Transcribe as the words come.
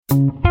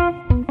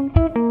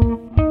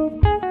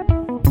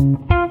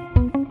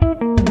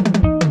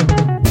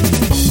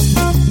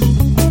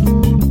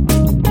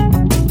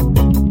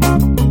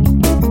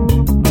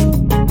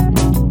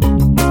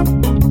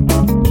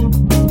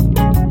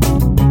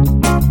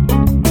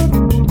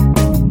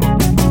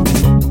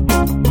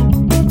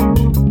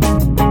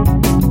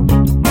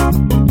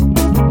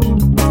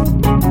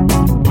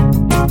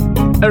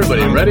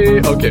Ready?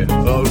 Okay.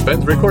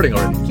 Ben's recording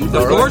already. Of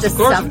course. It's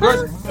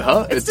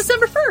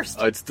December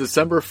 1st. It's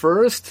December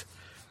 1st.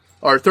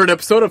 Our third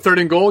episode of Third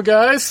and Goal,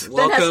 guys.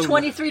 Ben has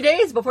 23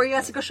 days before he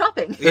has to go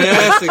shopping.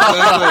 Yes,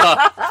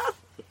 exactly.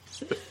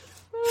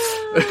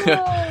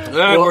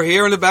 We're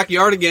here in the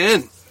backyard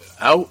again.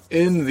 Out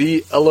in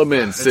the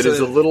elements. It is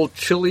a little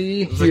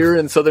chilly here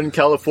in Southern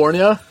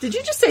California. Did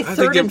you just say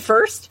third and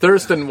first?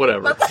 Thirst and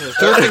whatever.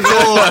 Third and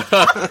goal.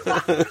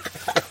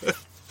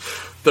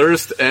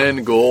 Thirst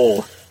and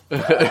goal.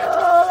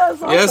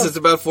 Awesome. Yes, it's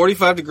about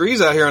 45 degrees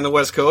out here on the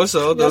West Coast,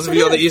 so those of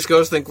you on the East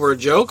Coast think we're a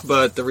joke,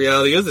 but the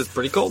reality is it's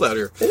pretty cold out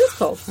here. It is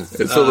cold.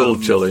 It's a little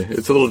chilly.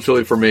 It's a little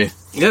chilly for me.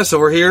 Yeah, so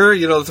we're here.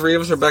 The three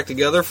of us are back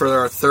together for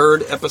our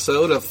third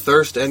episode of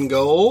Thirst and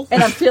Goal.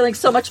 And I'm feeling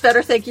so much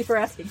better. Thank you for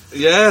asking.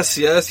 Yes.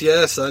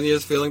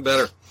 Sonia's feeling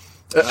better.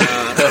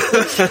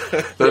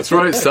 That's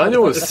right. Sonia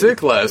was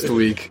sick last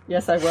week.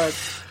 Yes, I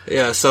was.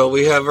 Yeah, so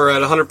we have her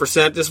at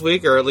 100% this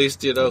week, or at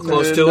least,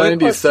 close to it.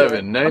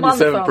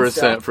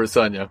 97% for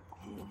Sonia.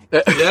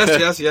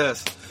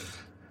 Yes.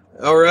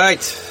 All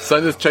right.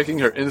 Sonia's checking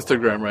her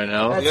Instagram right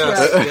now. That's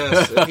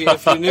Yes. If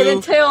you knew, It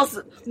entails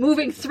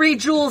moving 3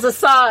 joules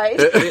aside.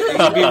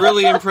 you'd be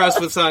really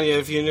impressed with Sonia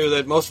if you knew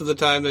that most of the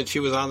time that she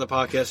was on the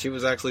podcast, she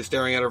was actually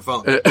staring at her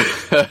phone.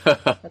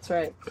 That's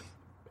right.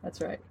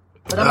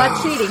 But I'm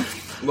not cheating.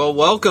 Well,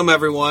 welcome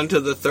everyone to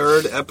the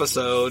third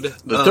episode.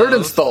 The third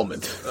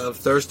installment of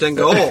Thirst and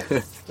Goal.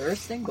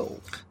 Thirst and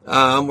gold.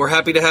 We're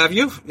happy to have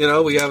you.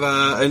 We have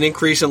an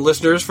increase in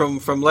listeners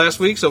from last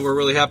week, so we're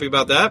really happy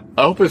about that.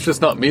 I hope it's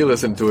just not me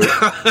listening to it.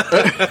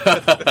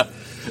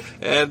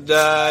 And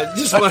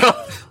just want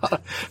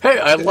Hey,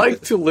 I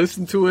like to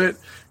listen to it.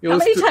 How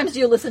many times do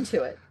you listen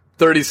to it?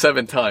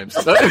 37 times.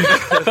 Is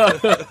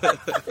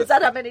that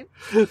how many?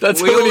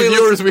 That's how many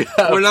viewers we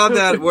have. We're not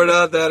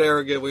that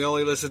arrogant. We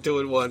only listen to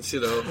it once,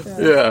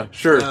 Yeah,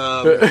 sure.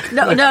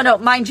 No.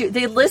 Mind you,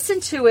 they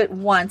listen to it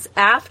once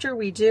after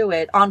we do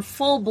it on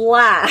full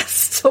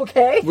blast,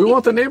 okay? We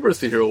want the neighbors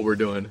to hear what we're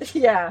doing.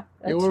 Yeah,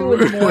 at 2 in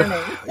the morning.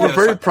 We're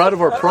very proud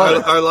of our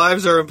product. Our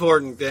lives are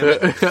important, damn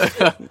it.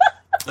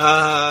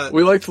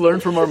 We like to learn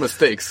from our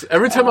mistakes.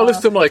 Every time I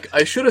listen to them, I'm like,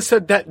 I should have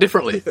said that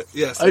differently.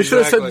 Yes, I should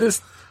have said exactly. this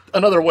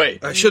another way.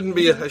 I should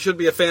be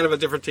a fan of a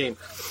different team.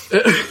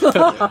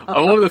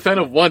 I'm only the fan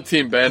of one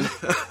team, Ben.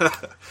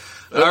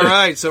 All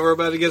right, so we're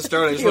about to get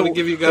started. I just want to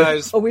give you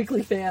guys A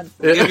weekly fan.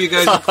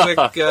 a quick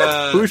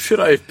Who should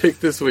I pick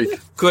this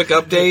week? quick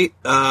update.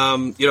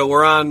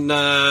 We're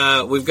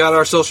on. We've got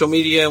our social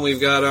media, and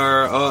we've got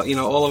our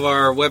all of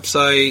our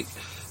website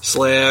 /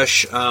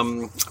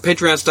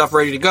 Patreon stuff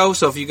ready to go.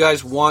 So if you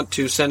guys want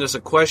to send us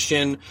a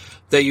question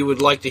that you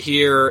would like to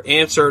hear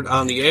answered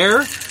on the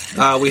air,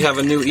 we have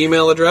a new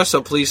email address,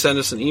 so please send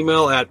us an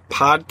email at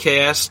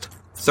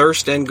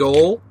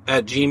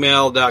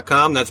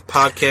podcastthirstandgoal@gmail.com. That's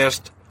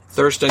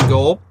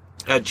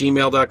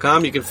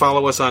podcastthirstandgoal@gmail.com. You can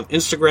follow us on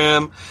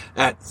Instagram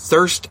at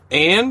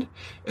thirstand,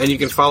 and you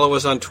can follow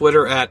us on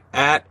Twitter at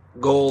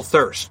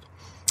 @goalthirst.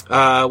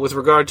 With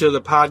regard to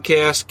the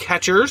podcast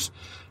catchers,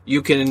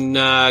 you can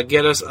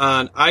get us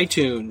on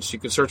iTunes. You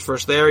can search for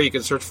us there. You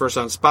can search for us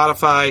on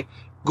Spotify,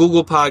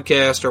 Google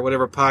Podcast, or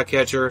whatever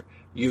podcatcher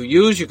you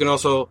use. You can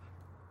also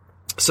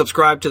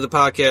subscribe to the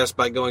podcast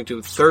by going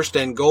to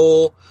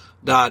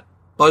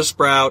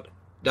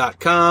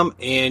thirstandgoal.buzzsprout.com,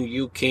 and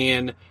you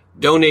can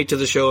donate to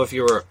the show if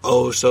you're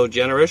so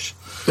generous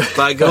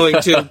by going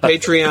to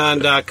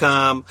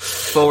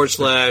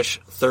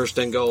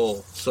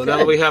patreon.com/thirstandgoal. So now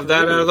that we have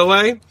that out of the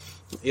way,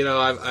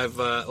 I've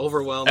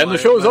overwhelmed. And the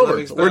show is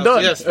over. We're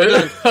done. Yes, we're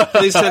done.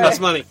 Please send us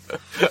money.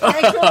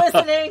 Thanks for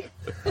listening.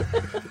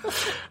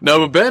 No,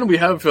 but Ben, we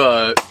have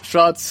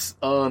shots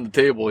on the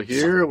table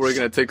here. We're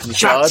going to take some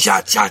shots.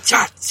 Shot.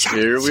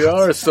 Here we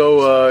are.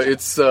 So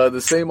it's the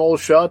same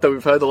old shot that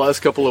we've had the last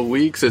couple of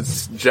weeks.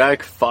 It's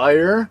Jack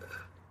Fire.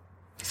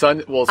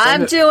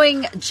 I'm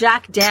doing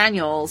Jack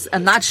Daniels.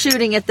 I'm not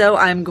shooting it, though.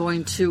 I'm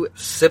going to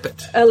Sip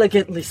it.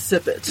 elegantly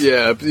sip it.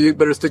 Yeah, you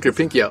better stick your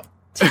pinky out.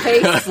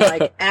 Tastes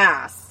like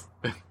ass.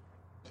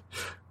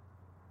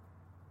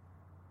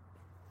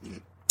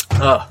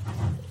 Yeah,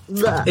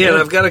 and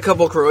I've got a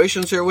couple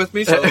Croatians here with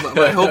me, so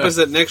my hope is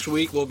that next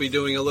week we'll be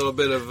doing a little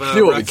bit of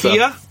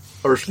rakia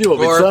Or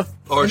Slivovica.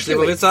 or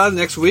Slivovica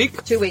next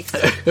week. 2 weeks.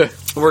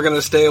 We're going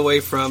to stay away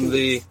from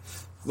the...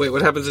 Wait,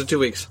 what happens in 2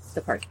 weeks?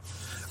 The party.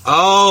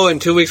 Oh, in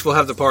 2 weeks we'll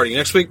have the party.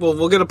 Next week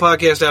we'll get a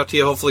podcast out to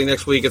you, hopefully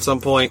next week at some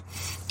point.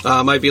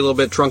 Might be a little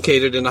bit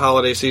truncated in the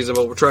holiday season,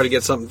 but we'll try to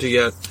get something to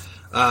you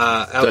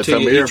out to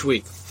you each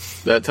week.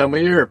 That time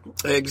of year.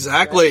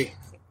 Exactly.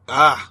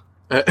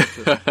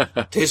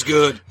 Tastes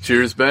good.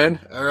 Cheers, Ben.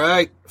 All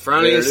right.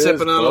 Franny There is it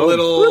sipping is. on a Boom.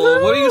 little...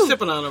 Woo-hoo. What are you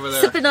sipping on over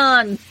there? Sipping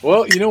on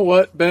Well, you know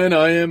what, Ben?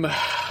 I am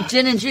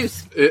gin and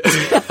juice.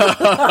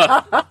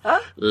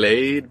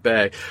 laid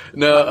back.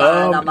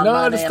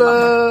 No, just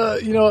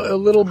a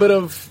little bit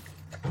of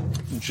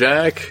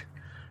Jack.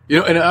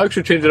 And I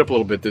actually changed it up a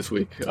little bit this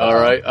week. All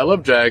right, I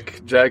love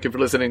Jack. Jack, if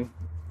you're listening,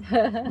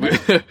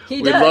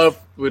 He does.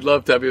 we'd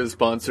love to have you as a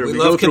sponsor. We We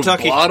love go through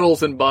Kentucky.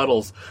 bottles and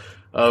bottles.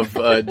 of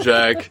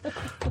Jack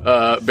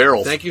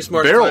barrels. Thank you,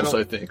 Smart barrels. Final.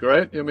 I think,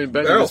 right? I mean,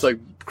 Ben Barrels. just like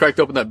cracked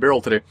open that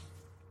barrel today.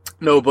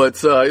 No,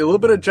 but a little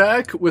bit of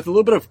Jack with a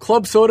little bit of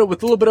club soda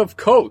with a little bit of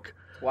Coke.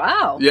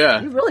 Wow.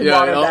 Yeah, You really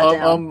watered that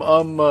down.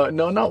 I'm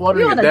no, not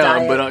watering You're it on a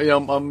down, diet. but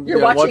I'm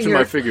You're watching your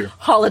my figure.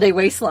 holiday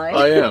waistline.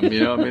 I am. I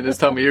mean, this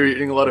time of year, you're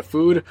eating a lot of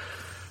food.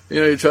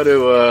 You try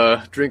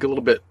to drink a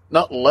little bit,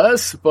 not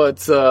less,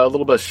 but a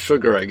little bit of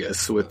sugar, I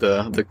guess, with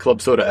the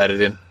club soda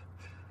added in.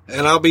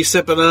 And I'll be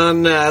sipping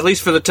on, at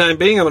least for the time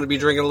being, I'm going to be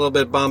drinking a little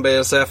bit of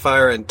Bombay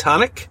Sapphire and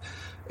tonic.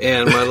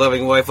 And my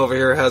loving wife over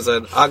here has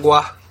an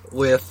agua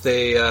with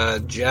a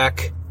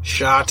Jack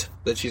shot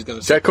that she's going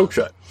to Jack Coke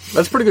shot.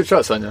 That's a pretty good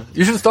shot, Sonia.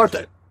 You should start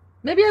that.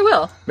 Maybe I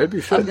will. Maybe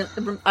you should. I'm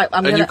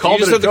And you gonna, called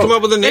You just it a have to come joke.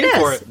 up with a name It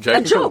for is. it. Jack A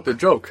and joke. Coke, the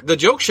joke. The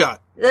joke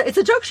shot. It's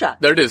a joke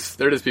shot. There it is.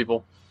 There it is,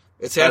 people.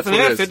 It's half and That's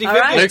half, what it is. 50-50. All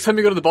right. Next time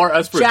you go to the bar,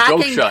 ask for Jack a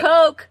joke and shot.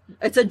 Coke.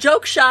 It's a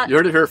joke shot. You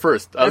heard it here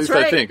first. At That's least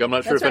right. I think. I'm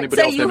not sure That's if right.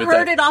 anybody Say else you named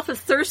heard that. it off of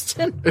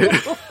Thurston.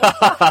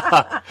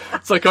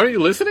 It's like, aren't you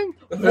listening?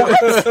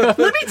 Let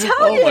me tell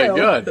Oh you. my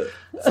god.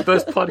 It's the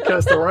best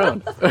podcast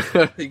around.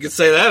 You could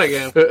say that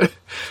again.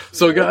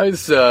 So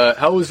guys,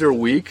 how was your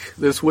week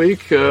this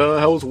week?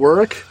 How was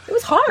work? It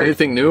was hard.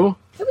 Anything new?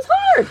 It was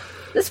hard.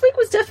 This week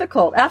was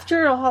difficult.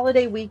 After a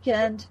holiday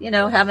weekend,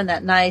 having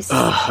that nice...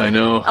 I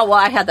know. Oh, well,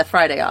 I had the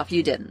Friday off.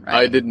 You didn't, right?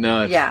 I did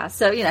not. Yeah,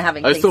 so,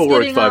 having I still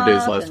worked Thanksgiving 5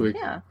 days off last and- week.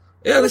 Yeah.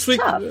 Yeah, It this was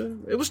week tough.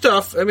 it was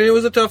tough. I mean, it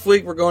was a tough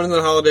week. We're going into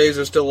the holidays.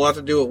 There's still a lot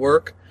to do at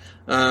work.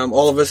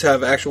 All of us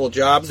have actual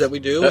jobs that we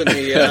do in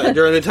the,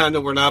 during the time that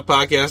we're not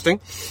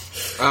podcasting.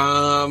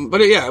 But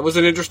yeah, it was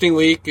an interesting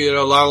week. A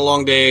lot of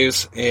long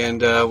days,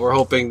 and we're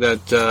hoping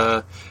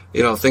that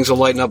things will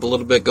lighten up a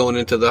little bit going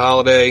into the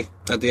holiday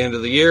at the end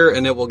of the year,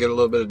 and then we'll get a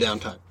little bit of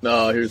downtime.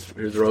 No, here's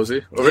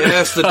Rosie.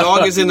 Yes, the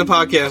dog is in the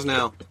podcast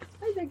now.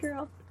 Hi, big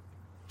girl.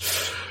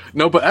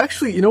 No, but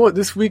actually, you know what?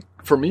 This week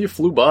for me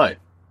flew by.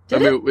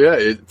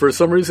 For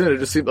some reason, it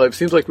just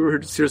seems like we were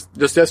just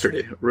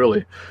yesterday.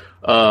 Really,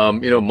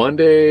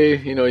 Monday.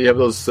 You have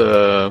those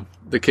the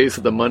case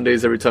of the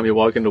Mondays every time you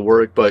walk into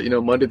work. But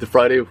Monday to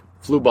Friday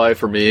flew by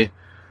for me.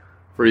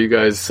 For you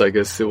guys, I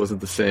guess it wasn't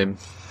the same.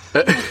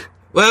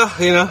 Well,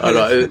 I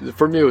don't know.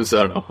 For me, it was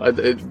I don't know.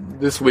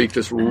 This week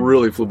just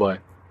really flew by.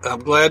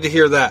 I'm glad to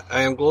hear that.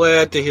 I am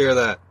glad to hear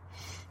that.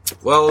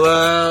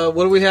 Well,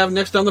 what do we have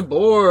next on the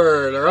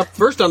board? Or up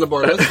first on the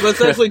board? Let's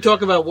actually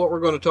talk about what we're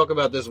going to talk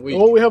about this week.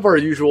 Well, we have our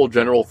usual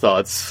general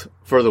thoughts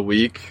for the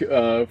week for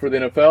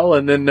the NFL,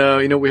 and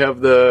then we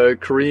have the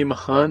Kareem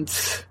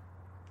Hunt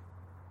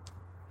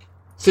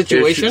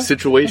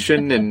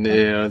situation, and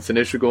it's an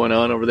issue going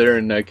on over there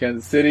in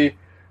Kansas City.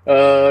 We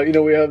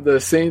have the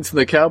Saints and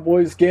the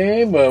Cowboys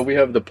game. We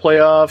have the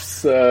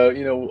playoffs.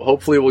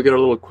 Hopefully we'll get a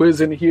little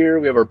quiz in here.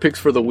 We have our picks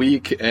for the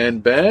week,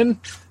 and Ben,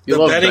 you the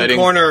love betting betting.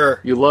 corner.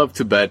 You love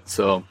to bet,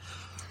 so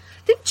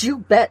Did you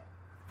bet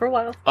for a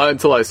while?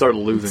 until I started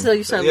losing. Until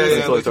you started Yeah,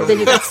 losing. yeah, because- Then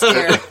you got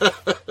scared.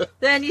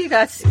 Then you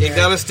got scared. You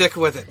got to stick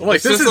with it. like,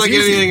 It's this just is like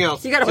easy. anything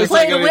else. You got to Just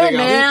play like to anything win,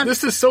 else. man.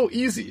 This is so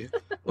easy.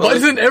 Why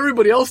doesn't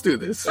everybody else do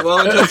this? Well,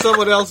 until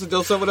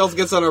someone else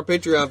gets on our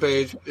Patreon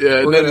page, Yeah,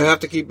 and we're then- going to have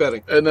to keep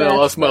betting. And then I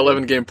lost my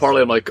 11-game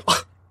parlay. I'm like,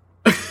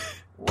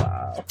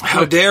 Wow.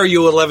 How dare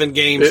you 11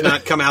 games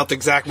not come out the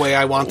exact way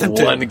I want them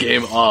to? one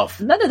game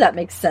off. None of that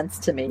makes sense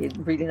to me,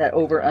 reading that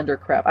over-under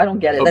crap. I don't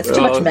get it. That's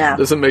too much math.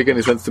 Doesn't make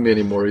any sense to me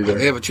anymore either.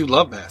 Yeah, but you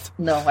love math.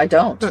 No, I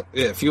don't.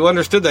 Yeah, if you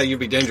understood that, you'd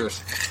be dangerous.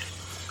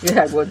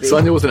 Yeah, I would be.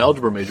 Sonia was an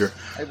algebra major.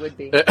 I would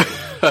be. You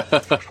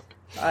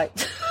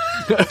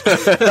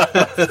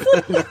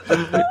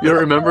don't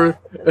remember?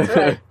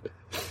 Right.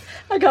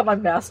 I got my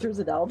master's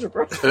in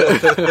algebra.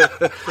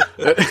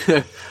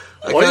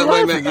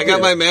 I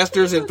got my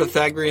master's in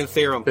Pythagorean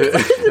theorem.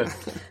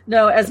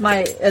 No, as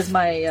my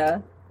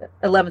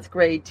 11th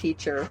grade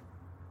teacher,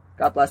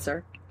 God bless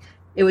her,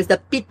 it was the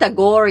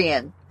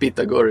Pythagorean.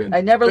 Pythagorean.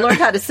 I never learned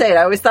how to say it.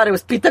 I always thought it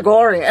was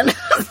Pythagorean.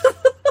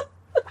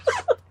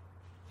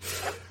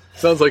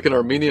 Sounds like an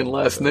Armenian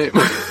last name.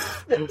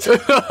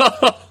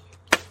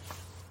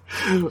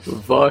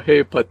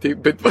 Vahe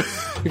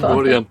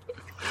Pythagorean.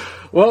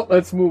 Well,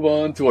 let's move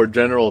on to our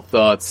general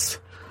thoughts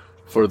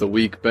for the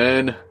week,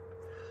 Ben.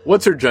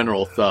 What's your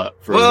general thought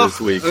for this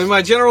week? I mean,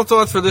 my general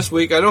thoughts for this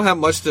week, I don't have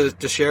much to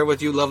share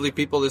with you lovely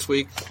people this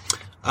week.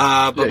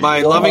 But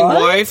my loving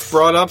wife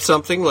brought up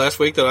something last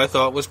week that I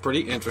thought was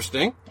pretty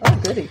interesting. Oh,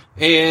 goody.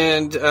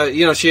 And,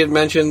 she had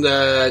mentioned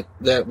that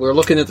we're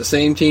looking at the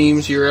same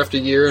teams year after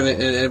year,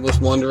 and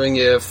was wondering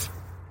if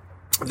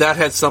that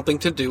had something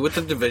to do with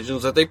the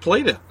divisions that they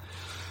played in.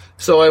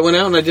 So I went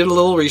out and I did a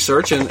little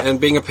research, and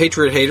being a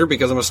Patriot hater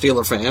because I'm a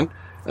Steeler fan,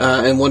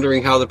 and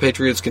wondering how the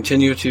Patriots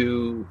continue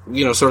to,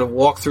 sort of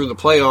walk through the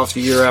playoffs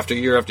year after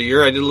year after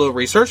year, I did a little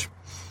research.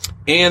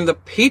 And the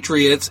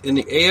Patriots in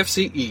the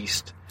AFC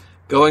East,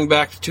 going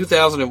back to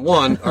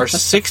 2001, are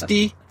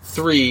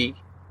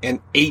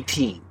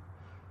 63-18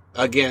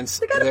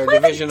 against They got to their play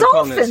division the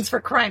Dolphins opponents. for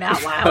crying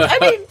out loud. I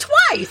mean,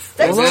 twice.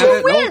 That's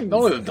Well, two wins. not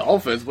only the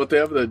Dolphins, but they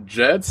have the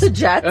Jets. The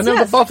Jets, And then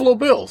yes. the Buffalo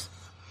Bills.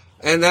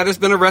 And that has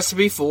been a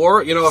recipe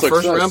for, a Success.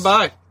 first-round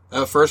bye.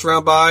 a first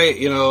round bye,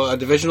 a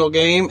divisional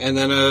game, and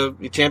then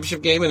a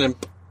championship game, and then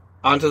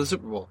on to the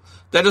Super Bowl.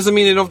 That doesn't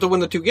mean they don't have to win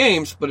the 2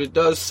 games, but it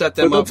does set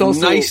them up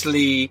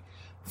nicely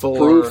for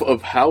proof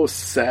of how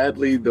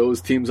sadly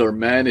those teams are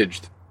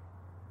managed.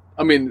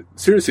 I mean,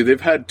 seriously, they've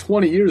had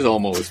 20 years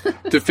almost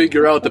to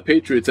figure out the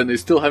Patriots, and they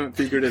still haven't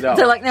figured it out.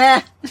 They're like,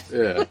 nah.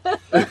 Yeah.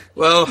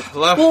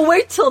 We'll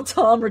wait till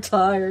Tom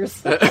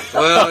retires.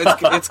 Well,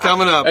 it's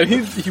coming up. And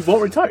he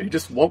won't retire. He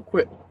just won't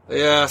quit.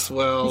 Yes,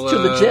 well... He's too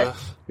legit.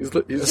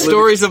 The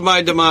stories of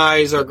my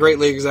demise are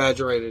greatly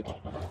exaggerated.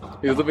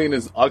 He's living in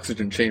his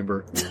oxygen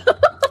chamber.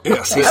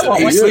 Yes,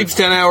 he sleeps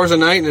 10 hours a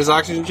night in his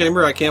oxygen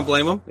chamber. I can't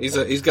blame him.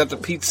 He's got the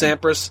Pete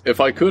Sampras If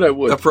I could, I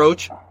would.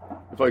 approach.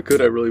 If I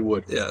could, I really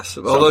would. Yes,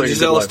 although like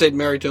Gisela life. stayed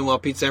married to him while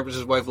Pete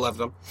Sampras' wife left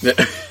him. Yeah.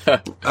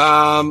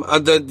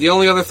 The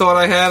only other thought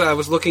I had, I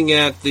was looking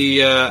at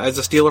the as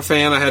a Steeler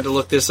fan, I had to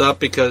look this up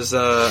because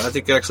I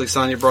think actually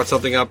Sonia brought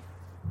something up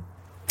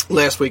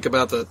last week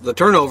about the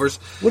turnovers.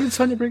 What did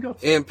Sonia bring up?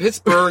 And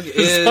Pittsburgh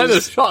Sonia's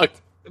is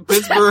shocked.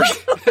 Pittsburgh.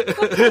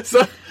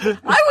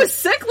 I was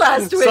sick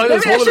last week.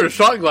 Sonia's Maybe I holding her should...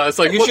 shot glass.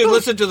 Like, You should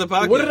listen to the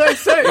podcast. What did I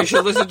say? You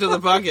should listen to the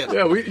podcast.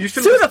 Yeah, you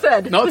should.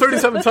 Sudafed. Not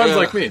 37 times Yeah.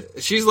 like me.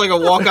 She's like a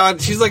walk-on.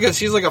 She's like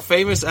a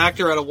famous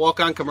actor at a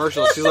walk-on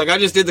commercial. She's like, I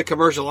just did the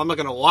commercial. I'm not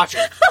going to watch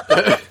it.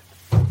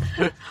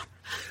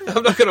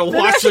 I'm not going to Maybe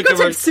I watch the should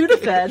go take commercial.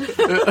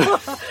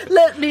 Sudafed.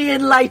 Let me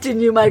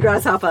enlighten you, my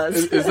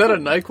grasshoppers. Is that a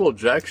NyQuil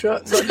jack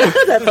shot?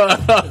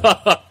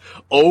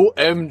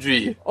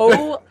 OMG.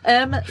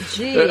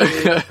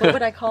 OMG. What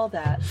would I call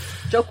that?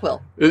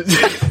 Joke-will.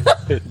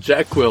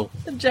 Jack Quill.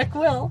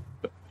 Jack-will.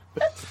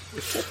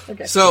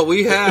 Okay. So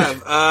we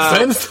have.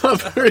 Ben's not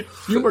very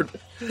humored.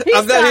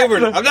 I'm not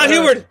humored. I'm not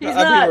humored. He's I'm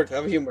not. humored.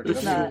 I'm humored.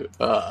 He's not.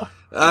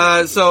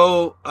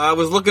 So I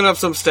was looking up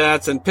some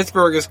stats, and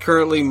Pittsburgh is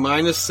currently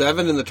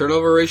 -7 in the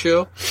turnover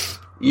ratio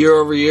year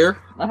over year,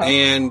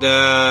 and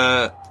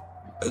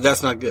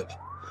that's not good.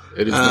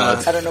 It is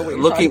not. I don't know what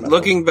you're talking about.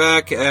 Looking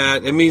back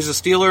at it means the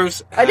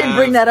Steelers. I didn't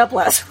bring that up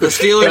last The week.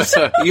 Steelers.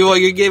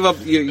 you gave up.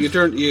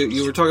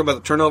 You were talking about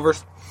the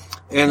turnovers,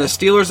 and the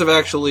Steelers have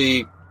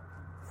actually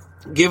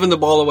given the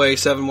ball away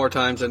 7 more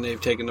times than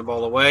they've taken the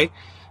ball away,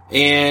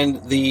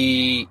 and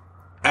the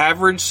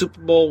average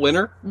Super Bowl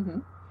winner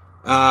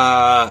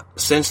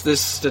since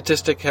this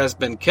statistic has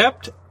been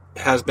kept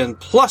has been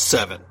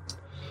 +7,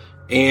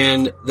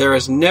 and there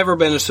has never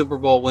been a Super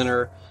Bowl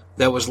winner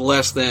that was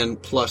less than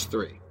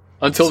 +3.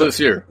 Until this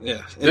year.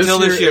 Yeah, until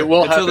this year. It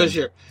will until happen. this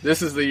year.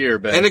 This is the year,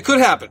 Ben. And it could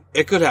happen.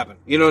 It could happen.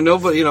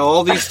 Nobody.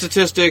 All these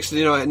statistics.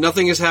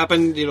 Nothing has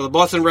happened. The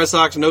Boston Red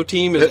Sox. No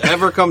team has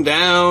ever come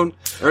down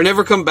or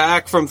never come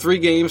back from 3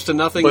 games to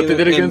nothing. But they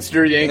did against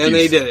your Yankees. And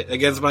they did it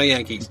against my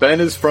Yankees.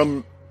 Ben is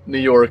from New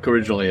York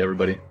originally.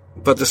 Everybody.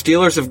 But the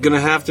Steelers are going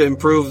to have to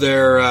improve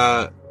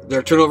their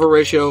turnover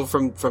ratio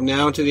from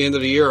now to the end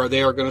of the year, or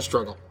they are going to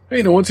struggle.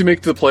 Hey, once you make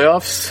it to the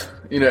playoffs,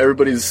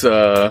 everybody's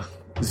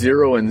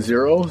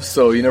 0-0,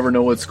 so you never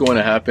know what's going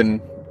to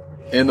happen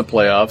in the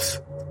playoffs.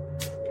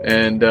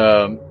 And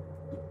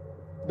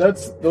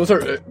those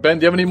are Ben.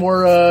 Do you have any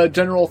more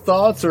general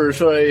thoughts, or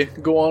should I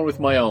go on with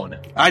my own?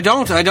 I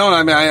don't.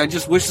 I mean, I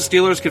just wish the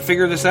Steelers could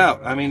figure this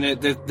out. I mean,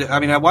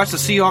 I watched the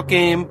Seahawks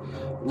game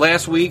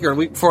last week or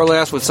week before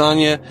last with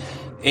Sonia,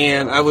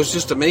 and I was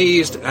just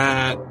amazed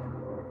at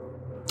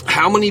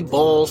how many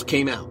balls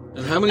came out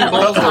and how many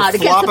balls were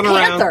flopping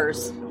around.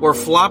 Were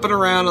flopping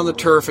around on the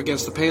turf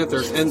against the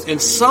Panthers,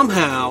 and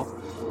somehow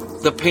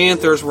the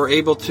Panthers were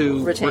able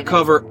to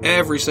recover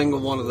every single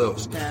one of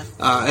those. Yeah.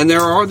 And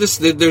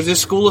there's this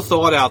school of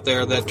thought out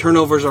there that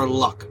turnovers are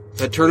luck.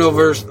 That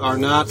turnovers are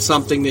not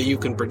something that you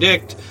can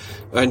predict,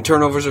 and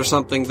turnovers are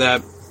something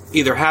that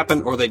either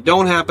happen or they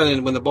don't happen,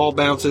 and when the ball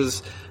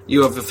bounces,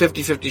 you have a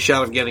 50-50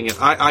 shot of getting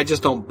it. I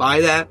just don't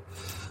buy that.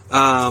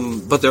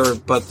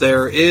 But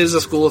there is a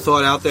school of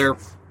thought out there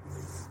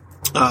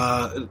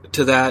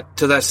to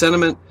that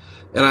sentiment,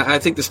 and I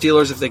think the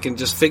Steelers, if they can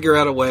just figure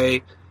out a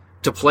way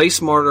to play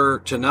smarter,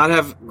 to not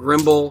have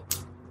Grimble,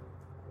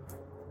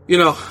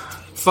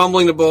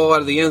 fumbling the ball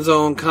out of the end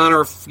zone,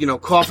 Connor,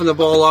 coughing the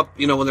ball up,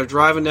 when they're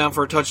driving down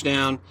for a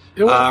touchdown,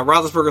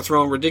 Roethlisberger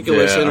throwing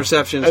ridiculous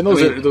interceptions. And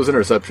those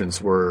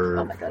interceptions were,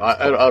 Oh my God.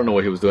 I don't know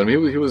what he was doing.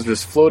 He was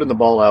just floating the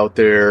ball out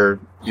there,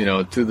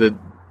 to the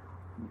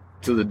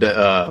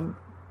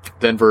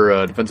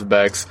Denver defensive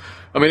backs.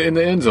 I mean, in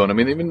the end zone. I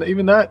mean,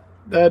 even that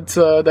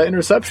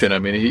interception. I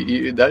mean,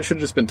 he that should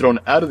have just been thrown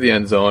out of the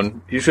end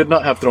zone. He should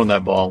not have thrown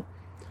that ball.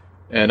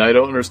 And I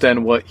don't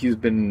understand what he's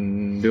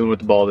been doing with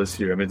the ball this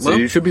year. I mean, so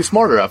you should be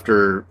smarter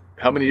after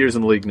how many years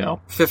in the league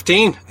now?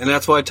 15, and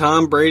that's why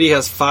Tom Brady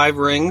has 5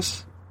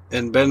 rings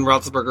and Ben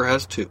Roethlisberger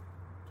has 2.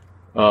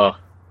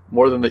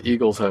 More than the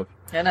Eagles have.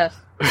 Goodness.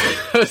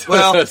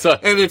 Well,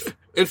 and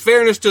in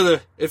fairness to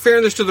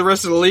the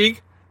rest of the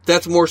league,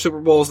 that's more Super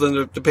Bowls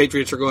than the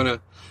Patriots are going to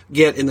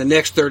get in the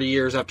next 30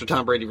 years after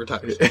Tom Brady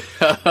retires.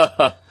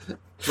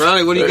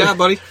 Ronnie, what do you got,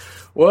 buddy?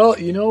 Well,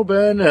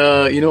 Ben,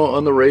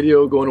 on the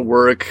radio going to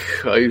work,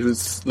 I usually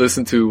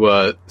listen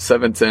to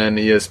 710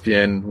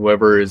 ESPN,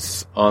 whoever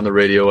is on the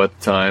radio at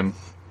the time,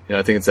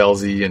 I think it's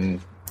LZ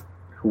and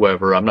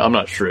whoever. I'm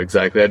not sure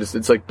exactly.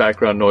 It's like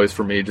background noise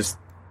for me just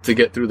to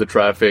get through the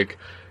traffic,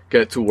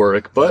 get to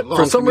work. But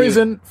for some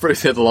reason,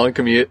 the long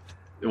commute,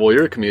 well,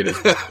 your commute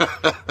is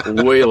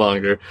way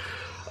longer.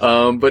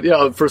 But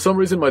yeah, for some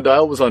reason my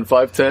dial was on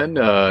 510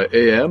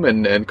 AM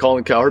and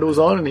Colin Cowherd was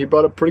on, and he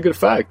brought up pretty good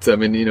fact. I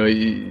mean,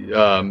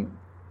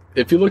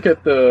 if you look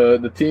at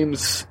the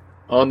teams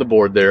on the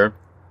board there,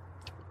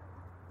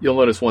 you'll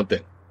notice one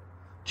thing.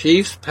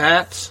 Chiefs,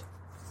 Pats,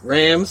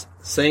 Rams,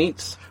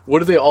 Saints. What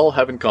do they all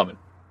have in common?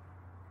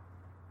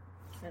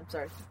 I'm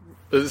sorry.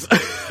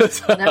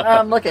 No,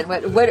 I'm looking.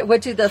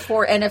 What do the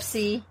 4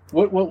 NFC?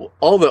 What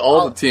all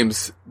the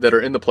teams that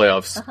are in the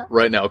playoffs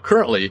right now,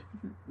 currently,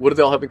 what do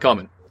they all have in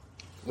common?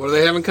 What do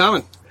they have in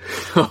common?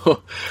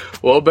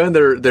 Well, Ben,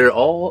 they're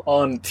all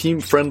on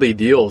team-friendly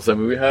deals. I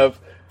mean, we have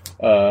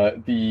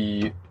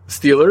the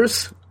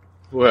Steelers,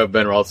 who have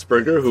Ben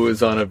Roethlisberger, who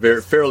is on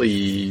a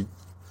fairly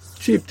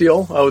cheap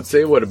deal, I would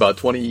say. What, about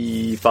 $25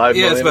 million?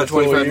 Yeah, it's about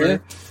 $25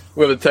 million.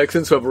 We have the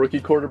Texans, who have a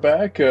rookie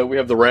quarterback. We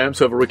have the Rams,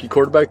 who have a rookie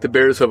quarterback. The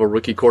Bears, who have a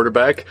rookie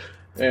quarterback.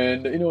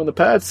 And, in the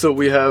Pats, so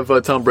we have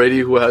Tom Brady,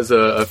 who has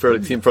a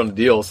fairly team-friendly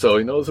deal.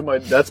 So,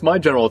 that's my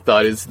general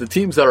thought, is the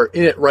teams that are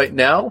in it right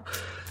now,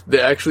 they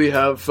actually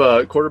have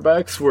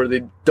quarterbacks where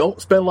they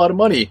don't spend a lot of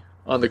money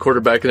on the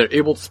quarterback, and they're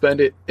able to spend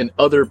it in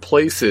other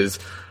places,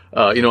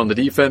 on the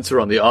defense or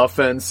on the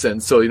offense.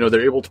 And so,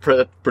 they're able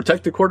to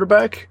protect the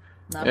quarterback.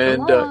 Not for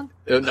long.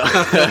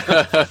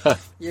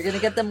 You're going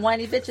to get them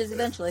whiny bitches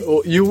eventually.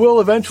 Well, you will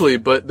eventually,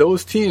 but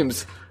those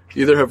teams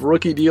either have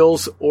rookie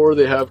deals or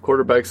they have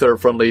quarterbacks that are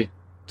friendly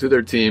to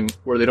their team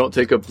where they don't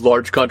take a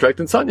large contract.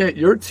 And Sonia,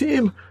 your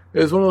team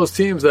is one of those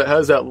teams that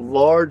has that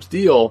large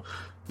deal.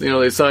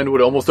 They signed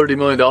almost $30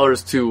 million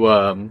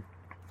to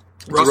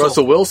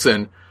Russell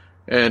Wilson,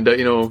 and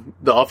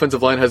the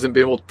offensive line hasn't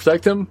been able to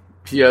protect him.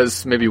 He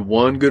has maybe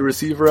one good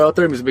receiver out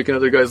there. He's making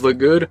other guys look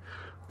good,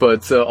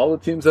 but all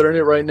the teams that are in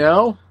it right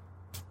now,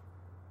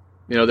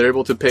 they're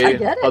able to pay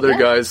other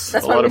guys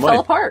That's a lot of money.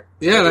 Fell apart.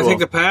 Yeah, and I think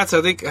the Pats.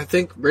 I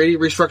think Brady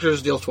restructured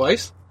his deal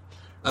twice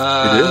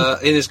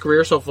in his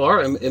career so far,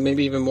 and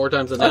maybe even more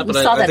times than that. But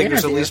I think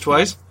there's at least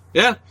twice.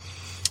 Yeah.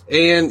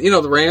 And,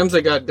 the Rams,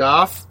 they got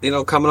Goff,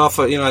 coming off,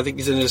 I think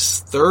he's in his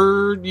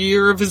third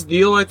year of his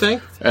deal, I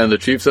think. And the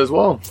Chiefs as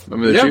well. I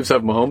mean, the Chiefs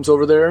have Mahomes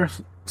over there,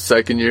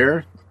 second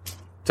year,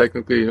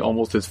 technically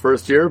almost his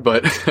first year,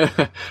 but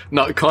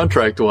not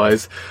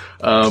contract-wise,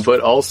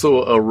 but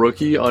also a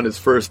rookie on his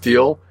first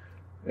deal.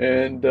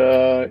 And,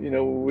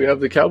 we have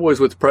the Cowboys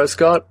with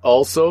Prescott,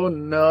 also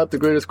not the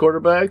greatest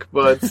quarterback,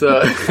 but,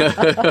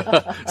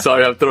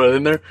 sorry, I'm throwing it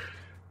in there.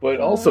 But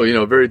also,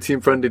 very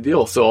team-friendly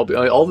deal. So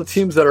all the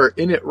teams that are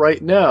in it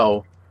right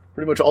now,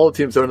 pretty much all the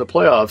teams that are in the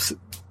playoffs,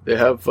 they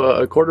have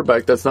a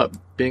quarterback that's not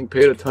being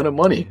paid a ton of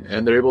money,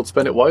 and they're able to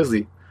spend it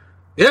wisely.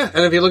 Yeah,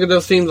 and if you look at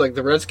those teams like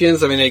the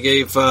Redskins, I mean, they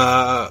gave,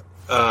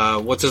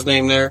 what's his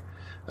name there?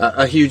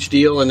 A huge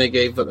deal, and they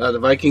gave, the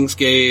Vikings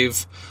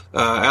gave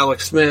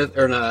Alex Smith,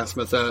 or not Alex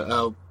Smith,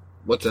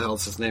 what the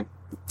hell's his name?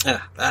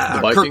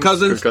 Kirk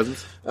Cousins.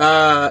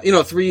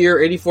 3-year,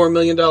 $84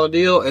 million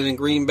deal, and in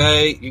Green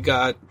Bay, you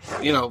got,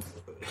 Aaron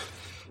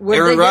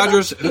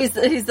Rodgers.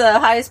 He's the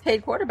highest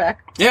paid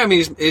quarterback. Yeah, I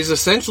mean, he's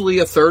essentially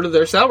a third of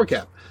their salary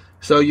cap.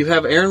 So you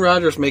have Aaron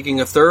Rodgers making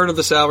a third of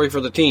the salary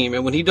for the team,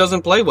 and when he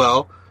doesn't play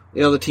well,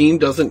 the team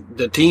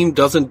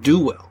doesn't do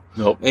well.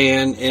 Nope.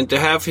 And to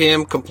have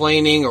him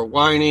complaining or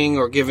whining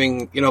or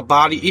giving,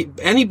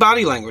 any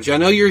body language. I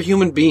know you're a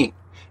human being.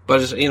 But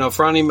as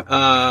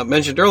Franny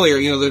mentioned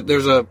earlier,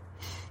 there's an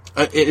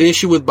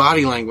issue with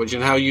body language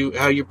and how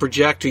you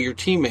project to your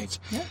teammates.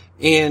 Yeah.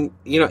 And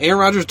Aaron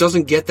Rodgers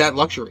doesn't get that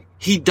luxury.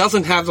 He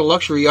doesn't have the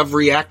luxury of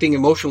reacting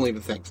emotionally to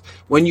things.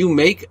 When you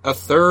make a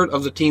third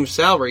of the team's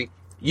salary,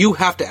 you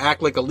have to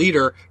act like a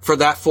leader for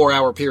that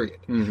 4-hour period.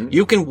 Mm-hmm.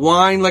 You can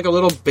whine like a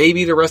little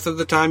baby the rest of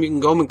the time. You can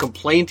go home and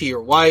complain to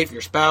your wife,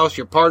 your spouse,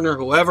 your partner,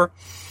 whoever.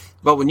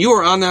 But when you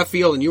are on that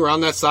field and you are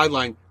on that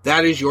sideline,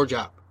 that is your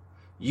job.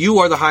 You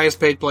are the highest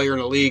paid player in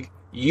the league.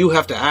 You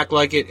have to act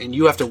like it, and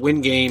you have to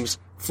win games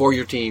for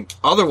your team.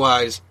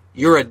 Otherwise,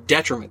 you're a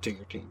detriment to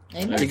your team.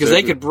 Amen. Because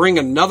they could bring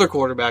another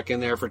quarterback in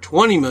there for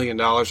 $20 million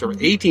or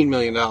 $18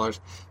 million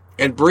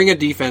and bring a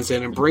defense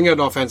in and bring an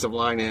offensive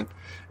line in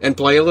and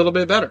play a little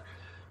bit better.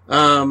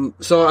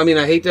 So, I mean,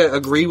 I hate to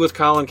agree with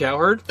Colin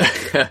Cowherd.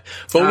 But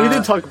we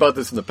did talk about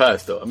this in the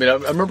past, though. I mean, I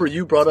remember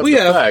you brought up the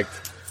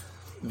fact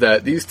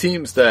that these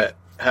teams that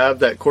have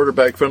that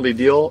quarterback-friendly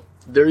deal,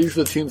 they're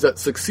usually the teams that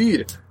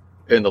succeed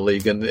in the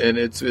league, and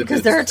it's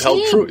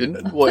held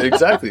true. Well,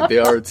 exactly, they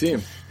are a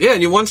team. Yeah,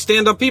 and you want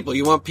stand-up people.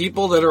 You want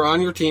people that are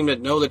on your team that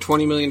know that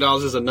 $20 million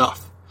is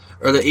enough,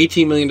 or that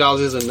 $18 million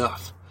is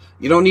enough.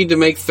 You don't need to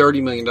make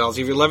 $30 million. If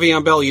you're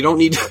Le'Veon Bell, you don't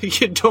need to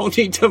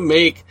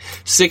make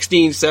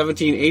 $16,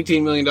 $17,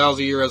 $18 million a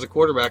year as a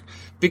quarterback,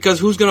 because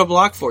who's going to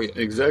block for you?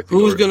 Exactly.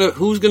 Who's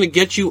going to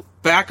get you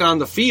back on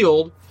the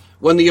field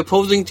when the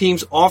opposing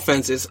team's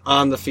offense is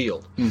on the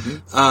field.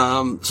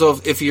 Mm-hmm. So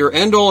if your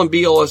end all and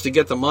be all is to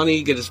get the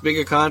money, get as big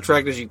a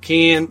contract as you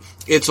can,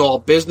 it's all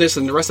business,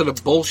 and the rest of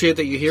the bullshit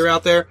that you hear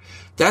out there,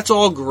 that's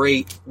all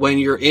great when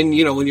you're in,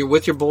 when you're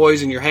with your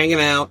boys and you're hanging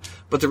out.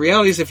 But the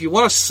reality is, if you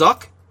want to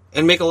suck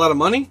and make a lot of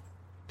money,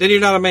 then you're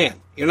not a man.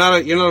 You're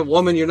not a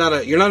woman. You're not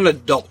an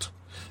adult,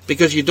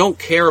 because you don't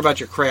care about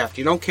your craft.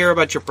 You don't care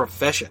about your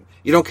profession.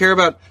 You don't care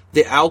about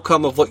the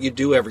outcome of what you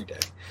do every day.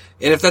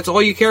 And if that's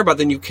all you care about,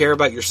 then you care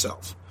about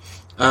yourself.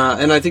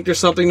 And I think there's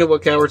something to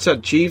what Coward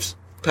said. Chiefs,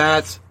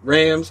 Pats,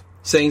 Rams,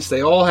 Saints,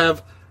 they all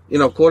have,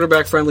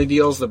 quarterback-friendly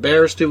deals. The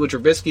Bears, too, with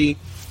Trubisky.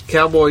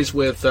 Cowboys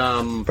with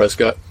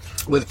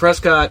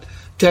Prescott.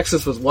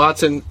 Texans with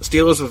Watson.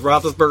 Steelers with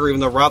Roethlisberger, even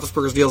though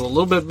Roethlisberger's deal is a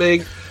little bit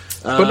big.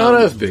 But not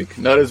as big.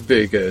 Not as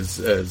big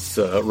as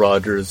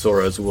Rodgers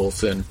or as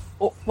Wilson.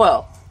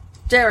 Well,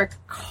 Derek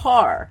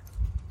Carr.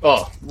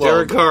 Oh, well,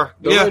 Derek Carr.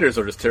 The Raiders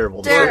are just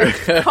terrible. Derek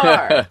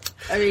Carr.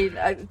 I mean,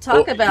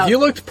 about... He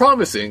looked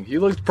promising. He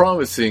looked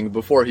promising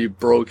before he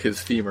broke his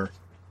femur.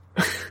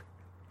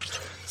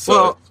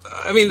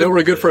 They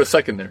were good for a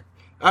second there.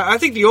 I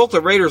think the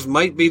Oakland Raiders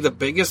might be the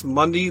biggest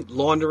money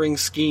laundering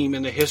scheme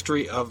in the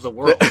history of the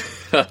world.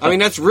 I mean,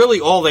 that's really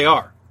all they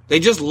are. They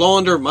just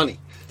launder money.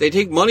 They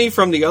take money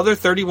from the other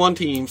 31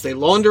 teams. They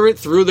launder it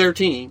through their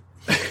team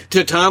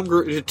to John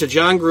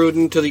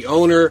Gruden, to the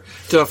owner,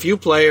 to a few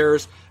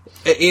players.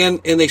 And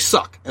they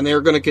suck, and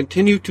they're going to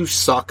continue to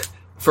suck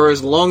for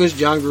as long as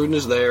John Gruden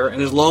is there, and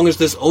as long as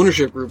this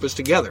ownership group is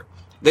together.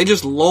 They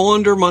just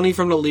launder money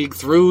from the league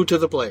through to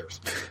the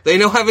players. They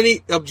don't have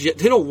any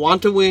they don't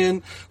want to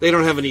win. They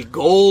don't have any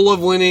goal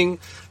of winning.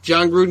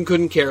 John Gruden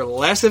couldn't care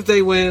less if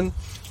they win.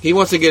 He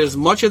wants to get as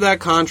much of that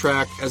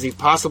contract as he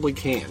possibly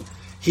can.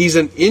 He's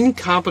an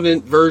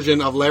incompetent version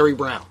of Larry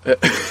Brown.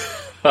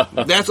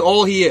 That's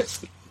all he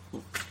is.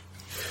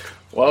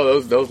 Wow,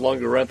 that was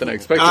longer rant than I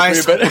expected.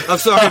 I'm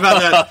sorry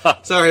about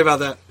that. Sorry about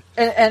that.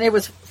 And it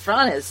was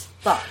Fran's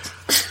thought.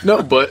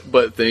 No,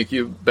 but thank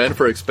you, Ben,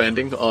 for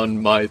expanding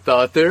on my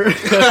thought there.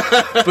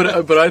 but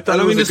I thought I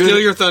don't mean to steal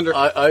your thunder.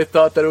 I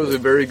thought that it was a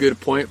very good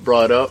point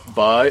brought up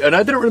by, and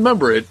I didn't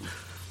remember it.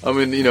 I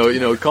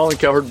mean, Colin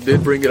Cowherd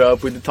did bring it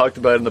up. We talked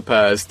about it in the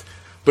past,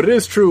 but it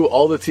is true.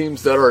 All the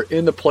teams that are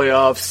in the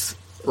playoffs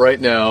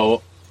right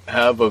now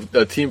have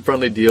a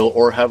team-friendly deal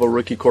or have a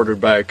rookie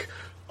quarterback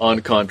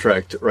on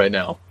contract right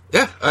now.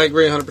 Yeah, I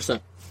agree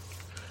 100%.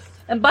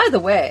 And by the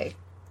way,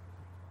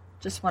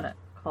 just want to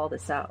call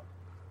this out.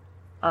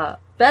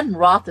 Ben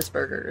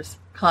Roethlisberger's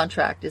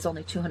contract is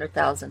only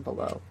 $200,000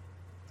 below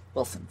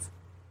Wilson's.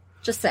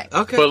 Just saying.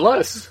 Okay, but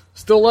less,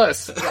 still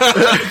less. Well,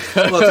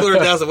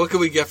 $200,000. What can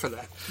we get for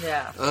that?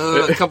 Yeah,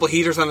 a couple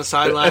heaters on the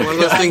sideline. One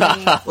of those things.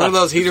 One of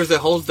those heaters that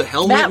holds the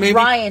helmet. Matt maybe.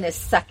 Ryan is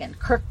second.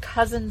 Kirk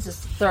Cousins is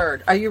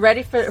third. Are you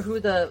ready for who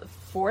the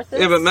fourth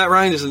is? Yeah, but Matt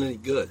Ryan isn't any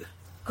good.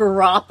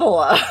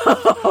 Garoppolo.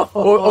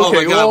 Oh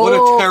my God! What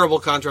a terrible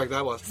contract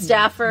that was.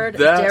 Stafford,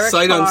 That Derek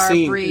sight Carr,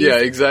 unseen. Brees, Yeah,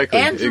 exactly.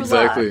 Andrew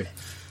Exactly. Luck,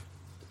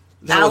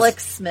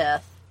 Alex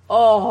Smith.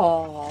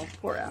 Oh,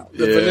 poor Alex.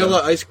 The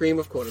vanilla ice cream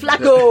of quarterbacks.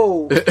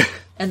 Flacco.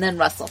 And then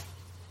Russell.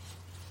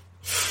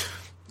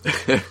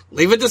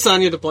 Leave it to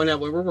Sonya to point out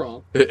where we're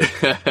wrong.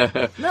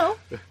 No.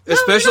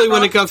 Especially you're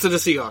when not it comes to the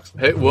Seahawks.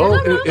 Hey, well,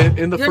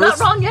 in the You're first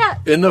not wrong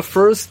yet. in the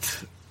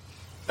first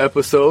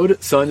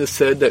episode, Sonya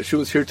said that she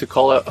was here to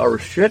call out our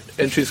shit,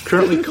 and she's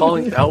currently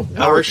calling out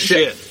Our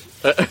shit.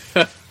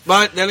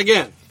 But then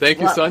again, Thank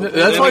you, What? Sonya.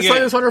 That's Then why again,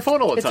 Sonya's on her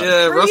phone all the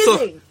time.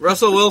 freezing.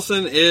 Russell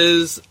Wilson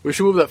is We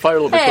should move that fire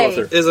a little bit Hey.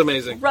 closer.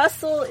 amazing.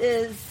 Russell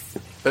is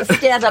a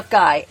stand-up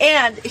guy,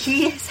 and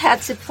he's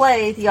had to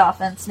play the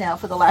offense now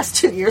for the last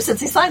 2 years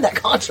since he signed that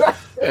contract.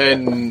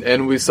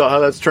 And we saw how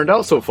that's turned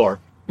out so far.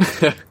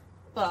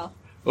 Well,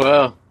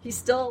 Well, he's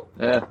still.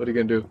 what are you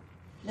gonna do?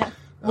 Yeah.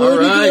 All right.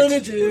 What are you gonna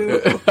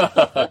do?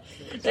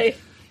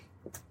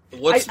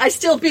 What's I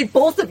still beat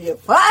both of you.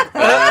 yeah,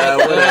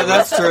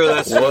 that's true.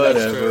 That's true.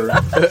 Whatever.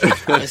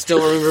 That's true. I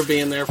still remember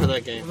being there for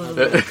that game.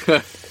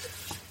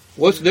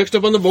 What's next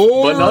up on the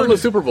board? But not in the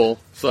Super Bowl,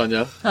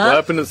 Sonya. What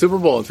happened in the Super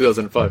Bowl in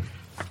 2005?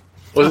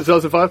 Was it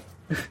 2005?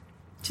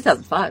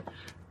 2005.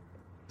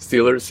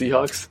 Steelers,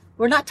 Seahawks.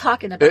 We're not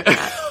talking about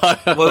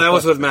that. Well, that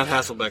was with Matt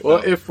Hasselbeck.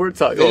 Well, though. if we're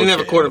talking, They didn't have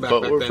a quarterback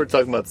but back if then. we're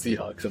talking about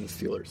Seahawks and the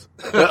Steelers.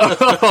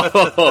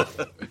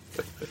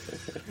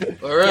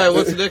 All right,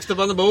 what's next up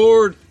on the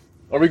board?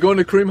 Are we going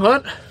to Kareem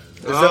Hunt?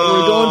 Is that what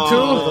we're going to?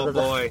 Oh,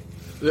 boy.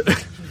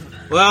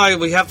 Well,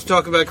 we have to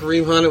talk about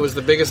Kareem Hunt. It was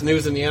the biggest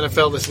news in the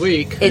NFL this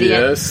week. Idiot.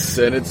 Yes,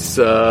 and it's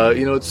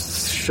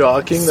it's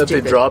shocking that they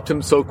Stupid. dropped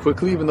him so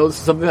quickly, even though this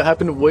is something that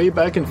happened way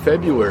back in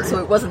February. So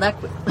it wasn't that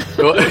quick.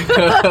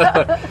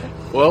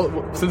 Well,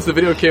 since the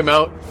video came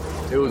out,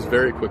 it was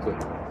very quickly.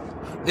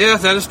 Yeah,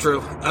 that is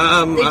true.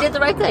 They did the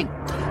right thing.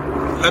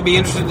 I'd be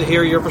interested to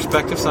hear your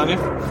perspective, Sonia.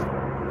 They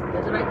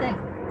did the right thing.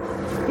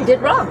 He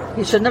did wrong.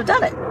 He shouldn't have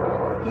done it.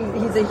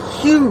 He's a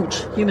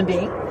huge human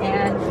being,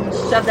 and he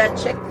shoved that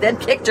chick, then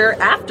kicked her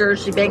after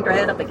she banged her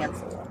head up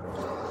against the wall.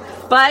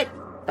 But,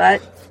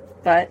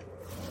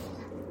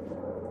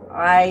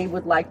 I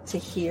would like to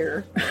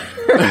hear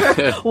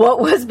what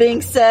was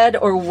being said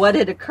or what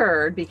had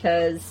occurred,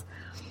 because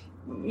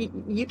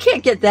you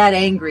can't get that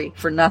angry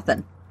for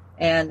nothing.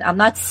 And I'm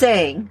not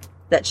saying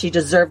that she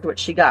deserved what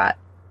she got.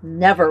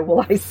 Never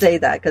will I say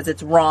that, because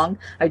it's wrong.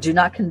 I do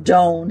not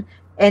condone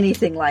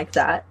anything like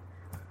that.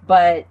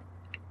 But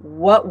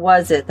what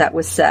was it that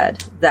was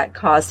said that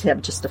caused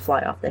him just to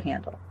fly off the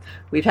handle?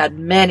 We've had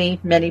many,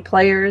 many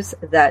players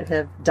that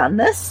have done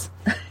this.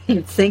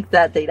 You'd think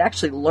that they'd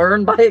actually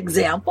learn by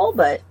example,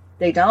 but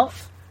they don't.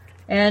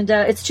 And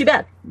it's too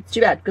bad. It's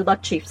too bad. Good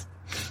luck, Chiefs.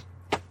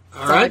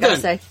 All right,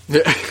 That's all I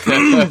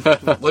gotta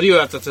say. What do you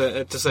have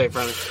to say,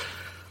 Brennan?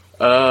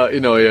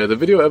 The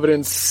video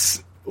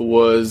evidence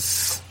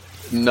was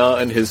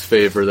not in his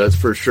favor, that's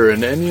for sure.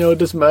 And it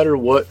doesn't matter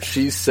what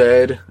she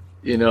said.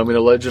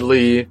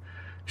 Allegedly,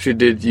 she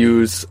did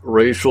use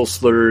racial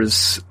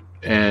slurs,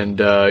 and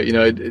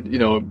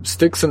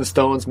sticks and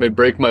stones may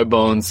break my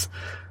bones,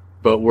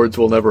 but words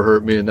will never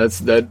hurt me, and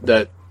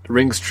that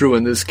rings true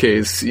in this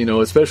case.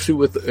 Especially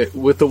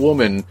with a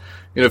woman.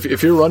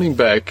 If you're running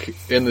back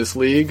in this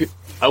league,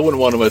 I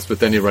wouldn't want to mess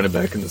with any running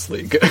back in this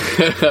league.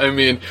 I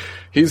mean,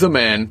 he's a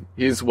man.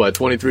 He's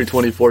 23,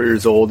 24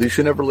 years old. He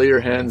should never lay your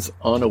hands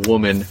on a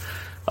woman.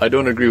 I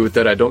don't agree with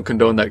that. I don't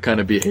condone that kind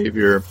of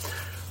behavior.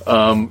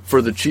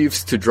 For the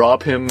Chiefs to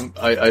drop him,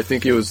 I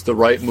think it was the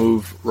right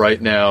move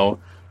right now.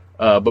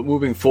 But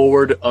moving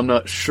forward, I'm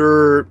not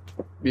sure,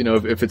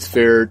 if it's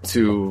fair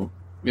to,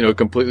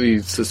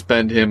 completely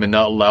suspend him and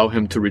not allow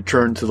him to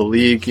return to the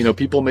league.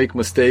 People make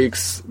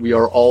mistakes. We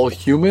are all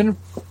human.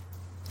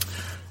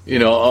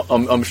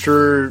 I'm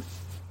sure,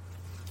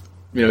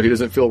 he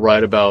doesn't feel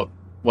right about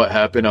what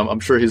happened.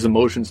 I'm sure his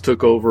emotions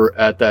took over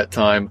at that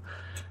time.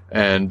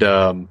 And,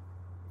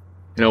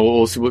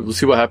 we'll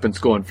see what happens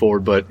going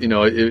forward. But,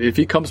 if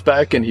he comes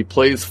back and he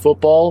plays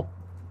football,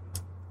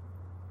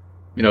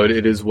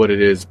 it is what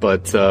it is.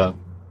 But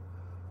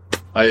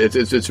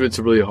it's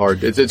really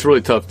hard. It's a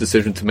really tough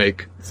decision to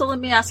make. So let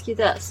me ask you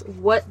this: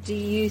 what do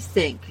you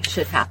think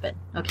should happen?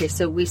 Okay,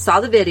 so we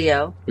saw the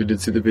video. We did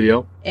see the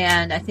video,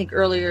 and I think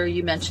earlier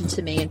you mentioned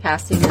to me in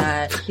passing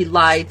that he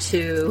lied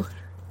to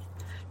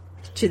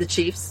the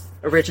Chiefs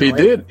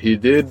originally. He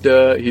did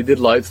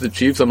lie to the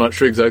Chiefs. I'm not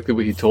sure exactly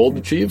what he told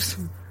the Chiefs.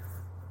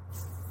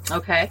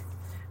 Okay,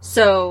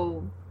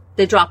 so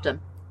they dropped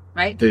him,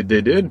 right? They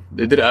did.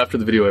 They did after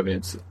the video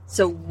evidence.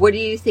 So what do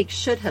you think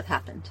should have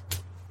happened?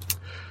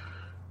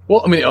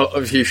 Well,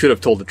 he should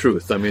have told the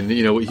truth.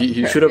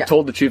 He should have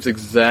told the Chiefs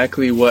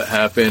exactly what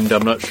happened.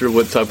 I'm not sure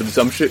what type of.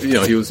 I'm sure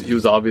he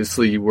was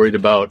obviously worried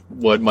about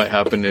what might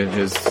happen in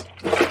his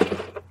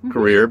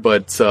career,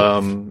 but I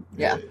don't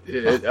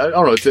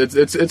know.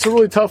 It's a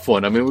really tough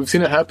one. We've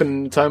seen it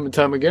happen time and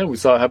time again. We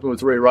saw it happen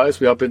with Ray Rice.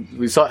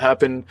 We saw it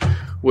happen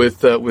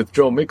with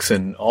Joe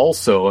Mixon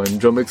also, and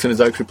Joe Mixon is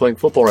actually playing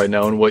football right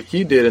now. And what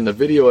he did in the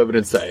video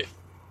evidence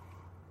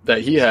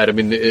that he had,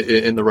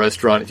 in the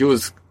restaurant,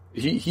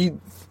 he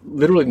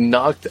literally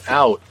knocked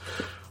out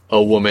a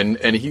woman,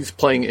 and he's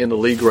playing in the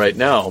league right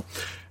now.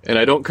 And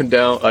I don't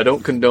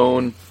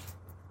condone,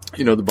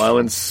 the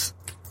violence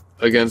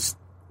against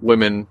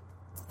women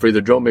for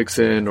either Joe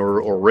Mixon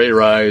or Ray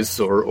Rice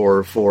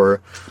or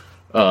for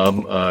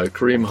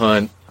Kareem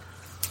Hunt.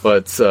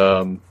 But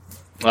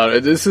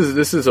this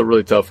is a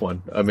really tough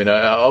one.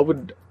 I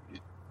would,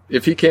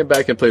 if he came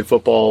back and played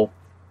football,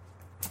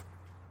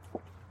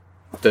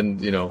 then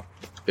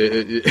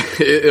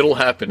it'll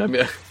happen.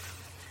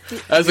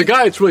 As a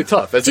guy, it's really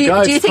tough. It's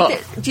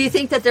tough. Do you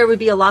think that there would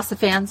be a loss of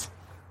fans?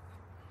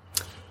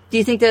 Do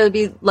you think there would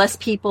be less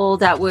people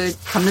that would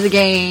come to the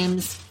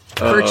games,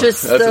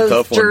 purchase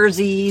those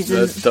jerseys?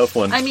 That's a tough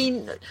one.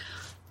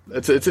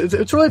 It's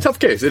a really tough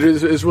case.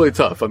 It's really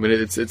tough.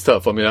 It's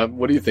tough.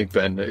 What do you think,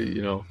 Ben?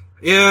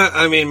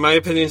 Yeah, my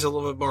opinion's a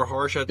little bit more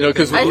harsh. I think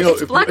because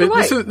it's black and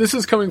white. This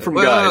is coming from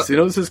guys.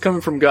 This is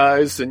coming from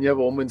guys, and you have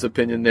a woman's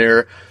opinion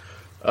there.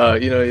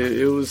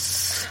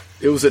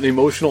 It was an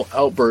emotional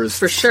outburst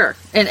for sure,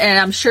 and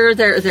I'm sure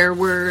there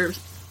were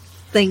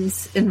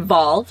things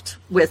involved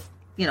with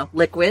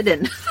liquid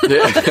and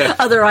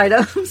other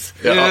items.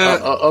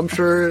 Yeah, I'm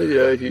sure.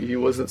 Yeah, he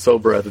wasn't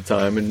sober at the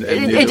time, and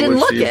it didn't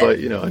look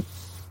it.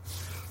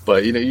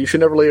 But you should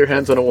never lay your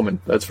hands on a woman.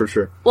 That's for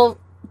sure. Well,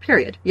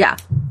 period. Yeah,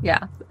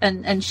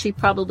 and she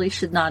probably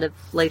should not have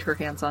laid her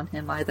hands on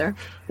him either.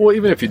 Well,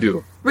 even if you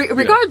do,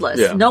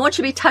 regardless, no one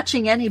should be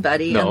touching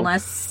anybody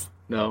unless.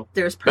 No,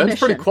 there's permission. Ben's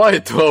pretty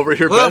quiet though over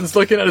here. Well, Ben's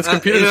looking at his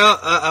computer.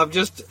 I'm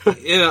just,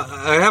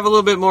 I have a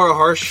little bit more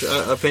harsh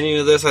opinion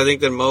of this, I think,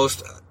 than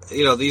most.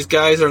 These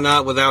guys are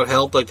not without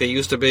help like they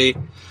used to be.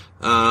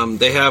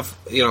 They have,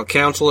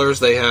 counselors.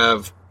 They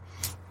have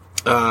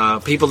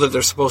people that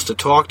they're supposed to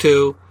talk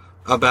to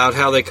about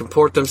how they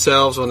comport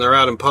themselves when they're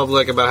out in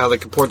public, about how they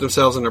comport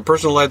themselves in their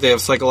personal life. They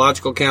have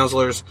psychological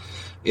counselors.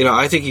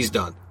 I think he's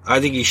done. I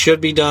think he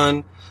should be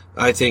done.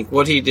 I think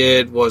what he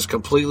did was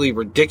completely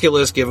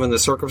ridiculous given the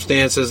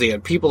circumstances. He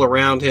had people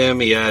around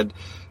him. He had,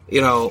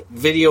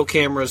 video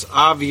cameras,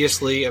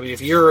 obviously, I mean,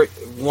 if you're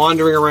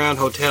wandering around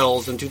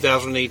hotels in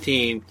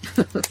 2018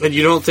 and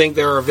you don't think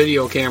there are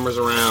video cameras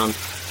around,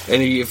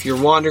 and if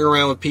you're wandering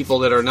around with people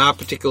that are not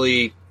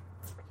particularly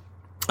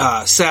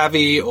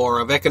savvy or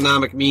of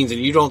economic means,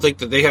 and you don't think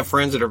that they have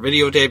friends that are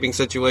videotaping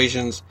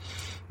situations,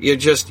 you're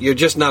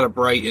just not a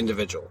bright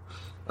individual.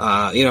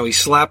 He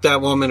slapped that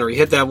woman or he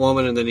hit that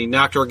woman and then he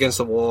knocked her against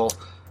the wall.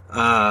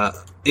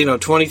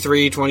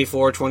 23,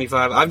 24,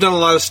 25. I've done a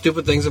lot of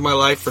stupid things in my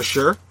life for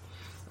sure.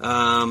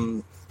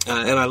 And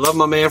I love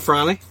my man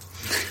Franny.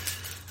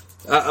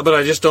 But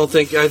I just don't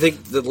think, I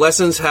think the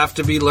lessons have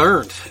to be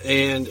learned.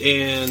 And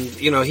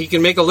he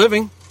can make a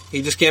living.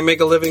 He just can't make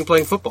a living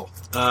playing football.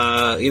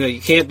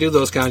 You can't do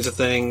those kinds of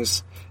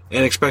things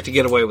and expect to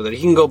get away with it.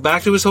 He can go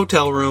back to his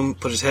hotel room,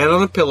 put his head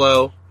on a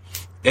pillow,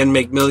 and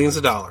make millions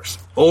of dollars.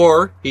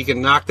 Or he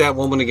can knock that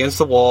woman against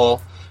the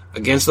wall,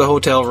 against the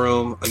hotel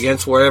room,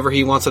 against wherever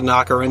he wants to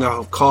knock her, in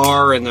the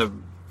car,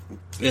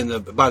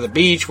 by the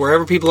beach,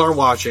 wherever people are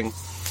watching.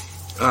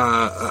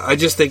 I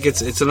just think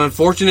it's an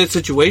unfortunate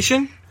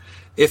situation.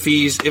 If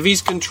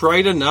he's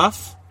contrite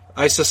enough,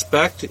 I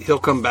suspect he'll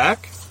come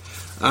back.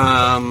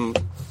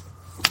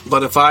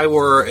 But if I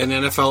were an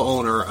NFL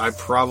owner, I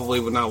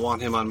probably would not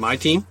want him on my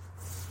team.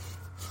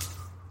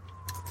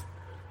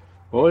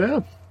 Oh yeah.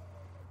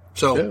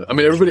 So yeah. I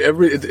mean,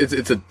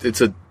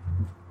 it's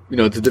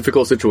a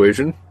difficult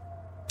situation.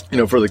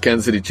 For the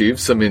Kansas City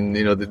Chiefs. I mean,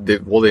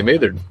 they made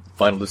their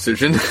final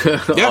decision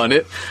on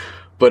it.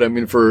 But I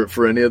mean,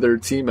 for any other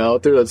team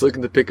out there that's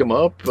looking to pick him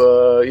up,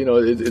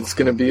 it's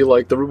going to be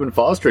like the Reuben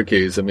Foster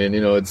case. I mean,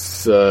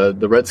 it's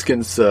the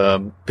Redskins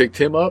picked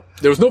him up.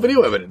 There was no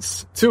video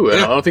evidence too, and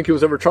I don't think he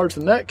was ever charged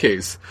in that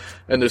case.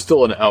 And there's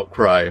still an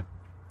outcry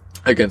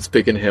against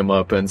picking him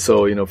up. And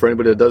so, for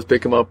anybody that does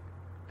pick him up,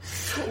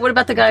 what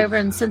about the guy over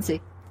in Cincy?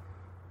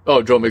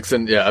 Oh, Joe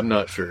Mixon. Yeah, I'm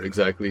not sure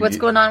exactly. What's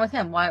going on with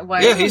him? Why?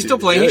 Yeah, he's still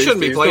playing. He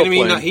shouldn't be playing. I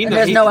mean,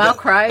 there's no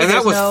outcry. And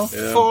that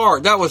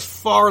was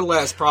far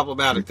less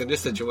problematic than this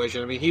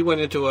situation. I mean, he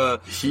went into a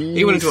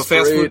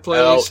fast food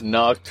place,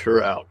 knocked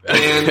her out,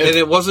 and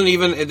it wasn't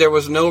even. There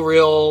was no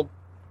real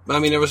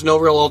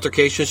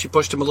altercation. She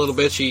pushed him a little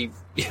bit. She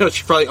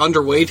probably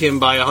underweight him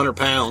by 100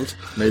 pounds,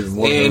 maybe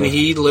more. And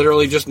he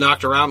literally just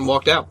knocked her out and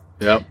walked out.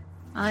 Yeah.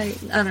 I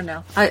don't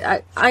know.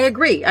 I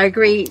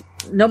agree.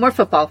 No more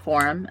football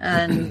for him,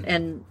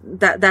 and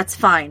that's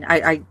fine.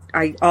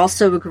 I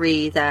also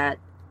agree that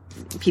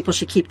people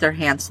should keep their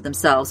hands to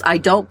themselves. I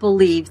don't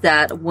believe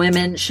that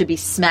women should be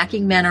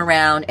smacking men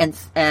around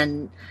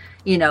and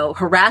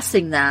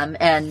harassing them.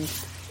 And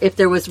if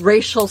there was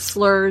racial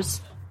slurs,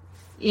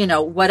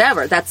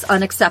 whatever, that's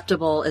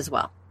unacceptable as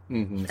well.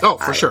 Mm-hmm. Oh,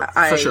 for sure.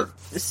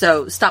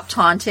 So stop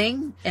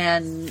taunting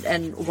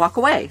and walk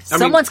away.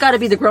 Someone's got to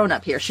be the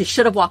grown-up here. She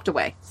should have walked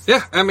away.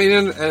 Yeah, I mean,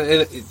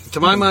 and to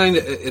my mind,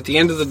 at the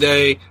end of the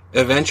day,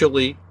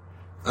 eventually,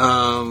 the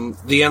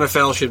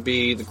NFL should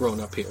be the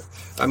grown-up here.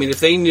 I mean, if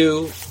they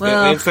knew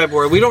in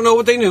February, we don't know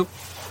what they knew,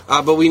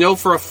 but we know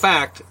for a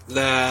fact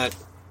that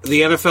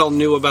the NFL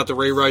knew about the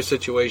Ray Rice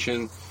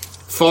situation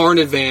far in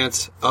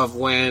advance of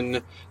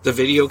when the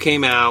video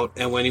came out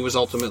and when he was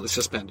ultimately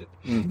suspended.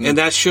 Mm-hmm. And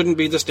that shouldn't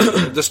be the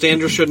standard. The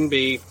standard shouldn't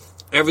be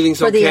everything's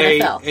for okay,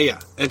 the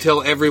NFL.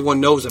 Until everyone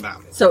knows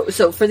about it.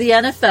 So for the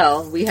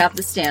NFL, we have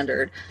the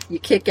standard. You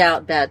kick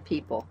out bad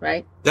people,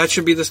 right? That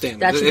should be the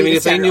standard. That should be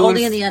the standard.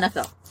 Only in the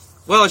NFL.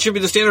 Well, it should be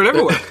the standard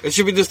everywhere. It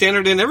should be the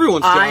standard in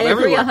everyone's job. I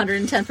agree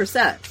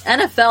 110%.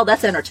 NFL,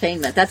 that's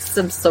entertainment. That's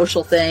some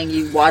social thing.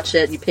 You watch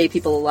it. You pay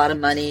people a lot of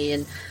money,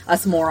 and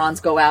us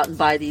morons go out and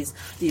buy these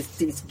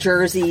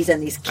jerseys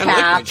and these caps. I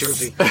like my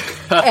jersey.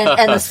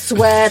 and the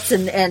sweats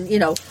and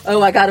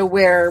I got to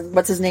wear,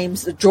 what's his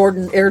name's, Air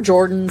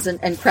Jordans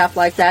and crap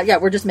like that. Yeah,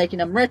 we're just making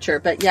them richer.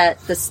 But yet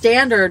the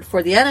standard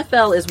for the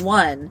NFL is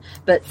one,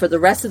 but for the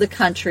rest of the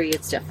country,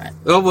 it's different.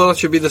 Oh, well, it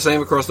should be the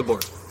same across the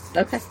board.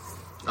 Okay.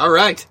 All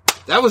right.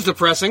 That was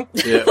depressing.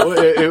 Yeah, well,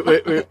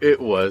 it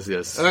was,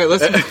 yes. All right,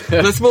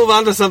 let's move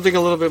on to something a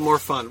little bit more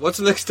fun. What's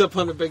next up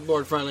on the big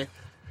board, finally?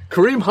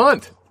 Kareem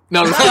Hunt.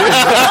 No,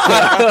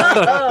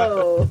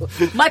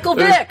 Michael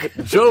Vick.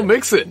 Joe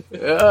Mixon.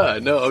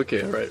 No,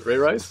 okay, all right. Ray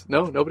Rice?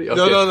 No, nobody?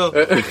 Okay. No.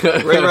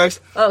 Ray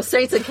Rice. Oh,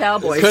 Saints and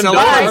Cowboys.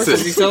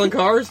 Condolences. Is he selling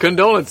cars?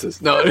 Condolences.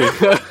 No.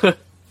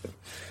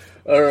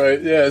 All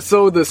right, yeah.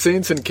 So the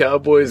Saints and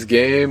Cowboys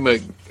game.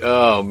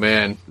 Oh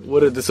man,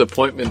 what a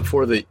disappointment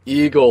for the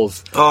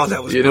Eagles. Oh,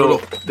 that was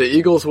brutal. The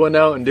Eagles went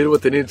out and did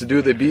what they needed to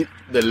do. They beat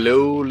the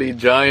lowly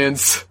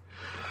Giants,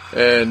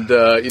 and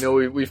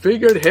we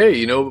figured,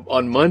 hey,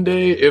 on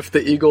Monday, if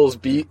the Eagles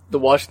beat the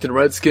Washington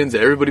Redskins,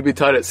 everybody be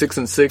tied at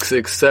 6-6,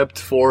 except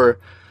for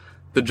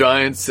the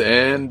Giants.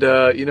 And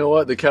you know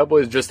what? The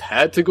Cowboys just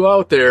had to go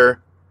out there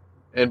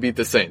and beat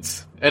the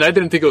Saints, and I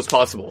didn't think it was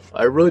possible.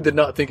 I really did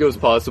not think it was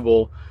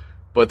possible.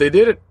 But they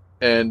did it,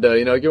 and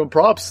I give them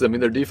props. I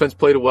mean, their defense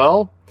played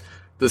well.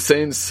 The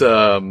Saints,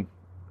 they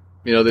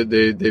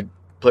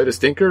played a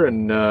stinker,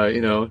 and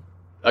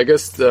I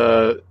guess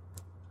the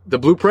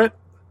blueprint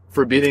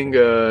for beating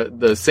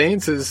the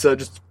Saints is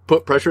just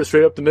put pressure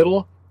straight up the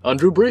middle on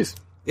Drew Brees.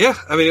 Yeah,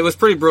 I mean, it was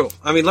pretty brutal.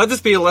 I mean, let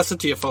this be a lesson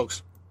to you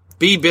folks.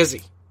 Be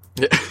busy.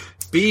 Yeah.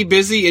 Be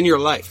busy in your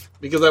life.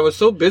 Because I was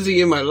so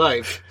busy in my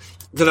life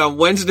that on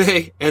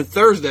Wednesday and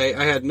Thursday,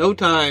 I had no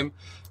time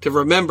to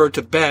remember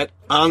to bet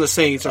on the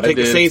Saints or take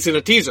the Saints in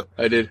a teaser.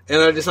 I did.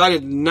 And I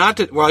decided not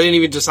to, well, I didn't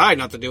even decide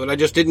not to do it. I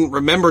just didn't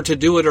remember to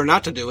do it or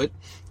not to do it.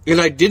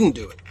 And I didn't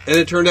do it. And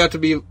it turned out to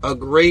be a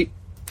great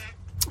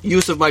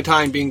use of my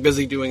time being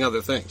busy doing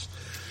other things.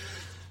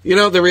 You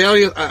know, the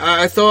reality is,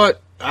 I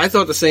thought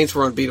the Saints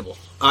were unbeatable.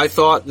 I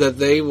thought that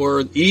they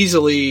were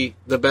easily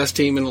the best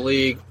team in the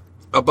league,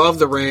 above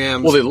the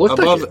Rams, well, they looked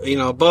above, like it.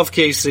 Above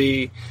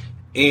KC.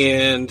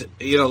 And,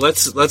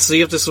 let's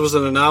see if this was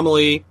an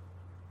anomaly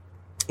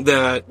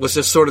that was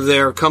just sort of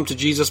their come to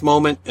Jesus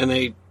moment,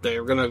 and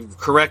they're going to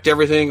correct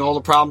everything, all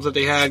the problems that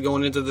they had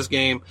going into this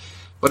game.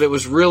 But it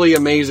was really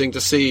amazing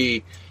to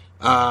see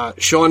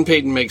Sean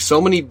Payton make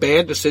so many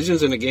bad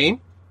decisions in a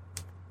game,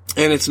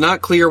 and it's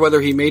not clear whether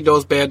he made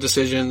those bad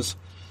decisions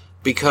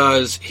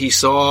because he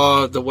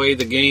saw the way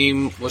the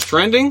game was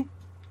trending,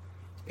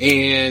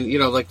 and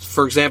like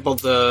for example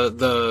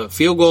the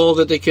field goal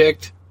that they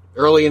kicked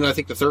early in I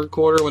think the third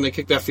quarter when they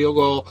kicked that field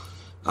goal.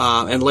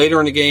 And later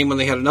in the game, when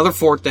they had another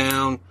fourth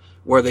down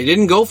where they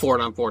didn't go for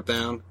it on fourth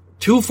down,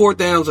 2 fourth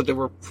downs that they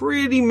were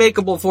pretty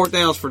makeable fourth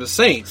downs for the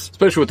Saints.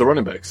 Especially with the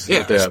running backs.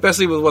 Yeah,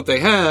 especially with what they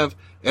have,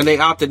 and they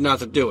opted not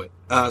to do it.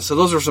 So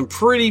those are some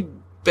pretty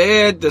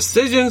bad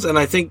decisions, and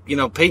I think,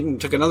 Peyton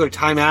took another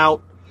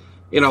timeout,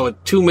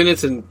 with 2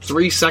 minutes and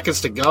 3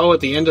 seconds to go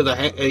at the end of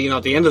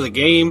the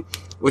game,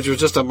 which was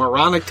just a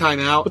moronic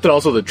timeout. But then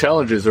also the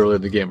challenges early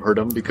in the game hurt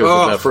them because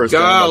of that first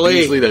down.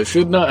 Beasley, that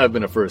should not have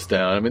been a first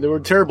down. I mean, there were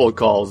terrible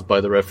calls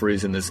by the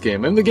referees in this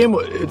game. And the game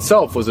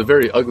itself was a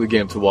very ugly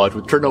game to watch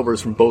with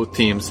turnovers from both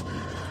teams.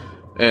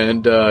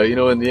 And,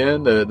 in the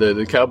end,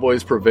 the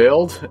Cowboys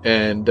prevailed.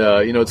 And,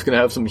 it's going to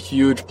have some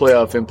huge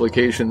playoff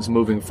implications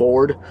moving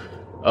forward,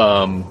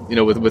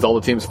 with all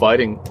the teams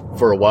fighting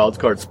for a wild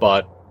card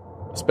spot,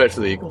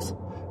 especially the Eagles.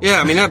 Yeah,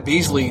 I mean, that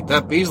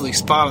Beasley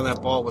spot on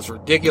that ball was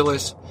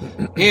ridiculous.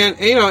 And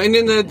and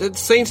in the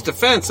Saints'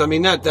 defense, I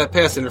mean, that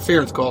pass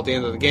interference call at the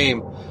end of the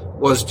game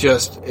was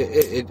just,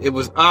 it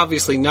was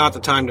obviously not the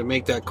time to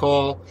make that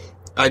call.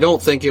 I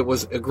don't think it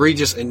was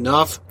egregious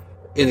enough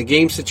in a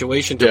game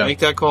situation to make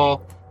that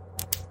call.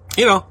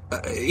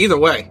 Either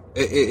way,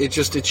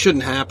 it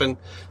shouldn't happen.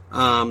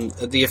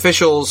 The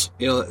officials,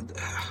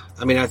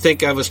 I mean, I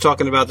think I was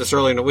talking about this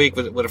earlier in the week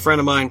with a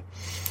friend of mine.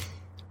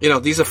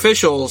 These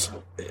officials,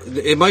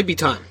 it might be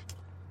time.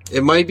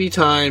 It might be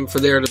time for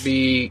there to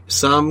be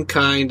some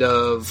kind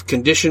of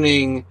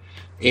conditioning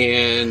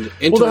and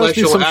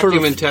intellectual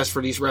acumen test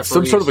for these referees.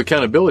 Some sort of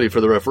accountability for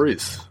the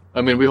referees.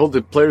 I mean, we hold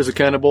the players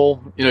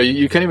accountable.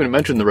 You can't even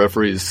mention the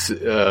referees,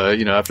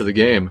 after the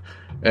game.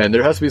 And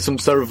there has to be some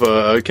sort of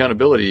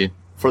accountability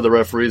for the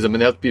referees. I mean,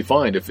 they have to be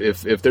fined.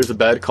 If there's a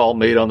bad call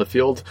made on the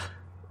field,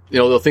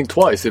 they'll think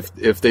twice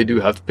if they do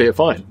have to pay a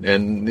fine.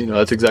 And,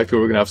 that's exactly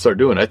what we're going to have to start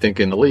doing, I think,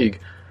 in the league.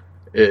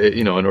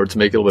 In order to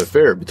make it a little bit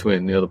fair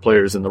between the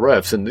players and the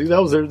refs, and that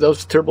was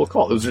a terrible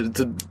call. It was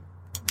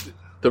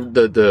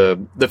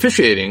the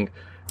officiating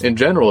in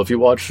general. If you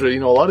watch, a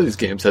lot of these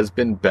games has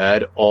been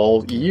bad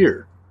all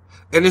year.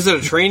 And is it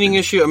a training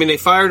issue? I mean, they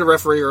fired a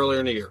referee earlier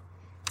in the year,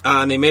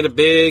 and they made a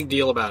big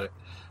deal about it.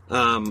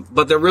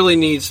 But there really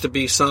needs to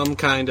be some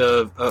kind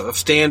of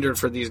standard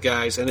for these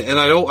guys, and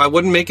I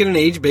wouldn't make it an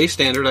age-based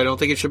standard. I don't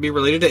think it should be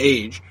related to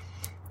age.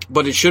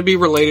 But it should be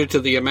related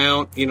to the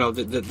amount,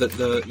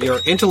 your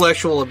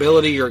intellectual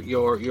ability,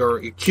 your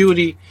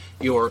acuity,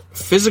 your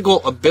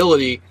physical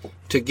ability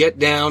to get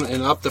down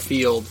and up the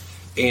field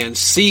and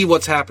see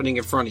what's happening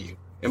in front of you.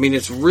 I mean,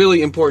 it's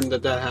really important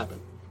that happen.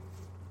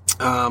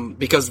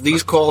 Because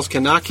these calls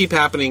cannot keep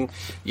happening.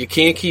 You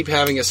can't keep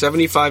having a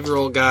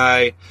 75-year-old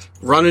guy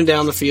running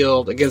down the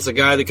field against a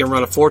guy that can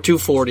run a 4.2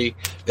 40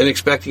 and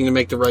expecting to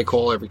make the right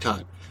call every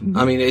time. Mm-hmm.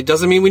 I mean, it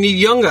doesn't mean we need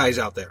young guys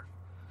out there.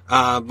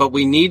 But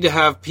we need to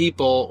have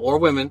people or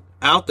women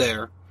out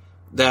there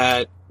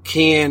that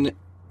can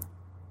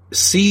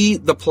see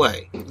the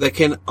play, that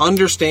can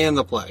understand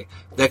the play,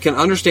 that can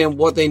understand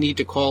what they need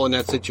to call in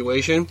that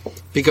situation,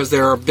 because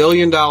there are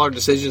billion-dollar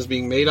decisions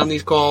being made on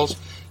these calls,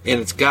 and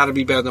it's got to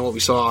be better than what we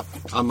saw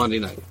on Monday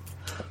night.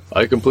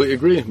 I completely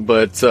agree.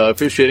 But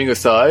officiating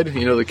aside,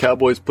 the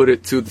Cowboys put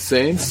it to the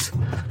Saints.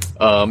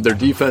 Their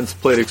defense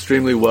played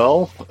extremely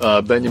well.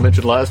 Ben, you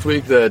mentioned last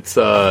week that,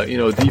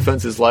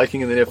 defense is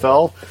lacking in the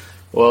NFL.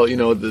 Well,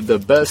 the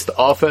best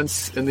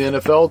offense in the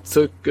NFL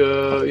took,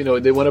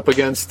 they went up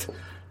against,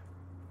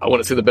 I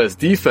want to say the best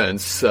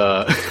defense,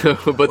 but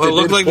it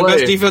looked like the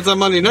best defense on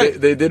Monday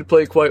night. They did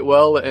play quite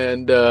well,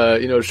 and,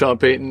 Sean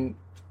Payton,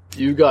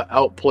 you got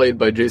outplayed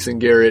by Jason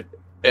Garrett,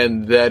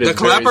 and that is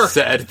very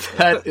sad.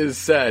 That is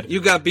sad.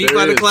 You got beat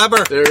by the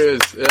clapper. There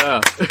is,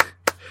 yeah.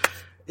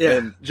 Yeah.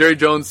 And Jerry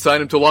Jones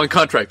signed him to a long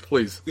contract,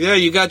 please. Yeah,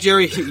 you got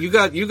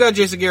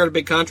Jason Garrett a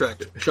big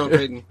contract, Sean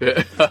Payton.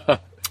 Yeah.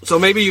 So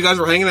maybe you guys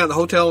were hanging out in the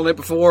hotel the night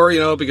before,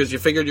 because you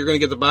figured you're going to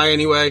get the bye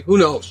anyway. Who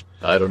knows?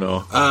 I don't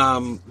know.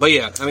 But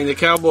yeah, I mean, the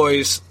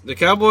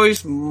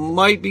Cowboys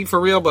might be for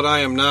real, but I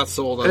am not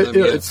sold on them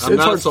yet. It's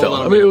hard to tell.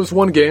 I mean, it was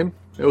one game.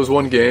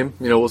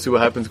 We'll see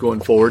what happens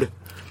going forward.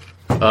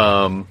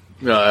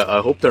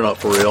 I hope they're not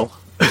for real.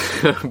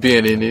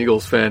 Being an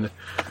Eagles fan.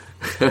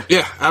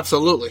 Yeah,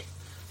 absolutely.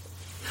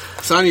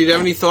 Sonia, do you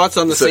have any thoughts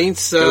on the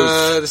Saints?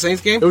 The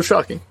Saints game? It was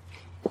shocking.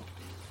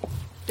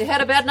 They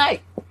had a bad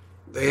night.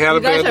 You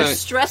guys are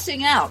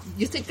stressing out.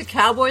 You think the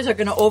Cowboys are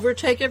going to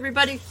overtake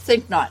everybody?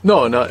 Think not.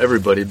 No, not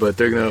everybody, but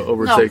they're going to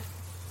overtake.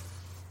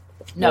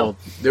 No. Well,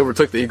 they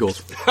overtook the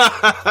Eagles.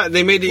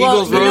 They made the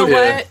Eagles road. You know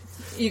what?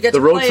 You get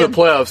the road to the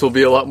playoffs will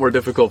be a lot more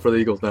difficult for the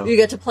Eagles now. You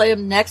get to play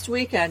them next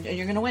weekend, and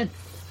you're going to win.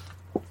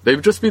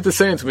 They've just beat the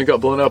Saints, and we got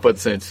blown out by the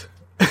Saints.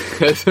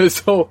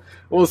 So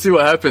we'll see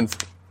what happens.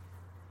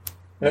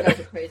 You guys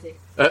are crazy.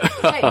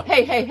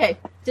 Hey.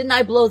 Didn't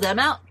I blow them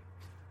out?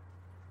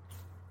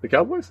 The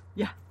Cowboys?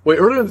 Yeah. Wait,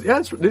 earlier?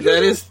 Yeah,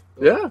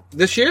 yeah.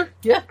 This year?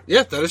 Yeah.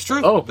 Yeah, that is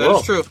true. Oh, that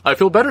is true. I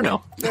feel better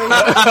now.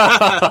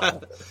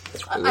 I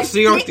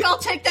think I'll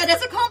take that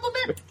as a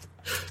compliment.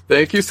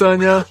 Thank you,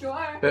 Sonia. Sure.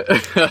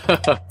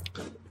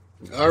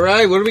 All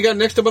right, what do we got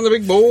next up on the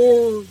big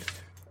board?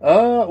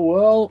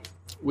 Well,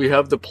 we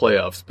have the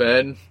playoffs,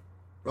 Ben.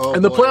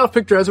 And the playoff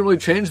picture hasn't really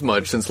changed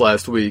much since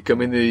last week. I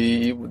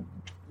mean,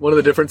 one of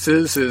the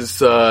differences is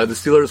the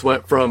Steelers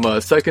went from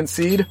a second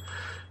seed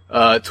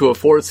to a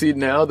fourth seed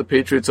now. The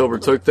Patriots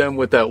overtook them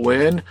with that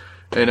win,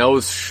 and I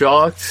was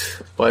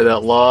shocked by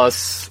that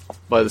loss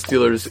by the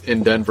Steelers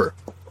in Denver.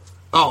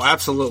 Oh,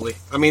 absolutely.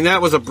 I mean,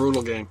 that was a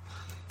brutal game.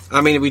 I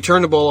mean, we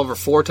turned the ball over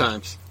 4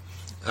 times.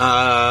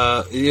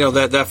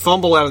 That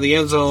fumble out of the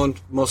end zone,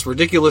 most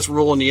ridiculous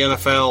rule in the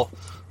NFL.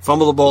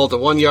 Fumble the ball at the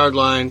 1 yard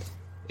line.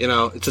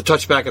 It's a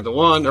touchback at the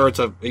 1, or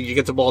you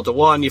get the ball at the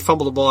 1, you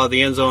fumble the ball out of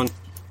the end zone.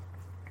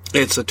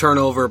 It's a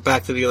turnover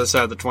back to the other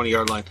side of the 20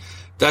 yard line.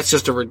 That's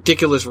just a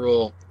ridiculous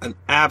rule, an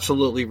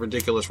absolutely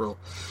ridiculous rule.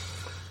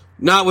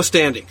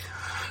 Notwithstanding,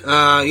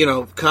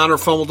 Connor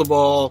fumbled the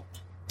ball.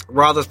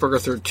 Roethlisberger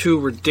threw 2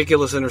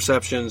 ridiculous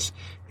interceptions,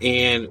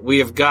 and we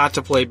have got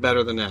to play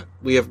better than that.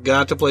 We have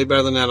got to play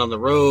better than that on the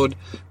road.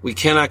 We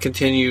cannot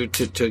continue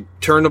to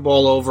turn the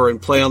ball over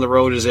and play on the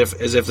road as if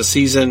the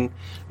season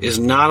is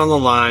not on the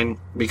line,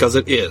 because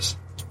it is.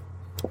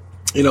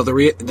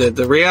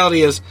 The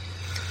reality is,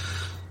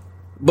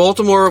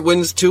 Baltimore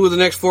wins 2 of the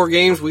next 4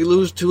 games. We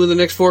lose 2 of the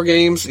next 4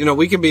 games.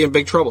 We could be in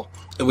big trouble.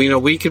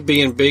 We could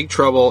be in big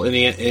trouble in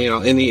the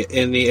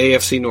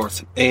AFC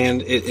North,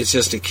 and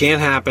it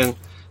can't happen.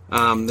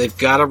 They've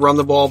got to run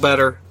the ball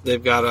better.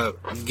 They've got to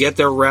get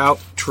their route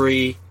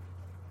tree,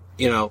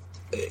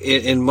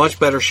 in much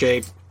better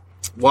shape.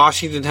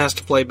 Washington has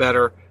to play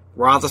better.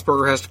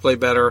 Roethlisberger has to play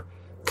better.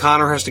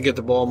 Connor has to get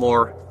the ball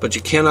more. But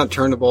you cannot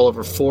turn the ball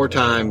over 4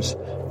 times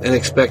and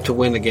expect to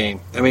win the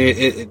game. I mean,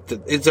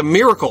 it's a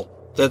miracle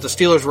that the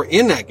Steelers were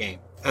in that game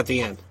at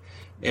the end.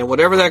 And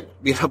whatever that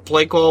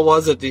play call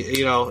was at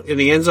the in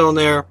the end zone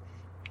there,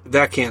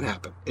 that can't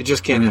happen. It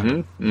just can't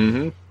happen.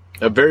 Mm-hmm.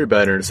 A very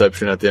bad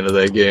interception at the end of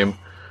that game.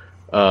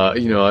 I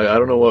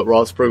don't know what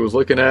Roethlisberger was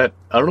looking at.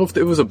 I don't know if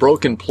it was a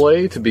broken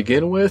play to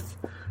begin with,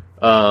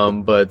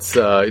 but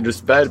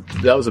just bad.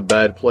 That was a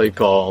bad play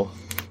call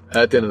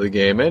at the end of the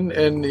game. And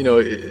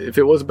if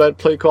it was a bad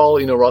play call,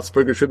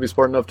 Roethlisberger should be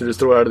smart enough to just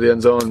throw it out of the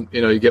end zone.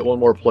 You get one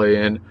more play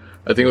in.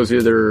 I think it was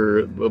it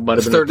might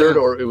have been a third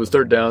or it was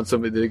third down. So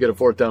they get a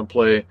 4th down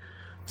play.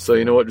 So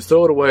you know what? Just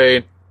throw it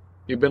away.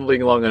 You've been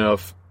leaguing long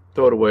enough.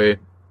 Throw it away.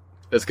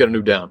 Let's get a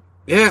new down.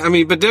 Yeah, I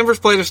mean, but Denver's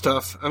played us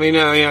tough. I mean,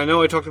 I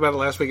know I talked about it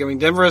last week. I mean,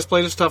 Denver has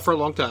played us tough for a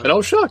long time. And I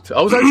was shocked.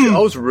 I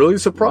was really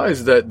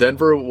surprised that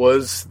Denver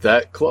was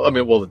that close. I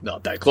mean, well,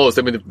 not that close.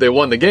 I mean, they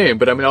won the game,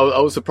 but I mean,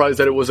 I was surprised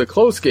that it was a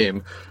close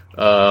game.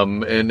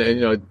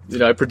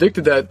 And I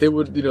predicted that they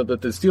would,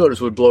 that the Steelers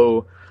would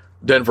blow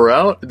Denver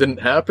out. It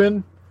didn't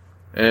happen.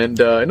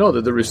 And I know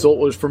that the result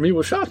was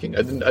shocking.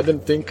 I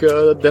didn't think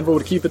Denver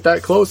would keep it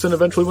that close and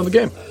eventually win the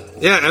game.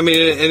 Yeah, I mean,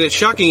 and it's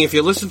shocking if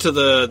you listen to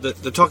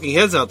the talking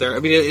heads out there. I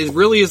mean, it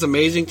really is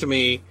amazing to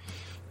me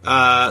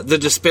the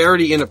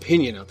disparity in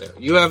opinion out there.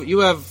 You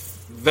have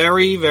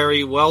very,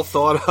 very well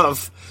thought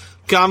of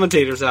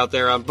commentators out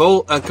there on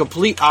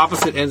complete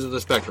opposite ends of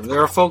the spectrum.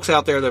 There are folks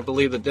out there that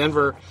believe that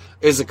Denver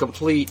is a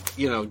complete,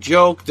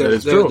 joke.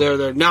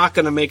 They're not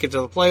going to make it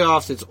to the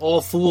playoffs. It's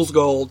all fool's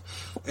gold.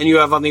 And you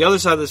have on the other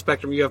side of the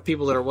spectrum, you have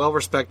people that are well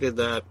respected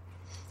that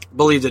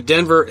believe that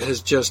Denver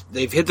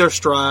they've hit their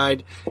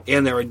stride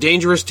and they're a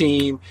dangerous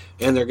team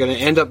and they're going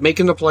to end up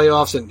making the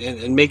playoffs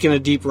and making a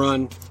deep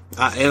run.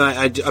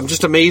 I'm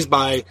just amazed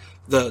by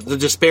the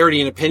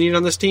disparity in opinion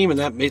on this team, and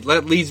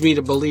that leads me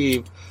to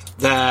believe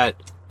that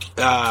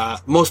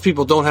most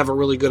people don't have a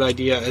really good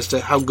idea as to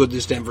how good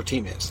this Denver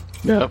team is.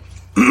 Yeah.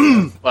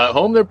 At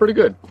home, they're pretty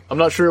good. I'm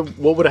not sure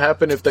what would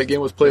happen if that game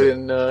was played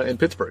in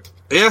Pittsburgh.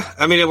 Yeah,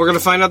 I mean, we're going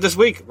to find out this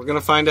week. We're going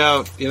to find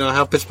out,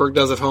 how Pittsburgh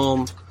does at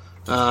home.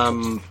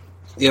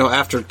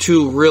 After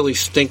 2 really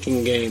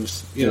stinking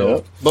games,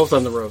 both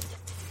on the road.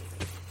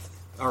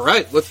 All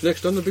right, what's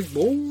next on the big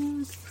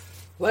board?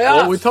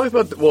 Well, we talked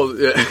about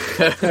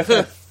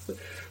yeah.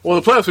 Well,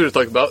 the playoffs we were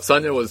talking about.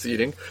 Sonia was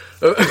eating.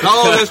 Oh,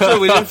 that's true.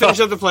 We didn't finish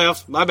up the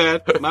playoffs. My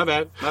bad.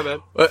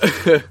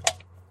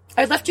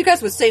 I left you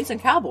guys with Saints and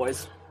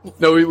Cowboys.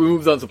 No, we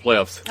moved on to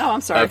playoffs. Oh,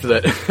 I'm sorry. After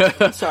that.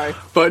 I'm sorry.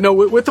 But no,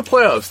 with the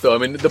playoffs, though, I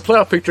mean, the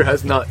playoff picture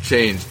has not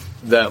changed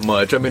that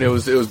much. I mean, it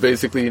was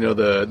basically,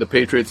 the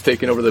Patriots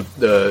taking over the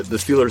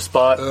Steelers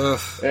spot,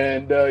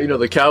 and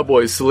the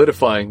Cowboys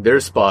solidifying their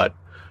spot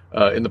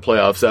in the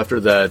playoffs after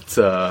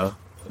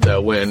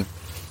that win.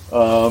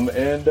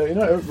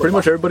 Pretty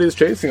much everybody is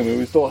chasing them. I mean,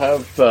 we still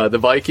have the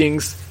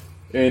Vikings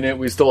in it.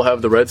 We still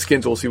have the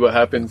Redskins. We'll see what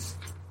happens,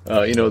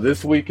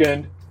 this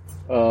weekend.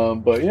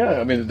 But yeah,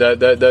 I mean,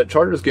 that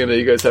Chargers game that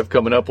you guys have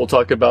coming up, we'll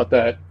talk about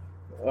that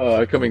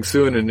coming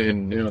soon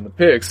in the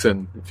picks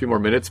in a few more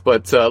minutes.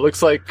 But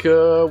looks like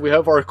we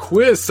have our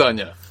quiz,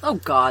 Sonia. Oh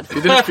God!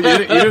 You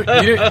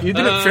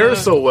didn't fare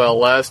so well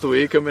last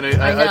week. I mean,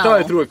 I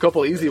thought I threw a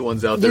couple easy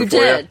ones out there for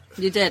you.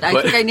 You did. I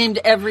think I named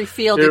every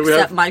field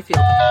except my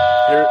field.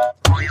 Here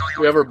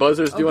we have our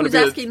buzzers. Do you want to be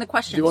asking the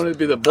questions? Do you want to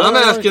be the boy? I'm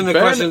asking the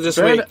questions this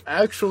week. Ben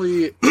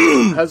actually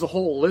has a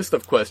whole list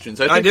of questions.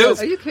 I do.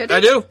 Are you kidding? I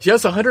do. He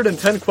has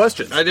 110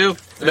 questions. I do.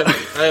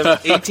 I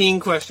have 18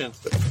 questions.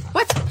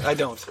 What? I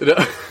don't. Sonia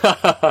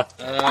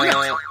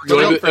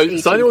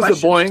was the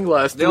Boeing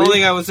last week. The only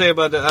thing I would say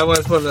about that, I want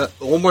to put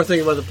one more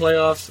thing about the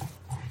playoffs.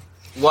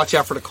 Watch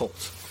out for the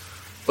Colts.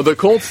 The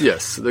Colts,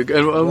 yes. And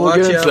we'll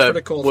get into that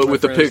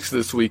with the picks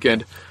this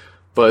weekend.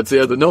 But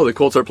yeah, the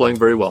Colts are playing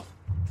very well.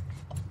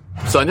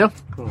 Sonia?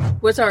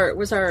 What's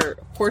our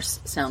horse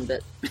sound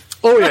bit?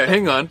 Oh yeah,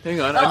 hang on.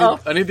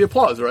 I need the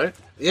applause, right?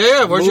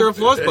 Yeah, where's your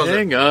applause buzzer?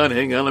 Hang on.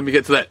 Let me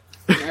get to that.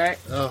 All right.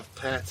 Oh,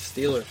 Pats,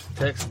 Steelers,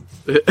 Texans.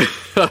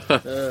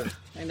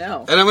 I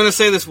know. And I'm going to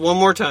say this one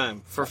more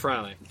time for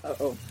Friday.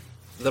 Uh-oh.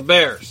 The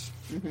Bears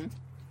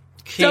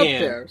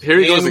can Here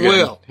he goes and again.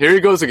 will Here he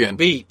goes again.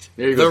 beat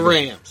the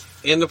Rams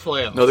in the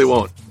playoffs. No, they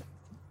won't.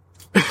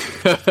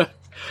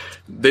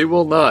 They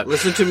will not.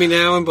 Listen to me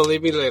now and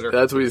believe me later.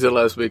 That's what he said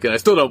last week, and I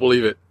still don't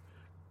believe it.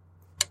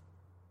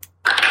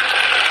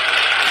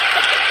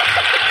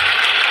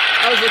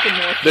 I was looking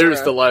more for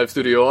There's the live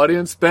studio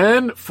audience.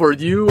 Ben, for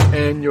you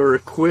and your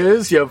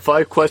quiz, you have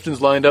 5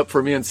 questions lined up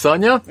for me and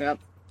Sonia. Yep.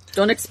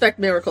 Don't expect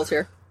miracles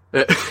here.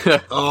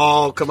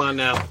 Oh, come on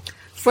now.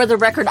 For the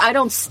record, I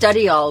don't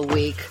study all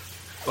week.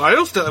 Well, I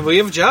don't. We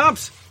have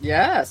jobs.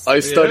 Yes. I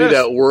studied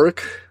at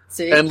work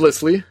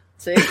endlessly.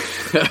 See?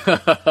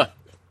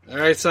 All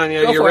right,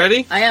 Sonia, Go you for it.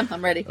 ready? I am.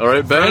 I'm ready. All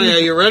right, Ben. Sonia,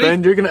 you ready?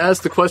 Ben, you're going to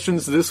ask the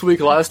questions this week.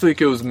 Last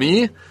week it was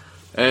me.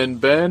 And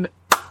Ben,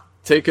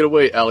 take it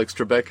away, Alex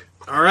Trebek.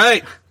 All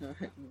right.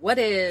 What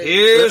is...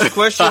 Here's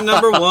question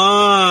number 1.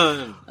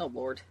 Oh,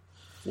 Lord.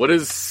 What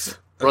is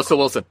Russell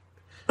Wilson?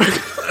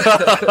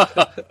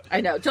 I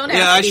know. Don't ask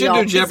Yeah, I me should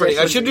all do Jeopardy.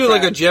 I positions should do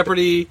like a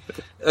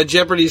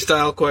Jeopardy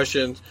style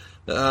question.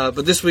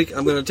 But this week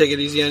I'm going to take it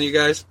easy on you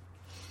guys.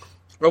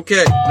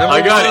 Okay,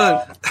 number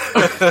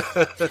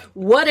 1.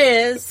 What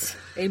is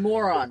a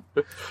moron?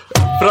 Frane.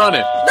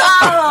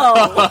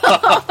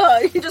 No!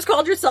 You just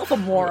called yourself a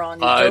moron,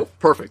 you dope.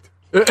 Perfect.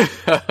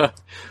 Dopers.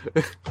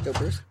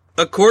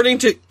 According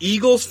to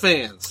Eagles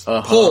fans,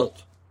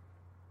 polled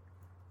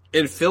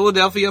in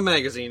Philadelphia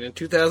Magazine in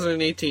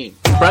 2018,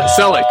 Brett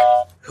Selleck.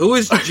 who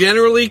is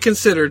generally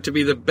considered to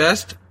be the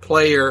best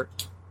player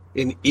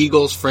in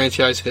Eagles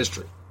franchise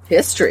history?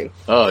 History.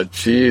 Oh,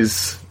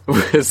 jeez.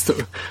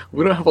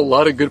 We don't have a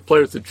lot of good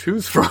players to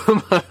choose from.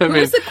 Who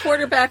is the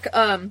quarterback,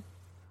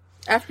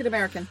 African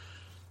American?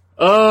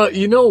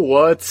 You know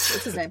what?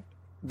 What's his name?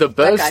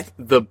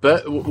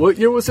 What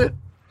year was it?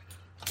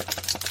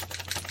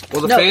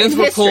 Well, the No, fans in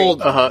were history.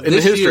 polled In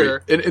this the history.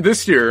 year, In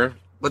this year.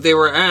 but they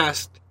were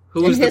asked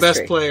who In is the best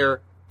history.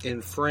 player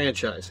in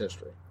franchise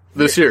history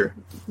This year.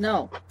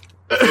 No.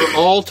 for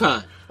all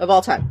time. Of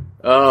all time.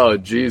 Oh,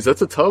 geez.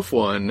 That's a tough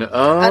one.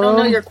 I don't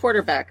know your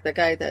quarterback, the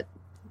guy that...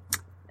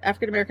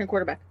 African American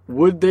quarterback.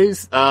 Would they...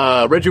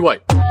 Reggie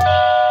White.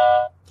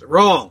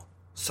 Wrong.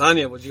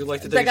 Sonia, would you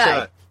like to take a guy.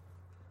 shot?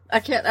 I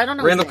don't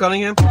know Randall his name.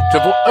 Cunningham?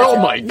 Oh,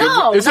 my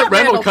No, goodness. Is it not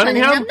Randall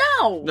Cunningham?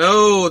 No.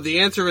 No,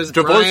 the answer is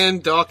Brian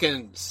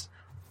Dawkins.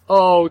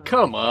 Oh,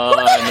 come on.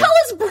 Who the hell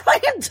is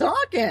Brian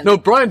Dawkins? No,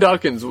 Brian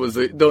Dawkins was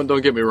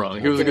don't get me wrong.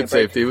 He was a give good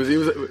me a break. safety. Was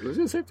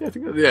he a safety? I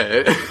think.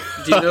 Yeah.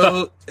 Do you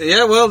know?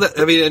 Yeah, well,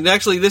 and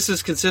actually, this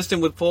is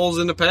consistent with polls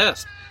in the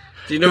past.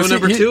 Do you know who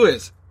number 2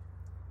 is?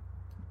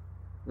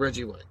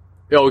 Reggie White.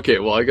 Yeah, okay.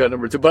 Well, I got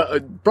number 2,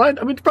 but Brian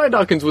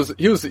Dawkins was a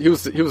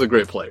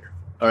great player.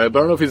 All right, but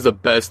I don't know if he's the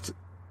best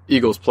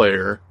Eagles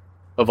player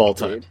of all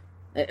time.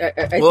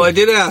 I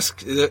did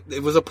ask.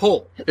 It was a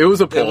poll. It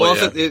was a It poll.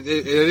 wasn't. It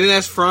didn't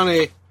ask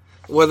Frane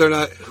whether or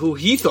not who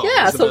he thought.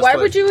 Yeah, was the so best why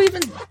player. would you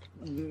even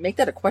make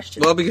that a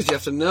question? Well, because you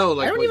have to know.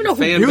 Like, I don't what even your know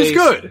who fan He was base-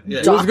 good.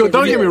 Yeah. He was good.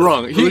 Don't get me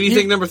wrong. Who do you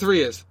think number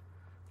 3 is?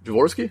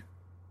 Jaworski?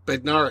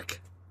 Bednarik.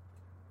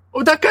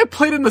 Oh, that guy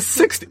played in the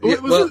 60s. Yeah,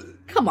 well,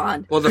 Come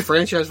on. well, the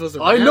franchise was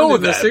around I know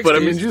in the that, 60s. but I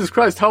mean, Jesus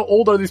Christ, how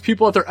old are these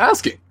people that they're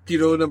asking? Do you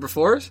know what number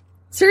 4 is?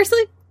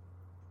 Seriously?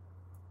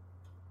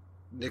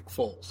 Nick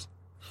Foles.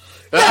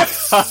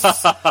 That's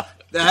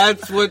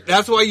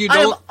why you I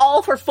am don't.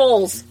 all for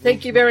Foles.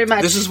 Thank you very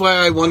much. This is why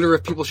I wonder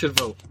if people should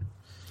vote.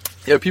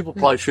 Yeah, people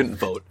probably shouldn't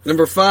vote.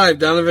 Number 5,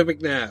 Donovan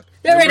McNabb.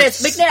 there Number it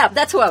is, McNabb.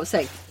 That's who I was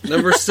saying.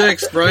 Number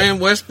 6, Brian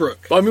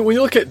Westbrook. Well, I mean, when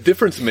you look at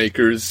difference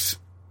makers,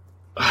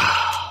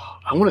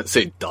 I wouldn't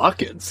say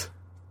Dawkins.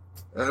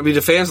 I mean,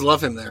 the fans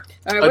love him there.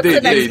 All right, what's They-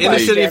 the next they- in the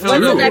city of question? What's the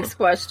Philadelphia. next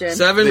question?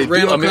 7, They do.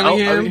 Randall I mean,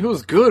 Cunningham. he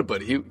was good,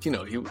 but he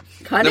Cunningham?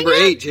 Number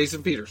 8,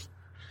 Jason Peters.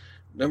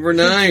 Number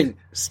 9,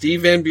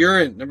 Steve Van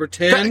Buren. Number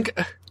 10,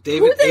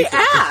 David Who'd they Aiken.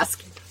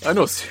 ask? I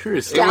know,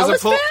 seriously. It was a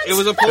Dallas poll. fans? It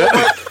was a poll.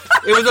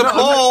 It was a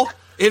poll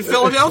in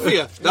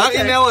Philadelphia, not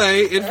in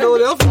L.A. In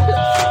Philadelphia.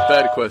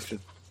 Bad question.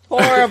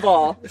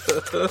 Horrible.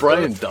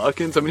 Brian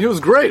Dawkins. I mean, he was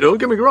great. Don't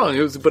get me wrong.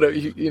 But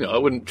I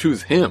wouldn't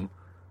choose him.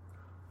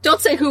 Don't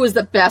say who was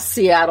the best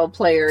Seattle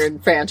player in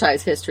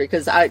franchise history,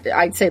 because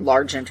I'd say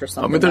Largent or I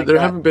something. mean, there like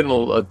haven't been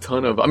a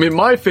ton of. I mean,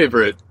 my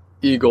favorite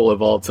Eagle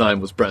of all time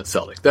was Brent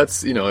Selleck.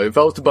 That's if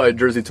I was to buy a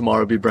jersey tomorrow,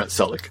 it'd be Brent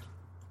Selleck.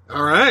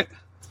 All right.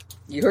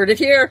 You heard it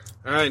here.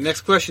 All right,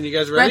 next question. You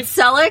guys ready? Brent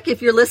Selleck,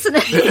 if you're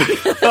listening.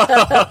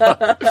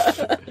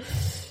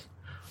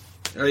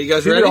 Are you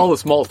guys He ready? did all the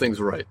small things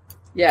right.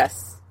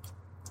 Yes.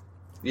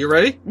 You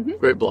ready?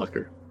 Great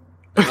blocker.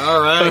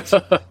 All right.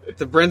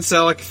 The Brent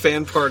Selleck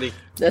fan party.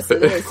 Yes,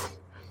 it is.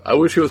 I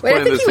wish he was Wait,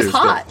 I playing think this he was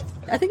year. hot.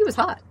 I think he was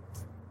hot.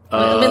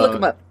 Let me look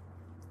him up.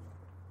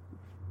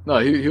 No,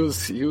 he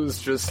was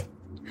just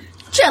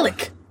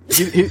Jellic.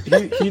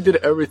 he did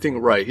everything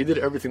right. He did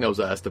everything that was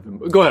asked of him.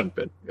 Go ahead,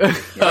 Ben.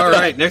 All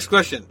right, next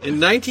question. In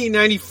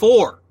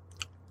 1994,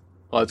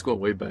 Oh, it's going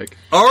way back.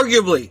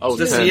 arguably Oh,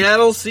 the 10.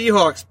 Seattle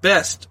Seahawks'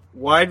 best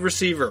wide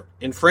receiver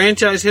in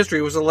franchise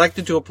history was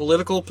elected to a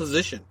political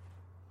position.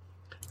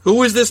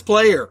 Who is this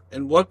player,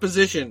 and what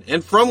position,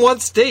 and from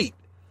what state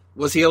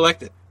was he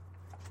elected?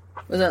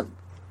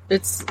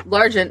 It's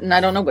Largent, and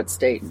I don't know what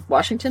state.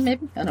 Washington,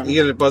 maybe? I don't know.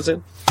 You get a buzz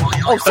in?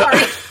 Oh, sorry.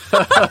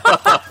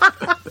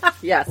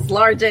 Yes,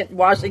 Largent,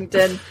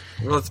 Washington.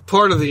 Well, it's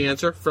part of the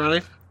answer,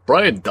 Franny.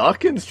 Brian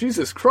Dawkins?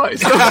 Jesus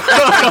Christ.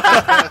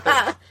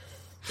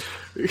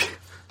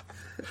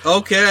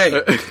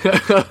 Okay.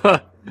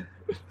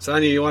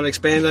 Sonia, you want to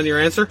expand on your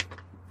answer?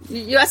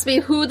 You asked me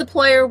who the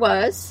player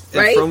was,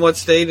 And right? from what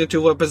state and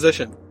to what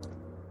position?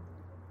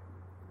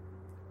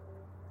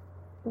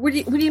 What do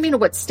you mean,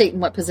 what state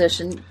and what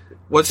position?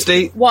 What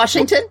state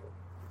Washington?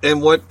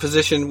 and what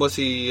position was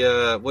he,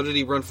 what did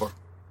he run for?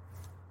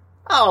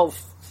 Oh,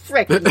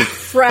 frickin'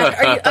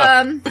 Frank.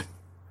 Are you,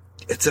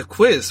 It's a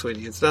quiz,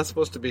 sweetie. It's not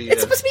supposed to be.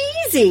 it's supposed to be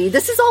easy.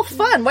 This is all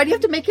fun. Why do you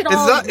have to make it all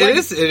It's not. like,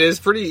 It is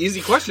pretty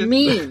easy question.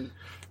 mean?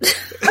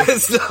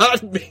 It's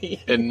not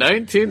me. In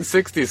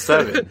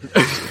 1967.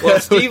 Well,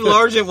 Steve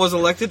Largent was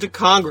elected to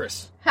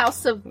Congress.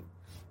 House of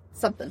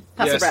something.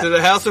 House Yes, of to Rep.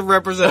 the House of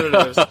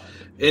Representatives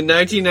in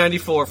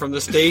 1994 from the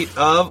state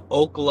of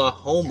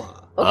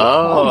Oklahoma.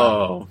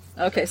 Oh.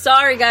 Okay,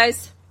 sorry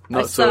guys.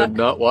 I suck.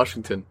 Not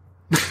Washington.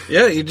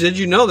 Yeah, did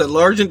you know that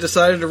Largent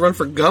decided to run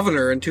for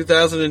governor in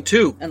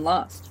 2002? And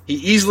lost. He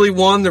easily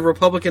won the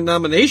Republican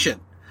nomination,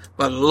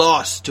 but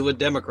lost to a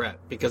Democrat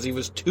because he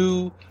was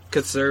too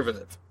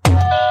conservative.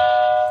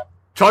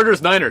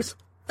 Chargers, Niners.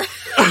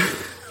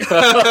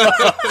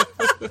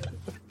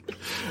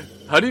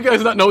 How do you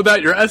guys not know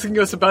that? You're asking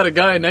us about a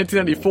guy in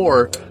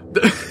 1994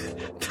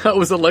 that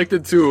was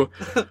elected to.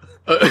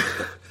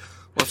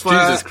 That's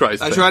why Jesus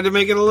Christ, I Ben. tried to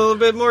make it a little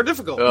bit more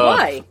difficult.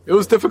 Why? It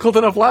was difficult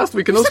enough last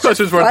week, and those such a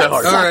questions weren't that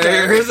hard. butt All right,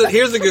 sucker.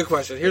 here's a good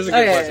question. Here's a good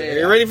Okay, question. yeah, Are you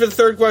yeah. ready for the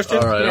third question?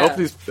 All right, I Yeah. hope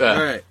these. All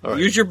right.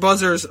 Use your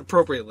buzzers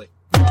appropriately.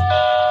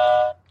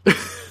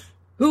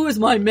 Who is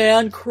my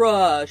man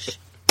crush?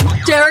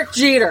 Derek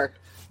Jeter.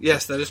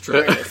 Yes, that is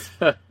true.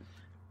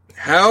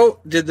 How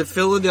did the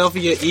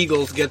Philadelphia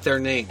Eagles get their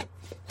name?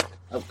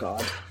 Oh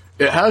God.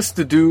 It has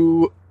to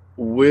do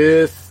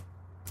with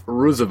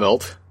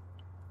Roosevelt,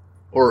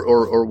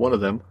 or one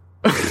of them,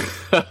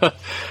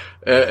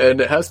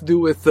 and it has to do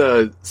with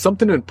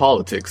something in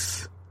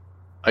politics.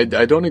 I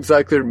don't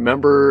exactly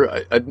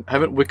remember. I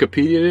haven't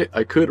Wikipedia'd it.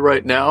 I could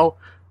right now,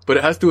 but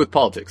it has to do with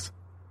politics.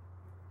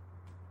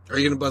 Are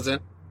you going to buzz in?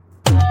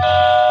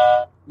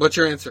 What's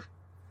your answer?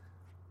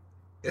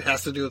 It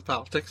has to do with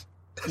politics.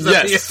 Is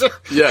that the Yes, answer?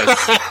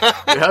 yes.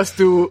 It has to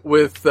do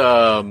with.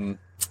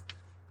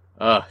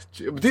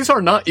 These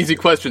are not easy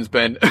questions,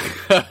 Ben.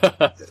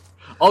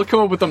 I'll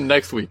come up with them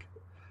next week.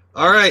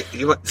 All right,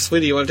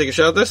 sweetie, you want to take a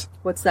shot at this?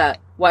 What's that?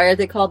 Why are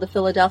they called the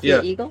Philadelphia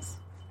Yeah. Eagles?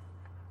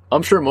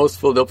 I'm sure most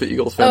Philadelphia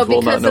Eagles Oh, fans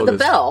will not because know of the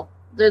this. bell.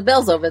 The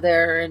bell's over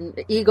there, and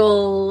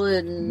Eagle,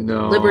 and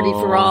No. Liberty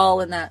for All,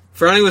 and that.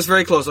 Franny was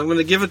very close. I'm going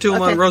to give it to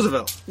him Okay. on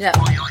Roosevelt. Yeah.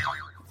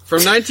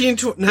 From 19...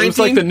 It was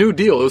like the New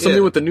Deal. It was something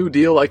Yeah. with the New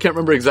Deal. I can't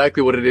remember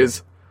exactly what it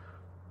is.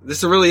 This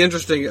is really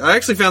interesting. I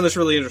actually found this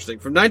really interesting.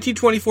 From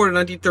 1924 to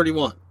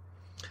 1931,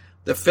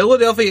 the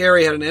Philadelphia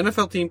area had an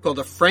NFL team called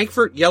the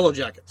Frankfurt Yellow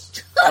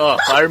Jackets. Oh,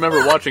 I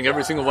remember watching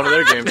every single one of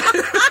their games.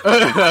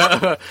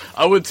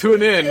 I would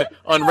tune in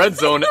on Red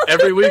Zone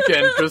every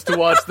weekend just to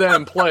watch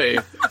them play.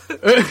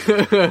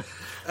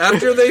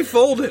 After they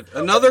folded,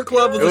 another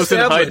club was It was in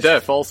high established.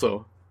 def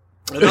also.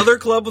 Another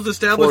club was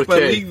established by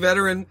 4K. league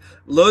veteran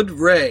Lud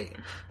Ray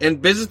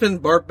and businessman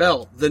Bart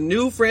Bell. The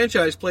new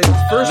franchise played its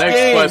first Next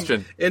game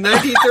question. in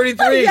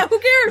 1933. Yeah, who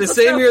cares? The Let's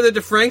same go. year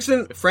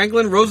that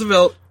Franklin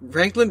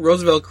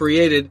Roosevelt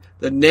created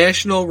the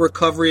National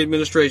Recovery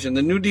Administration.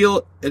 The New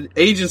Deal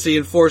agency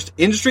enforced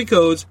industry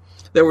codes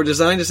that were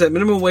designed to set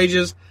minimum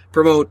wages,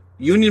 promote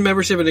union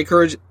membership, and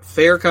encourage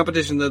fair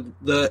competition.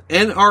 The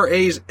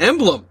NRA's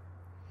emblem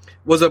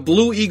was a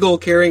blue eagle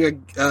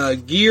carrying a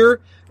gear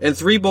and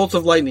 3 bolts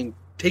of lightning.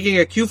 Taking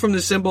a cue from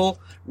the symbol,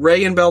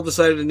 Ray and Bell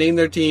decided to name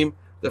their team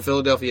the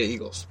Philadelphia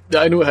Eagles. Yeah,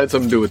 I knew it had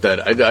something to do with that.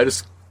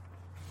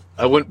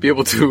 I wouldn't be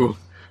able to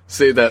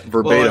say that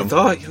Well, verbatim. I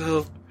thought,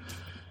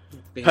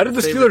 being How did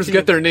the favorite Steelers team-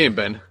 get their name,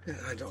 Ben?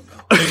 I don't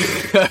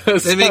know.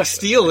 They make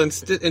steel in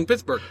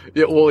Pittsburgh.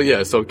 Yeah, well,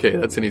 yes, okay,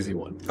 that's an easy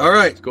one. All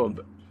right. Go on.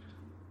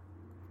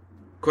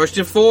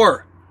 Question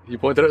 4. You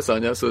pointed at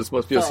Sonya, so this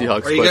must be a Oh.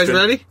 Seahawks Are you guys question.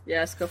 ready?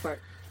 Yes, go for it.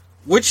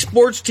 Which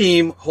sports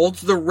team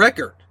holds the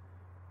record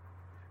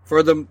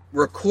for the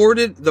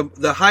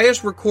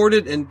highest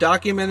recorded and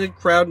documented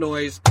crowd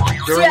noise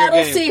during Seattle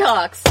a game?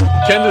 Seahawks.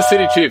 Kansas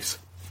City Chiefs.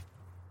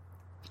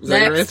 Is that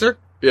your Next. answer?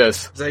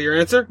 Yes. Is that your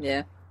answer?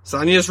 Yeah.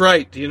 Sonia's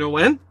right. Do you know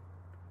when?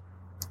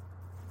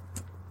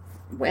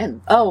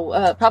 When?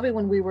 Oh, probably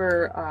when we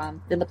were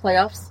in the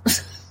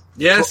playoffs.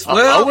 Yes. I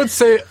Well, would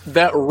say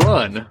that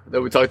run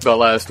that we talked about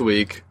last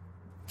week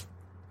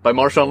by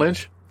Marshawn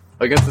Lynch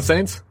against the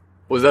Saints,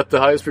 was that the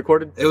highest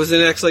recorded? it was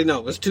it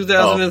was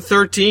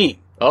 2013.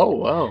 Oh,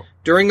 wow.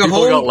 During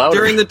People got louder.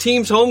 during the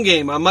team's home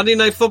game on Monday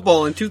Night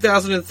Football in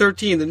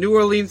 2013, the New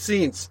Orleans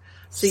Saints,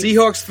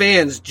 Seahawks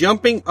fans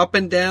jumping up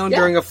and down Yeah.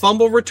 during a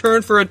fumble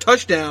return for a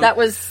touchdown. That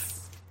was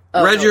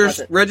oh, no, it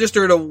wasn't.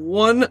 registered a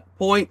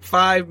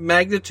 1.5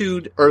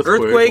 magnitude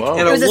Earthquake, earthquake wow.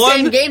 and It was a the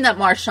same one game that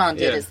Marshawn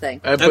did Yeah. his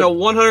thing. And and a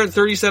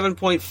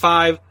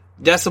 137.5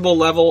 decibel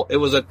level. It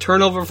was a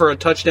turnover for a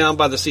touchdown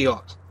by the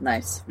Seahawks.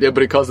 Nice. yeah,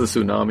 but it caused a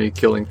tsunami,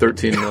 killing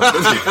 13 million.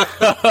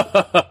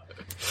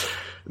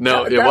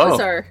 No, that, yeah, that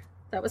wow.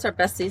 that was our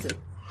best season.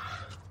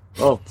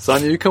 Oh,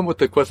 Sonya, you come with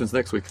the questions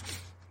next week.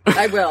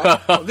 I will.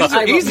 These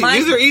I are will. easy.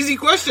 Mine- These are easy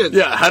questions.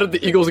 Yeah, how did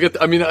the Eagles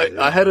get... I mean,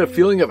 I had a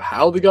feeling of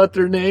how they got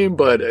their name,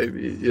 but,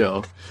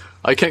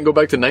 I can't go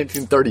back to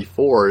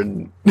 1934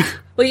 and...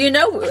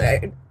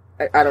 Well,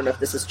 I don't know if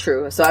this is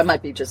true, so I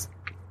might be just.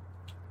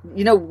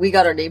 We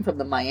got our name from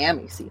the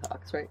Miami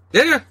Seahawks, right?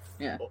 Yeah.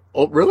 Yeah.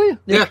 Oh, really?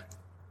 Yeah.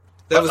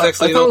 That was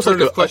actually I an thought it was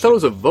alternative I thought question. it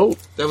was a vote.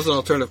 That was an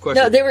alternative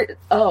question. No, they were.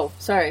 Oh,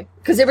 sorry,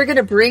 because they were going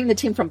to bring the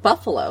team from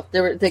Buffalo.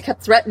 They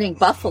kept threatening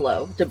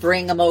Buffalo to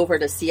bring them over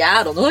to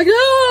Seattle. They're like,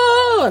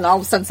 oh, and all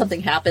of a sudden something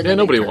happened. Yeah, and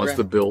they nobody turned wants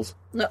the around. Bills.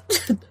 No,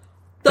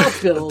 the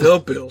Bills. The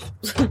Bills.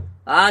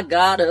 I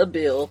got a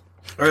bill.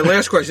 All right,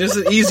 last question. This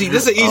is easy.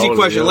 This is an easy Oh,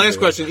 question. yeah, Last yeah.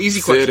 question.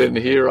 Easy question.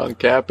 Sitting here on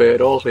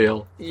Capitol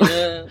Hill.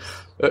 Yeah.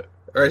 All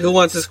right, who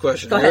wants this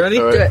question? Go You ahead. ready?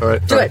 All Do right, it. all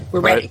right, Do all it. right, We're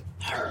all ready.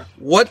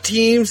 What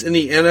teams in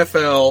the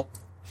NFL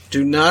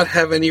do not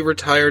have any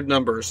retired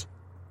numbers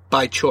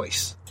by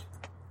choice?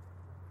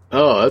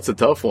 Oh, that's a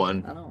tough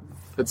one. I don't.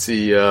 Let's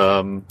see.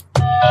 No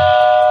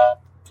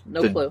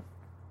The- clue.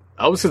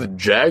 I would say the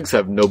Jags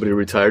have nobody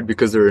retired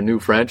because they're a new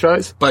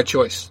franchise. By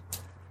choice.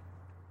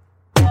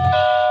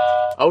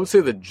 I would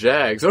say the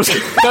Jags.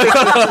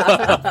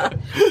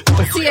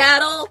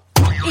 Seattle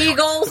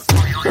Eagles.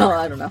 Oh,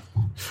 I don't know.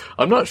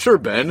 I'm not sure,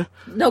 Ben.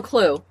 No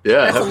clue.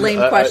 Yeah, That's a lame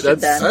I- question,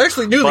 that's- Ben. I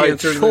actually knew the By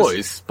answer to this.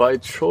 choice, by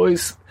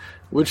choice,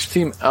 which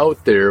team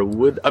out there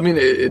would? I mean,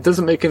 it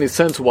doesn't make any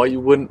sense why you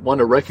wouldn't want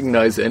to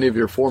recognize any of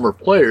your former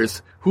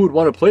players. Who would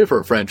want to play for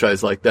a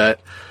franchise like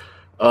that?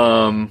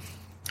 No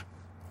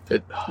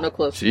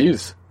clue.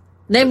 Jeez,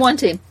 Name one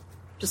team.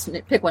 Just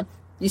pick one.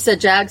 You said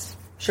Jags?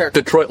 Sure.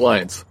 Detroit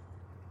Lions.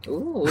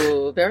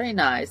 Ooh, very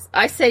nice.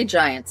 I say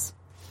Giants.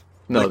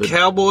 No, The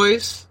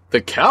Cowboys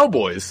the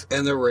Cowboys.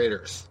 and the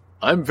Raiders.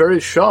 I'm very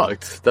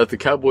shocked that the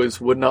Cowboys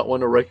would not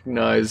want to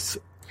recognize.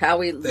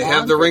 Howie They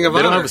have the Ring of They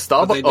Honor. don't have a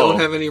stop- but they don't oh.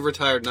 have any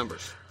retired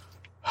numbers.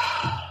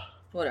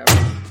 Whatever.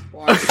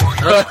 Boring.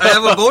 I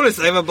have a bonus.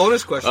 I have a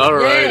bonus question. All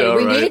right, Yay, all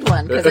we right. need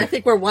one because I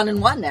think we're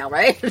 1-1 now,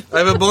 right? I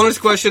have a bonus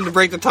question to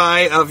break the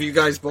tie of you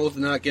guys both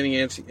not getting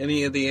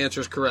any of the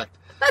answers correct.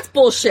 That's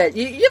bullshit.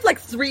 You have like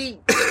 3.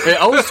 Hey,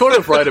 I was sort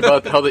of right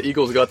about how the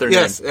Eagles got their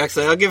Yes, name.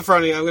 actually, I'm going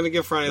to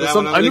give Franny that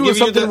Some- one. I I'm knew going it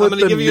to was give you something the. I'm with going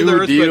to the give you the New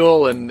earthquake.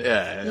 Deal, and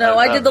yeah. No,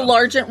 I did the don't know.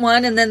 Largent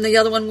one and then the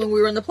other one when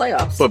we were in the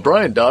playoffs. But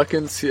Brian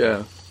Dawkins,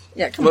 yeah,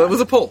 Yeah, come Well, on. it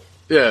was a poll.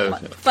 yeah.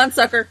 Fun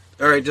sucker.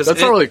 All right, That's not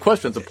really a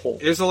question; it's a poll.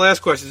 Here's the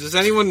last question. Does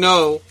anyone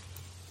know?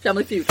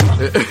 Family Feud.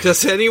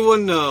 Does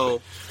anyone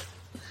know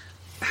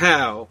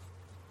how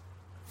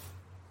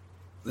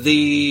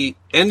the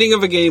ending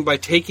of a game by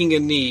taking a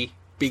knee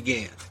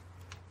began?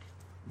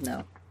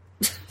 No.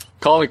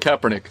 Colin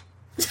Kaepernick.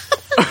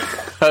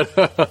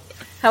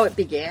 How it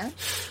began?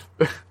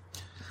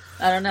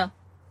 I don't know.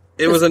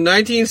 It was a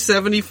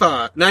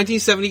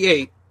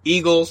 1978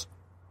 Eagles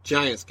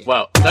Giants game.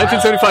 Wow,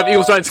 1975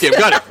 Eagles Giants game.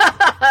 Got it.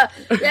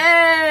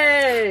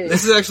 Yay!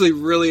 This is actually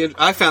really.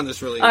 I found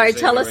this really. All right,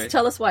 interesting,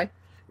 tell right? us why.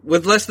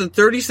 with less than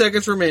 30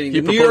 seconds remaining,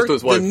 He proposed to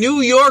his wife. the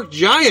New York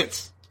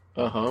Giants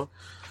Uh-huh.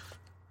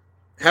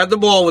 had the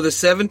ball with a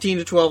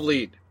 17-12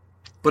 lead.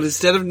 But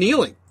instead of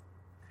kneeling,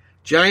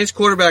 Giants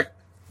quarterback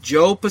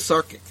Joe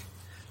Pisarcik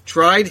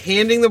tried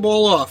handing the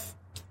ball off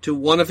to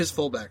one of his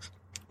fullbacks.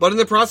 But in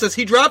the process,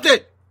 he dropped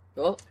it.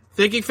 Oh,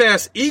 Thinking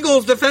fast,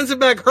 Eagles defensive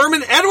back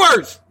Herman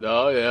Edwards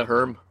Oh, yeah,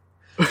 Herm.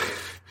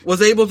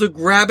 was able to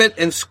grab it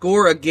and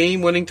score a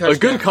game-winning touchdown. A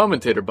good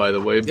commentator, by the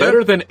way.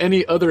 Better than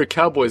any other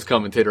Cowboys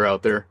commentator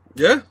out there.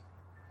 Yeah.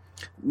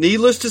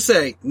 Needless to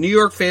say, New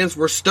York fans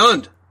were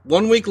stunned.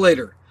 1 week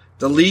later,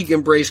 the league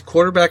embraced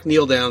quarterback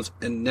kneel-downs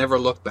and never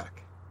looked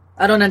back.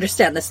 I don't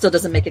understand. That still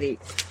doesn't make it eat.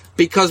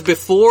 Because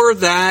before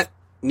that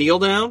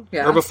kneel-down,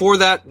 Yeah. or before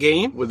that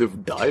game, With a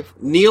dive.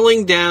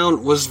 kneeling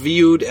down was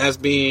viewed as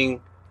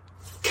being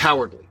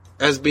cowardly,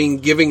 as being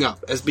giving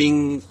up, as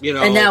being,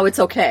 And now it's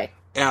okay.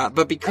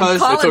 but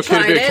because And It's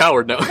okay to be tried a it.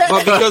 coward now.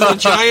 but because the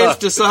Giants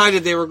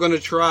decided they were going to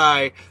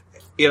try,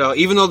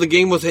 even though the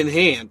game was in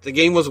hand, the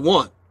game was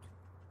won,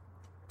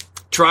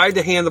 tried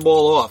to hand the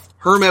ball off.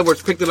 Herm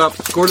Edwards picked it up,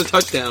 scored a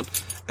touchdown.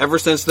 Ever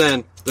since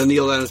then, the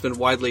kneel down has been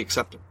widely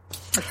accepted.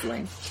 That's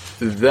lame.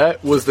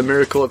 That was the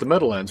miracle at the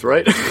Meadowlands,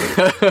 right? I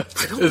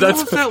don't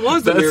know if that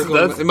was the miracle.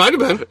 It might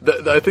have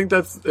been. I think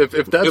that's if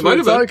that's It what might I'm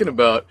have been. talking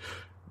about.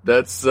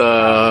 That's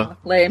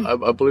Lame.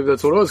 I believe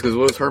that's what it was because it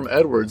was Herm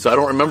Edwards. I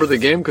don't remember the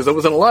game because I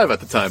wasn't alive at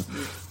the time,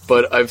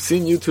 but I've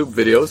seen YouTube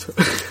videos.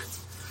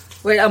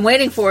 Wait, I'm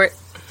waiting for it.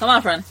 Come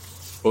on, friend.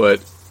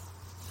 What?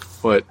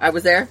 I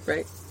was there,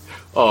 right?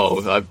 Oh,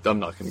 I'm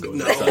not going to go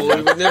No, there. we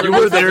would never You do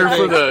were such a there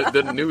for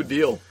thing. the New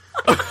Deal.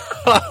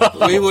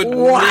 We would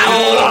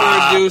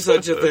never do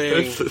such a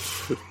thing.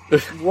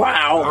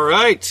 Wow. All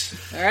right.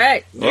 All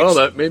right. Well,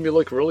 that made me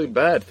look really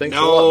bad. Thanks a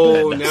No,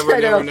 lot, Ben. never, I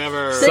know.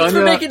 never. Thanks for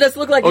Sonia- making us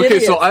look like Okay,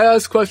 idiots. so I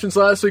asked questions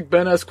last week.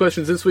 Ben asked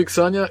questions this week.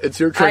 Sonia, it's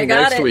your I turn got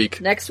next it.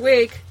 week. Next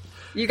week.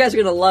 You guys are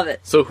going to love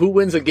it. So who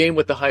wins a game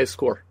with the highest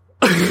score?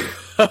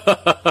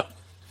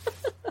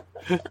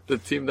 The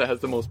team that has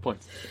the most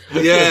points.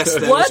 Yes,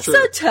 that is What's true.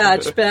 a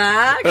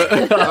touchback?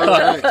 All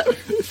right.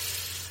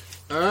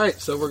 All right,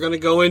 so we're going to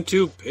go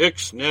into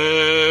picks next.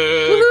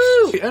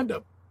 Woohoo! The end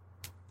up.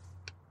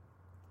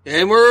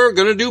 And we're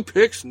going to do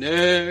picks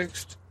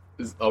next.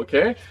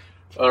 Okay.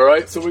 All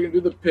right, so we're going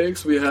to do the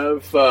picks. We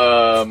have...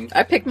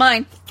 I picked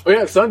mine. Oh,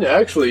 yeah, Sonia,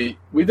 actually,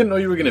 we didn't know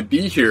you were going to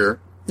be here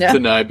Yeah.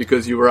 tonight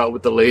because you were out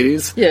with the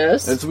ladies.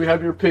 Yes. And so we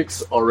have your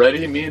picks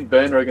already. Me and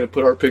Ben are going to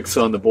put our picks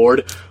on the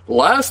board.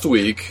 Last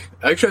week,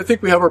 actually, I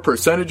think we have our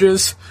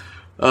percentages.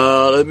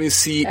 Let me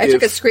see I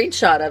took a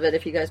screenshot of it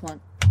if you guys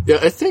want. Yeah,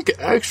 I think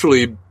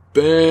actually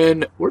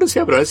Ben... Where does he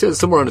have it? I see it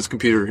somewhere on his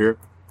computer here.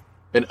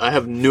 And I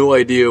have no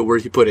idea where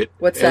he put it.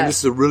 What's and that? This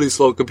is a really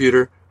slow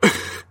computer.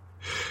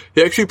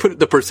 He actually put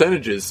the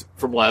percentages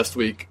from last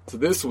week to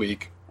this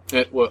week.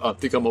 And, well, I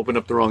think I'm opening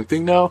up the wrong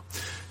thing now.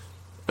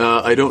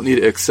 I don't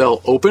need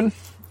Excel open.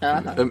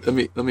 Uh-huh.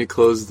 Let me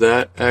close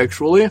that,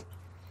 actually. What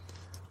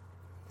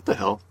the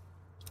hell?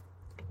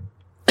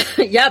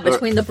 Yeah,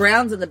 between the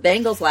Browns and the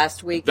Bengals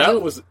last week,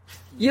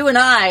 you and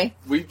I,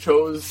 We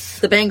chose...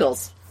 the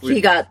Bengals.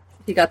 He got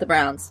the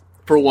Browns.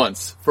 For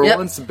once. For Yep.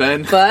 once,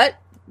 Ben... But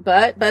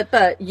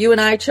you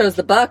and I chose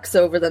the Bucks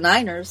over the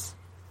Niners.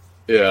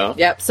 Yeah.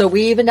 Yep. So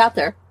we evened out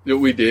there. Yeah,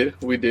 we did.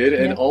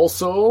 And Yep.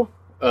 also,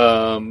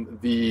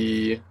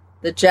 the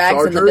Jags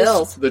Chargers, and the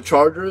Bills. the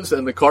Chargers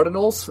and the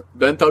Cardinals.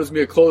 Ben thought it was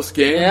going to be a close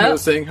game. Yep. He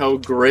was saying how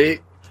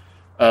great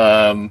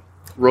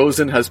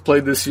Rosen has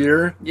played this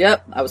year.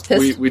 Yep. I was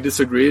pissed. We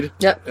disagreed.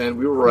 Yep. And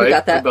we were right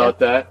got that, about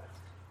that.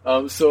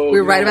 So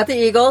we were right about the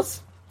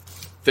Eagles.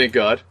 Thank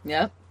God.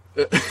 Yep.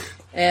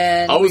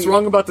 And I was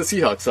wrong about the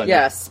Seahawks. Sonia.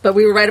 Yes, but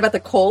we were right about the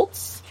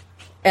Colts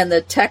and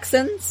the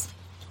Texans,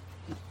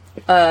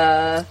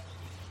 and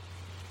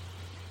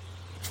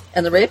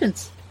the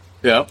Ravens.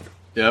 Yep.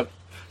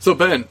 So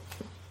Ben,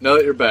 now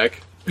that you're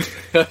back,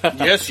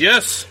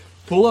 Yes.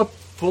 pull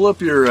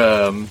up your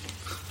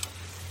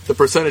the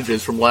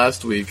percentages from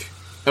last week,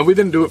 and we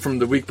didn't do it from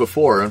the week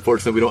before.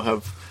 Unfortunately, we don't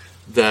have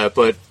that,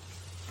 but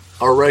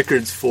our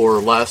records for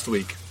last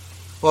week.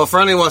 Well,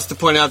 Franny wants to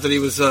point out that he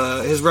was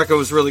his record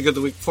was really good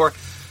the week before.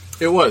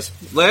 It was.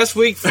 Last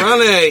week,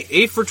 Franny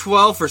 8 for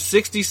 12 for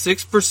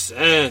 66%.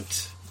 And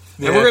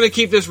Yeah. we're going to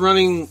keep this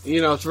running,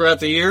 throughout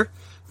the year.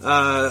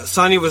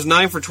 Sonia was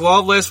 9 for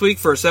 12 last week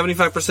for a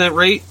 75%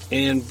 rate,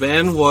 and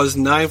Ben was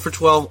 9 for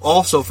 12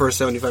 also for a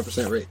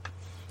 75% rate.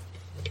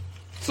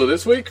 So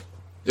this week,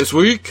 This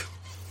week?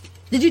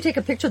 Did you take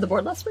a picture of the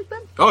board last week,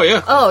 Ben? Oh,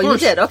 yeah. Oh, of you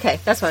course. did. Okay,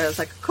 that's why I was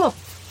like, cool.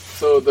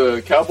 so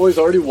the Cowboys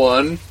already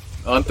won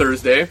on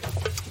Thursday.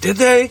 Did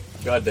they?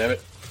 God damn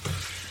it.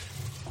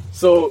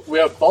 So we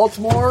have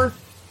Baltimore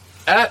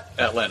at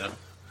Atlanta.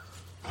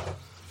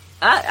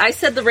 I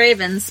said the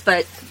Ravens,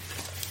 but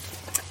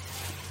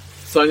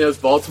Sonia's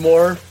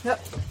Baltimore.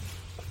 yep.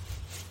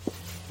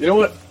 You know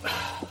what?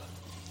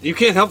 You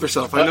can't help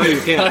yourself. I know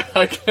you can't.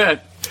 I can't.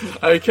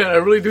 I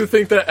really do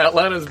think that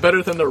Atlanta is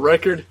better than the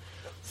record.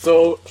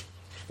 So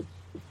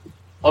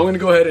I'm going to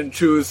go ahead and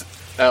choose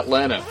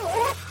Atlanta.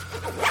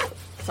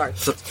 Sorry.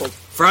 So,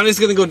 Franny's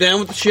going to go down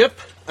with the ship.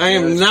 I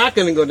am not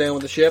going to go down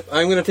with the ship.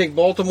 I'm going to take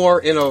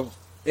Baltimore in a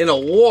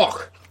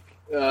walk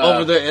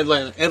over to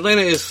Atlanta.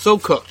 Atlanta is so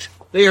cooked.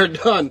 They are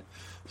done.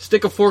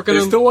 Stick a fork in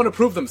They them. still want to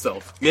prove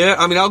themselves. Yeah,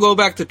 I mean, I'll go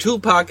back to 2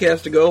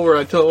 podcasts ago where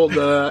I told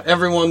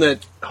everyone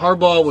that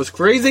Harbaugh was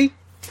crazy.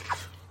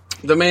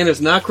 The man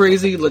is not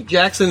crazy.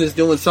 Jackson is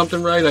doing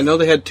something right. I know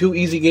they had 2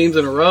 easy games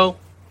in a row,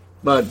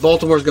 but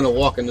Baltimore's going to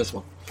walk in this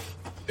one.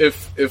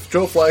 If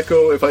Joe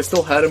Flacco, if I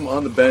still had him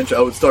on the bench,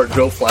 I would start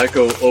Joe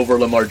Flacco over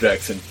Lamar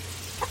Jackson.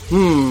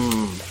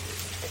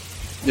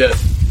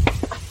 Yes.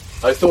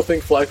 I still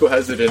think Flacco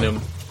has it in him.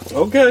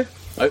 Okay.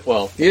 He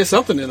He has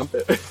something in him.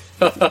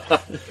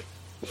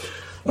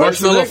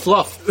 Marshmallow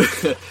fluff.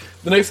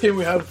 The next game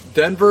we have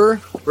Denver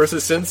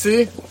versus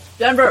Cincy.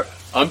 Denver.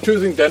 I'm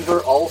choosing Denver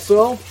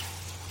also.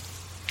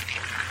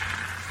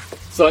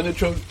 Sonia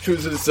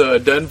chooses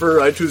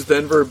Denver. I choose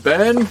Denver.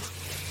 Ben,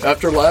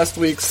 after last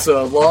week's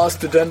loss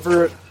to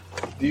Denver,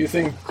 do you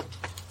think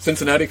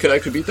Cincinnati could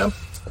actually beat them?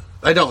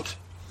 I don't.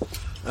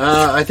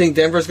 I think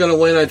Denver's going to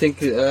win. I think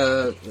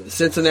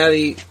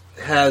Cincinnati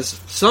has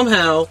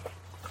somehow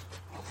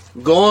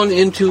gone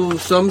into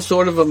some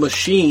sort of a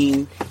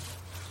machine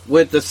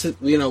with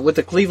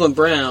the Cleveland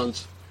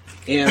Browns,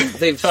 and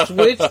they've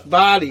switched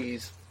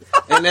bodies,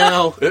 and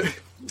now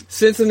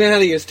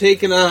Cincinnati has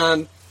taken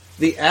on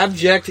the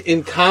abject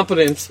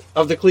incompetence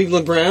of the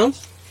Cleveland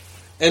Browns,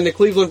 and the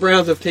Cleveland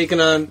Browns have taken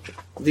on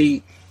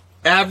the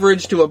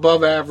average to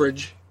above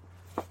average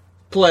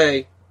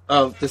play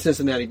of the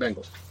Cincinnati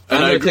Bengals.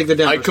 I'm going to take the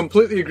Denver. I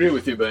completely agree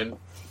with you, Ben.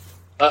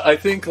 I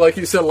think, like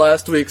you said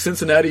last week,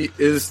 Cincinnati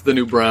is the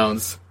new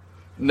Browns.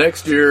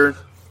 Next year,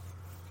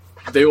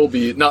 they will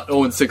be not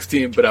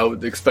 0-16, but I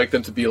would expect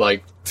them to be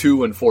like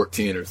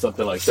 2-14 or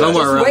something like that.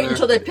 Somewhere around Wait there.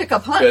 until they pick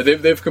up Hunt. Yeah,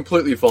 they've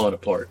completely fallen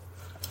apart.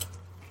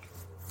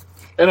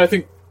 And I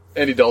think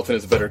Andy Dalton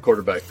is a better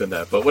quarterback than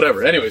that, but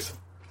whatever. Anyways,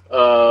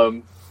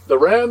 the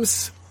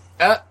Rams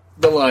at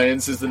the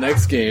Lions is the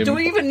next game. Do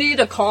we even need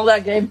to call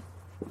that game?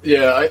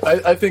 Yeah,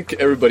 I think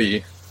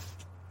everybody...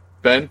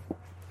 Ben,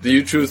 do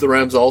you choose the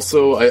Rams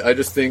also? I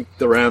just think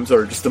the Rams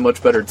are just a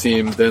much better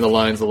team than the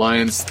Lions. The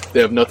Lions,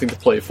 they have nothing to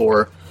play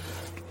for.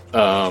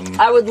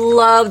 I would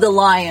love the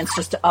Lions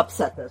just to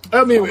upset them.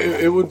 I mean,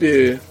 it would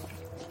be a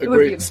be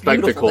great a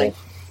spectacle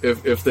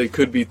beautiful if they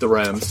could beat the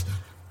Rams.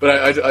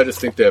 But I just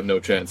think they have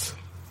no chance.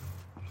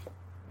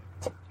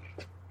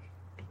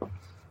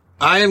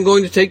 I am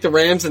going to take the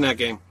Rams in that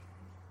game.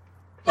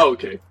 Oh,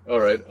 okay. All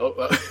right. Oh,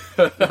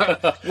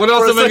 What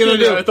else am I going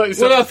to do?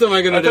 What else am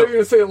I going to I thought you were do? going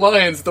to say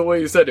Lions the way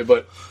you said it,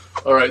 but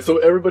all right. So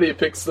everybody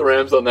picks the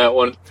Rams on that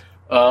one.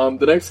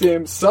 The next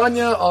game,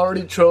 Sonia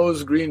already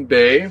chose Green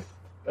Bay.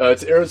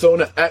 It's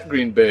Arizona at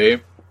Green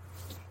Bay.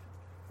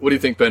 What do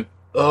you think, Ben?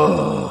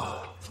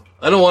 I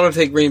don't want to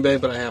take Green Bay,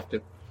 but I have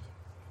to.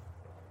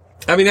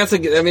 I mean,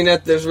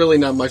 there's really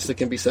not much that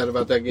can be said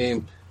about that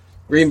game.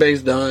 Green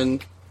Bay's done.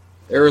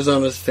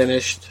 Arizona's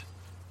finished.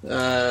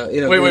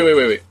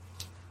 Wait.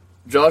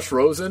 Josh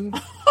Rosen?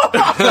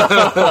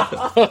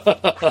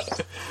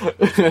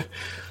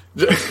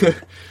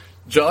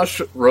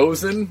 Josh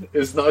Rosen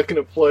is not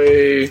going to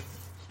play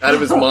out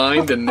of his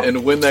mind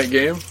and win that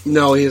game?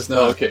 No, he is not.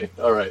 Oh, okay.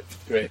 All right.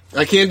 Great.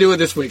 I can't do it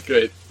this week.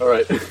 Great. All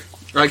right.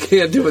 I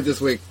can't do it this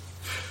week.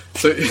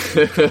 So,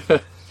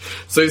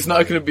 so he's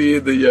not going to be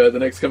the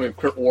next coming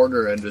Kurt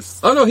Warner and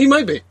just... Oh, no, he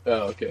might be.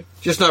 Oh, okay.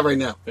 Just not right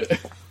now.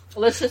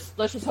 Let's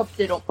just hope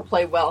they don't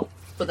play well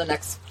for the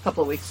next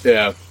couple of weeks.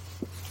 Yeah.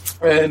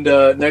 And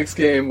next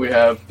game we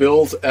have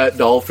Bills at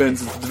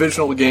Dolphins. It's a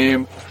divisional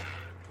game.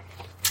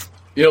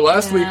 You know,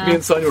 last week me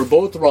and Sonia were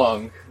both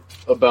wrong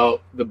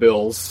about the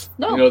Bills.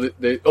 No. You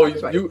know, I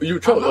was right. you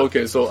chose.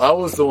 Okay, so I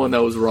was the one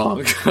that was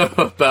wrong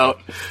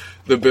about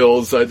the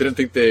Bills. I didn't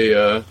think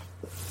they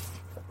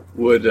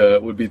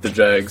would beat the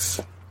Jags.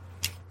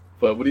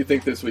 But what do you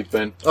think this week,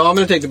 Ben? Oh, I'm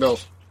going to take the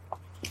Bills.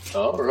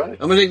 All right.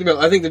 I'm going to take the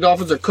Bills. I think the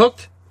Dolphins are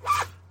cooked.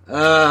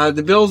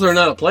 The Bills are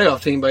not a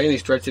playoff team by any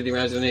stretch of the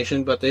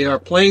imagination, but they are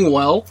playing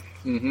well.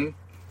 Mm-hmm.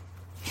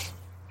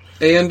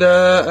 And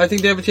I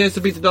think they have a chance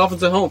to beat the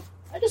Dolphins at home.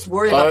 I just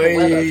worry about the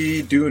weather.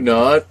 I do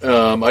not.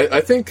 I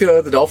think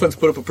the Dolphins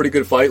put up a pretty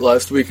good fight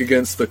last week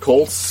against the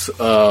Colts.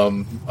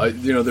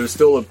 They're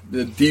still a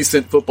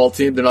decent football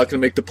team. They're not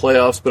going to make the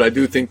playoffs, but I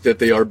do think that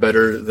they are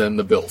better than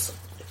the Bills.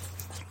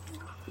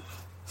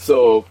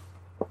 So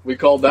we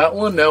called that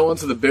one. Now on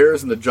to the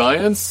Bears and the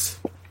Giants.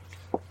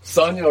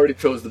 Sonia already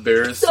chose the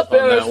Bears on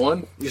that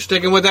one. You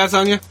sticking with that,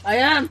 Sonia? I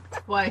am.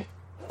 Why?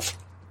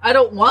 I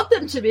don't want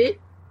them to be.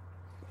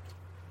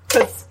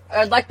 Because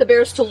I'd like the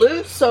Bears to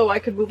lose so I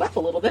could move up a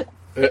little bit.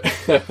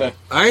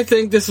 I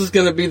think this is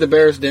going to be the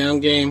Bears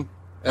down game.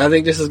 I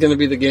think this is going to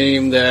be the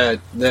game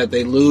that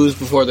they lose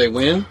before they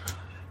win.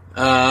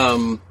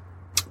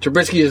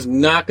 Trubisky is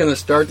not going to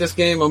start this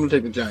game. I'm going to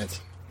take the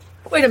Giants.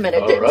 Wait a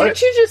minute. All Did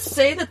right. you just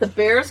say that the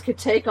Bears could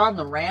take on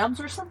the Rams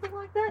or something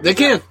like that? They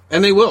can,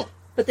 and they will.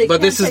 But they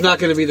But this can't is not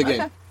take- going to be the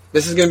game. Okay.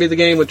 This is going to be the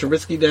game with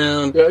Trubisky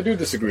down. Yeah, I do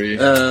disagree.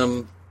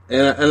 And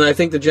I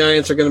think the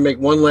Giants are going to make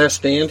one last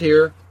stand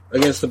here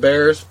against the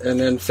Bears and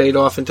then fade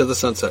off into the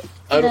sunset.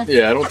 I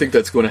don't think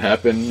that's going to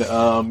happen.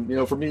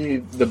 For me,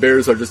 the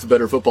Bears are just a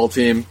better football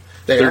team.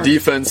 Their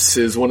defense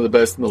is one of the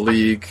best in the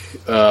league.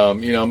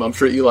 I'm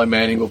sure Eli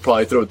Manning will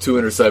probably throw 2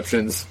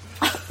 interceptions.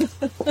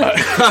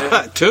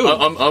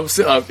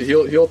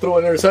 2. He'll throw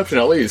an interception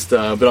at least,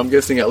 but I'm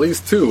guessing at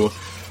least 2.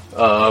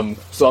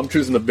 So I'm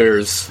choosing the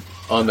Bears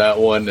on that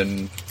one,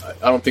 and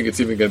I don't think it's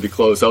even going to be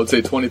close. I would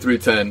say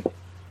 23-10.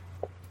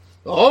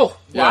 Oh,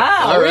 Yeah.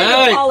 Wow, All we're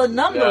right. calling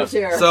numbers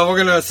here. So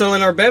in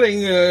our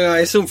betting, I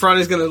assume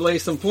Friday's going to lay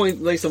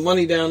some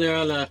money down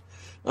there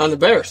on the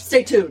Bears.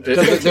 Stay tuned.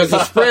 Because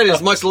the spread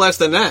is much less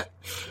than that.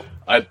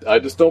 I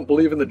just don't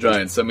believe in the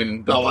Giants. I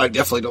mean, I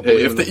definitely don't hey,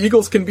 believe if in the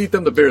Eagles can beat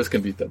them, the Bears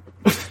can beat them.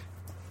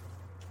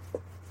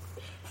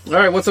 All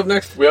right, what's up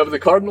next? We have the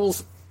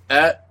Cardinals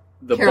at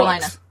the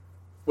Carolina. Bucks.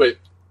 Wait.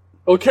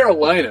 Oh,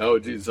 Carolina. Oh,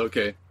 geez.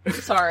 Okay.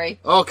 Sorry.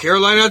 Oh,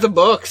 Carolina at the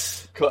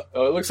Bucks. It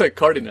looks like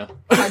Cardina.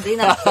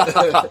 Cardina.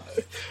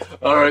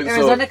 All right.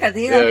 Arizona so,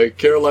 Cardina. Yeah,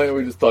 Carolina.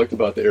 We just talked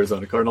about the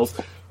Arizona Cardinals.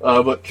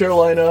 But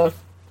Carolina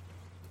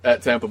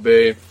at Tampa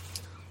Bay.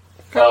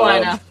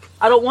 Carolina.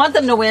 I don't want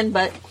them to win,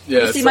 but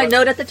Yeah, you see my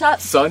note at the top?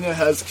 Sonia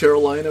has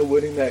Carolina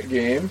winning that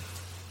game.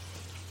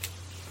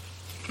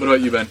 What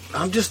about you, Ben?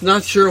 I'm just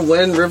not sure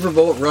when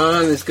Riverboat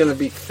Ron is going to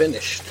be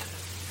finished.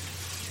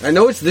 I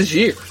know it's this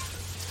year,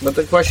 but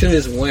the question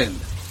is when.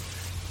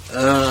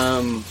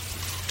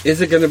 Is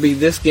it going to be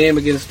this game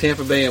against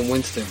Tampa Bay and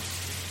Winston?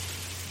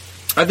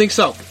 I think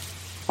so.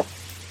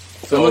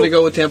 So I'm going to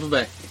go with Tampa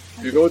Bay.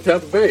 You go with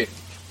Tampa Bay.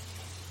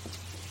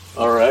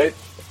 All right.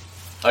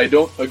 I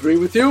don't agree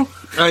with you.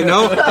 I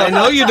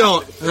know you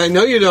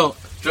don't.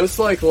 Just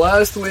like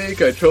last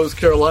week, I chose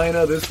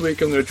Carolina. This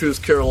week, I'm going to choose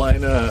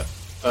Carolina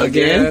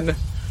again.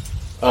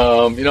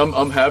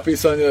 I'm happy,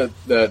 Sonia,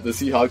 that the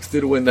Seahawks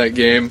did win that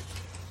game.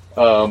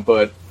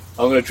 But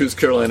I'm going to choose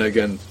Carolina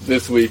again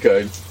this week.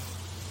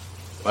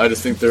 I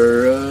just think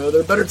they're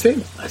a better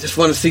team. I just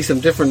want to see some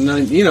different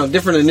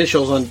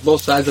initials on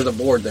both sides of the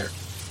board there.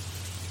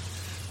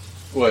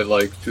 What,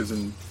 like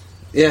choosing?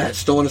 Yeah, I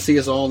just don't want to see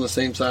us all on the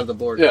same side of the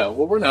board. Yeah,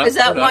 well, we're not. Is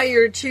that We're why not.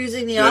 you're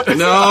choosing the opposite?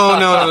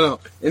 No.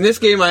 In this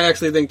game, I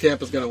actually think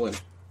Tampa's going to win.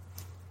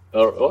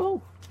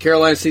 Oh,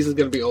 Carolina's season's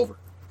going to be over.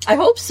 I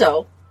hope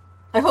so.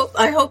 I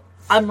hope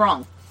I'm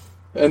wrong.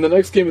 and the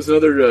next game is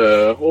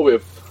another. We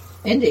have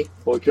Indy.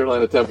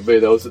 Carolina, Tampa Bay.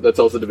 That's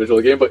also a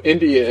divisional game. But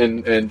Indy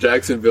and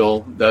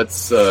Jacksonville,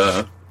 that's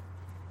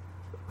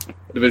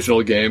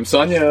divisional game.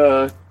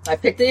 Sonia I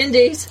picked the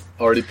Indies.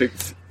 already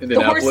picked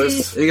Indianapolis.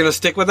 horsies. Are you going to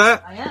stick with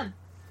that? I am.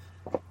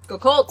 Go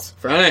Colts.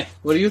 Friday,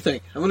 what do you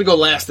think? I'm going to go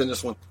last in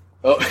this one.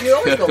 Oh. You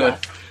always go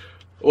last.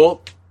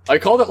 Well, I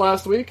called it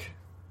last week,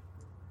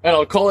 and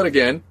I'll call it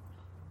again.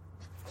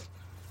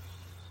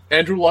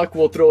 Andrew Luck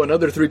will throw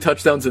another 3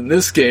 touchdowns in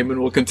this game and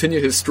will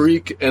continue his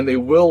streak, and they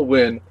will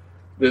win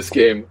this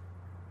game.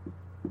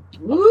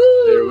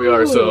 Woo! There we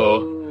are.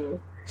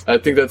 So I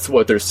think that's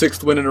their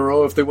 6th win in a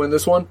row if they win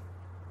this one.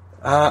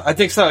 I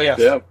think so, yes.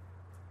 Yeah.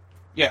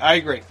 Yeah, I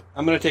agree.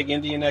 I'm going to take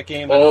Indy in that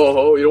game.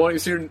 Oh, you don't want to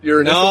see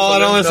your initials? No, I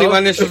don't want to see No? my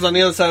initials on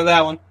the other side of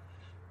that one.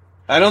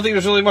 I don't think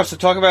there's really much to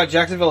talk about.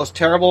 Jacksonville is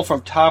terrible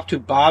from top to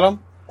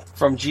bottom,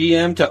 from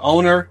GM to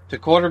owner to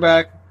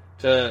quarterback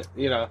to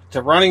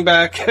running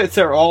back.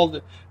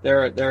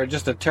 They're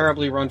just a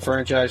terribly run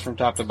franchise from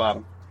top to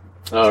bottom.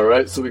 All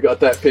right, so we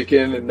got that pick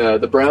in,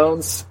 and the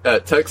Browns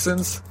at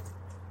Texans.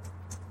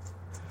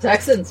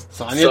 Texans.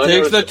 Sonia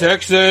takes the Already there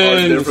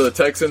Texans. for the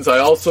Texans. I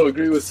also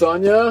agree with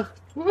Sonia.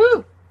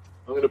 Woo!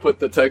 I'm going to put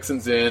the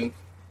Texans in.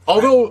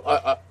 Although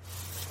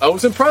I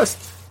was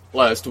impressed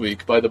last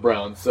week by the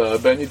Browns.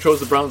 Ben, you chose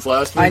the Browns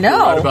last week. I know. You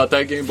were right about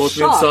that game. Both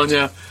Shocked. me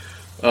and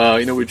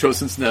Sonia. We chose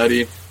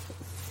Cincinnati,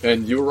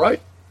 and you were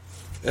right.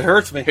 It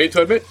hurts me. Hate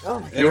to admit. Oh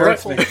my It You're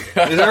hurts right. me.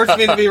 It hurts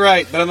me to be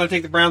right, but I'm going to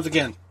take the Browns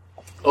again.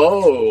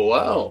 Oh,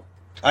 wow.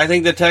 I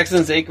think the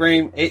Texans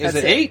That's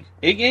eight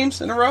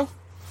games in a row?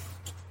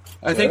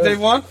 I think they've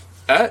won.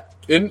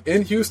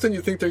 In Houston,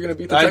 you think they're going to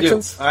beat the I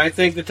Texans? do. I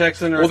think the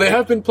Texans are. Well, they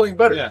have been playing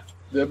better. Yeah.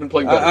 They've been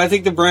playing better. I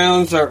think the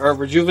Browns are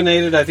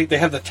rejuvenated. I think they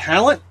have the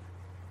talent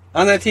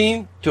on that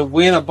team to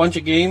win a bunch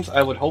of games.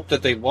 I would hope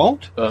that they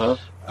won't. Uh-huh.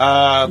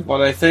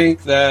 But I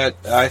think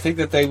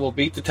that they will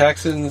beat the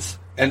Texans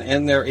and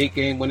end their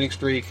 8-game winning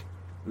streak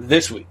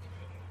this week.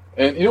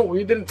 And,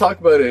 we didn't talk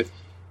about it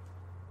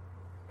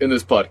in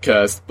this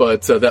podcast,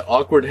 but that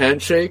awkward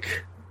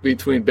handshake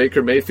between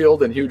Baker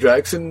Mayfield and Hugh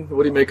Jackson,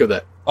 what do you make of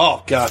that?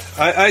 Oh God,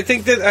 I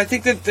think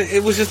that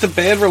it was just a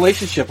bad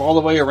relationship all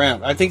the way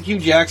around. I think Hugh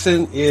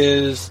Jackson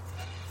is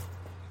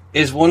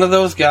one of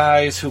those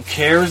guys who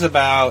cares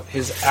about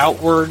his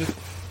outward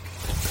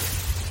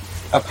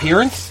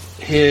appearance,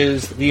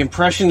 the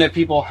impression that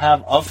people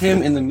have of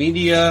him in the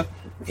media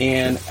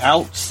and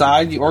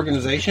outside the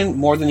organization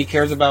more than he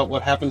cares about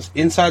what happens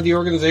inside the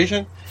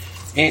organization.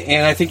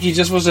 And I think he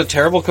just was a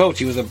terrible coach.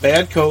 He was a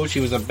bad coach. He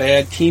was a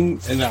bad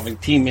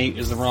teammate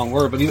is the wrong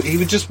word, but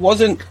he just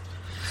wasn't.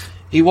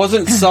 He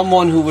wasn't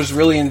someone who was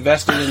really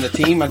invested in the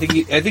team. I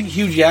think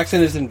Hugh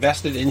Jackson is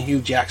invested in Hugh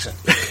Jackson.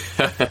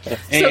 So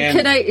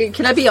can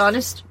I be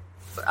honest?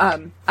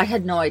 I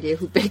had no idea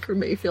who Baker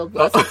Mayfield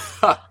was.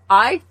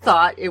 I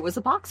thought it was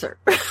a boxer.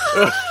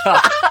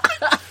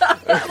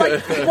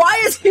 Like,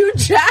 why is Hugh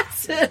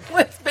Jackson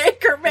with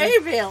Baker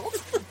Mayfield?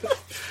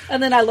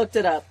 And then I looked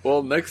it up.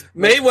 Well, next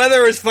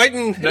Mayweather is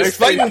fighting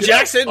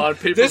Jackson on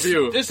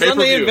pay-per-view. this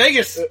Sunday in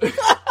Vegas.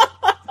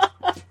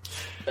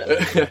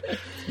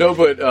 No,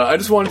 but I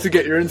just wanted to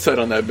get your insight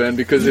on that, Ben,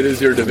 because it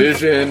is your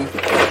division.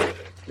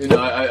 You know,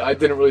 I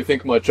didn't really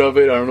think much of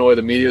it. I don't know why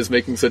the media is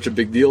making such a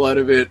big deal out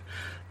of it.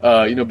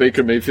 You know,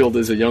 Baker Mayfield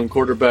is a young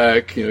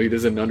quarterback. You know, he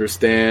doesn't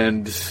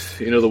understand,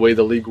 the way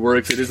the league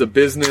works. It is a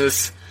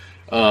business.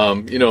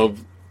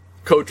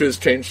 Coaches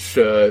change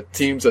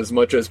teams as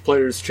much as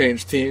players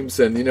change teams,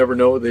 and you never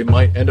know, they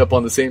might end up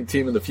on the same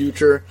team in the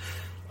future.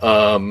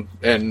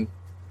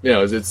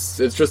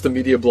 It's just the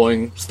media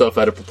blowing stuff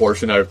out of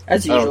proportion.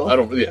 As usual. I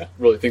don't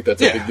really think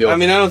that's a big deal. I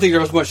mean, I don't think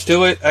there was much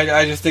to it.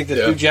 I just think that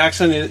Hugh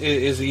Jackson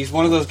he's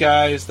one of those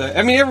guys that,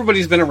 I mean,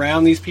 everybody's been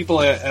around these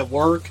people at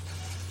work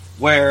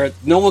where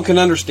no one can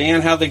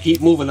understand how they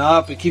keep moving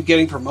up and keep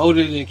getting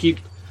promoted and keep,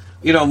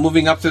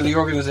 moving up through the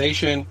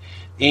organization.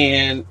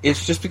 And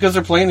it's just because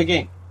they're playing the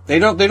game. They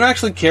don't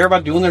actually care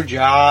about doing their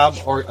job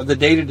or the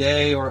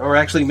day-to-day or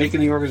actually making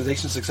the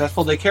organization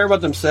successful. They care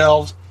about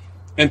themselves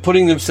and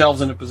putting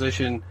themselves in a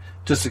position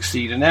to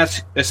succeed. And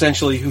that's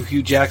essentially who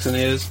Hugh Jackson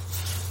is.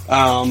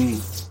 I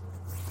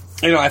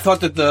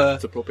thought that the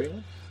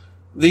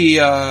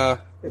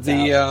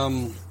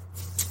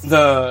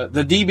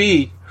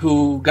DB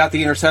who got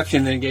the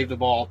interception and gave the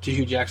ball to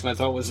Hugh Jackson, I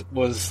thought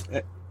was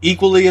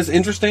equally as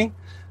interesting.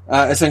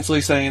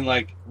 Essentially saying,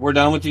 like, we're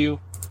done with you.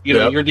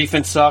 Your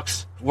defense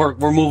sucks. We're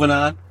moving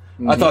on.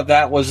 Mm-hmm. I thought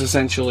that was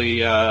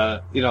essentially,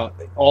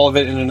 all of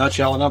it in a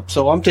nutshell.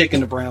 So I'm taking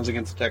the Browns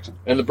against the Texans.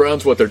 And the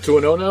Browns, they're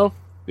 2-0 now?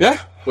 Yeah.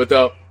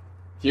 Without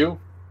Hugh?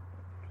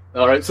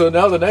 All right, so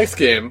now the next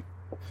game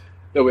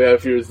that we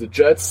have here is the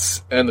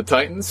Jets and the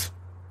Titans.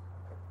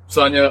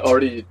 Sonia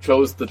already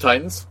chose the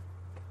Titans.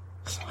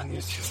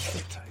 Sonia chose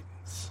the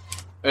Titans.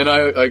 And I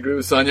agree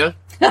with Sonia.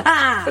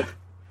 I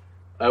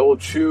will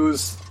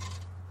choose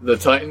the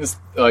Titans.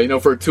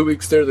 For 2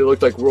 weeks there, they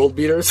looked like world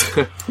beaters.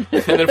 And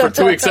then for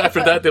 2 weeks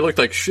after that, they looked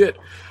like shit.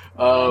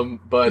 But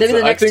maybe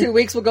the next 2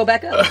 weeks will go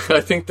back up.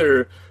 I think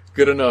they're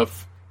good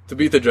enough to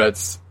beat the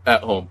Jets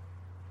at home.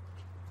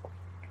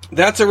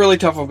 That's a really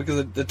tough one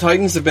because the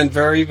Titans have been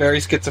very, very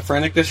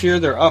schizophrenic this year.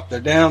 They're up, they're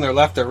down, they're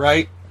left, they're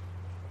right.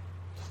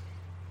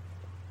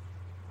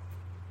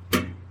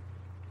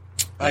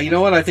 You know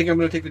what? I think I'm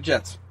going to take the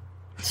Jets.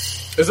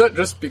 Is that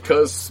just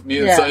because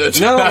me and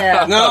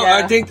Sonia? No.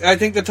 I think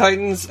the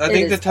Titans. I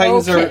think the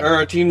Titans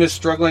are a team that's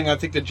struggling. I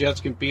think the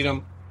Jets can beat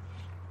them.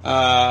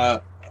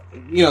 The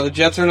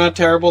Jets are not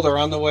terrible. They're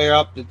on the way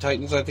up. The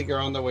Titans, I think, are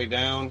on the way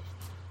down.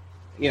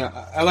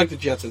 I like the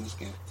Jets in this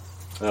game.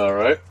 All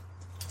right.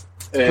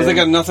 Because they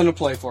got nothing to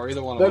play for,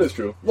 either one of them. That is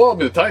true. Well, I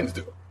mean, the Titans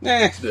do.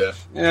 Yeah,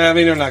 I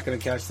mean, they're not going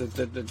to catch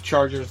the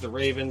Chargers, the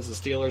Ravens, the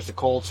Steelers, the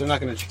Colts. They're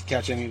not going to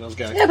catch any of those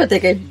guys. Yeah, but they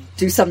could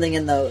do something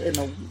in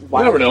the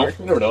wild card.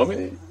 You never know. I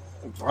mean,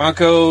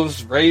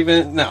 Broncos,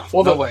 Ravens, no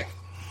way.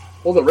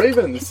 Well, the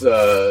Ravens,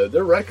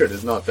 their record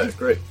is not that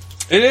great.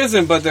 It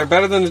isn't, but they're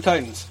better than the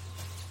Titans.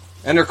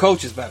 And their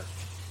coach is better.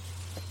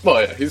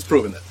 Well, yeah, he's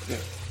proven that. Yeah.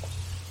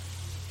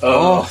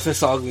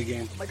 This ugly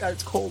game. Oh my God,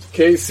 it's cold.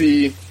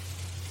 KC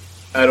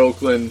at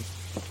Oakland.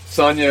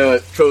 Sonia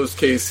chose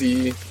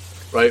KC,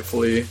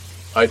 rightfully.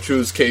 I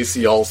choose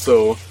KC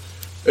also.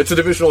 It's a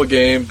divisional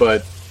game,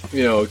 but,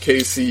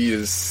 KC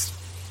is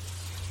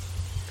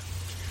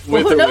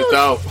with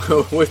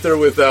or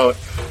without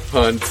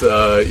Hunt.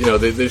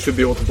 They should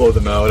be able to blow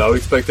them out. I would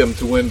expect them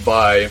to win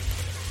by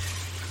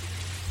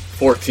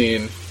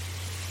 14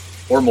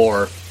 or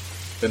more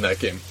in that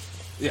game.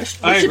 Yeah,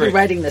 I should be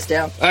writing this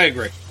down. I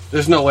agree.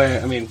 There's no way.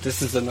 I mean,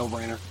 this is a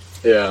no-brainer.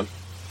 Yeah.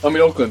 I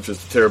mean, Oakland's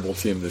just a terrible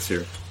team this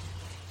year.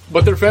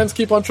 But their fans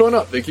keep on showing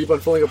up. They keep on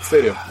filling up the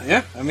stadium.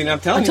 Yeah, I mean, I'm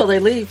telling you. Until they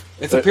leave.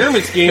 It's a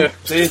pyramid scheme.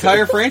 The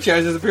entire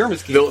franchise is a pyramid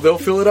scheme. They'll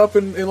fill it up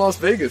in Las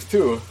Vegas,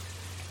 too.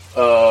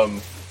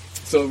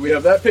 So we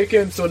have that pick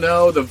in. So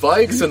now the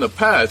Vikes and the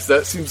Pats,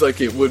 that seems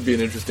like it would be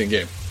an interesting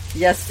game.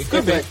 Yes, it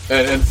could be.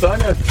 And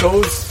Sonia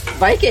chose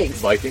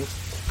Vikings.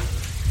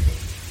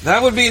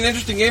 That would be an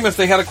interesting game if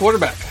they had a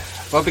quarterback.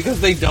 But because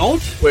they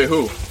don't... Wait,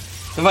 who?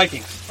 The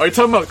Vikings. Are you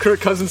talking about Kirk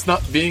Cousins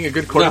not being a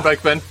good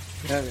quarterback, Ben?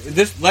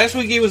 Last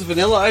week he was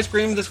vanilla ice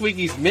cream. This week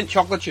he's mint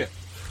chocolate chip.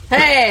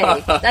 Hey,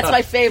 that's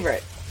my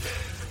favorite.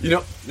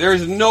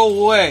 There's no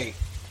way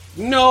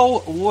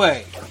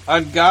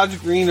on God's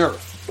green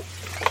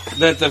earth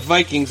that the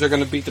Vikings are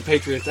going to beat the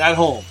Patriots at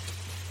home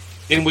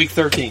in Week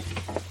 13.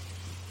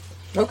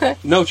 Okay.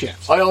 No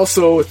chance. I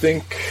also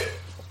think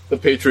the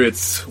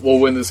Patriots will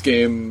win this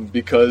game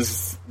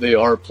because they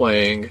are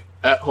playing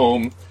at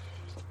home.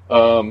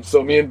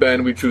 So me and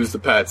Ben, we choose the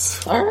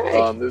Pats. All right.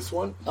 On this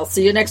one. I'll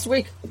see you next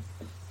week.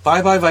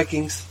 Bye-bye,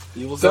 Vikings.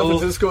 You will San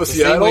Francisco, the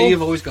Seattle. Same way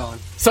you've always gone.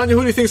 Sonia,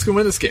 who do you think is going to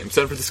win this game?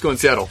 San Francisco and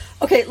Seattle.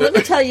 Okay, let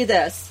me tell you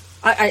this.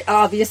 I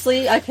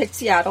obviously picked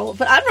Seattle,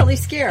 but I'm really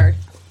scared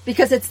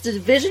because it's the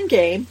division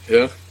game.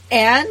 Yeah.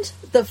 And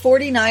the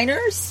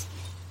 49ers,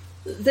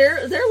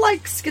 they're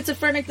like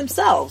schizophrenic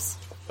themselves.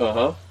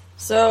 Uh-huh.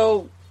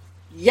 So,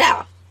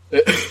 yeah.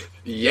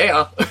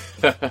 Yeah.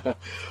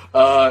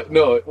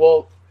 No,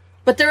 well...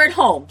 But they're at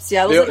home.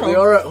 Seattle's at home. They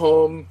are at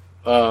home.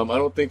 I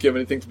don't think you have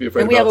anything to be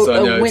afraid And we about, have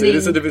a Sonia. winning- It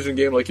is a division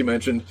game, like you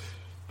mentioned.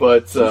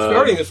 But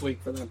starting this week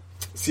for them.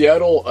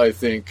 Seattle, I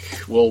think,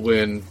 will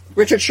win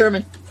Richard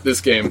Sherman.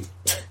 this game.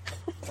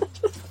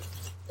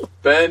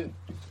 Ben...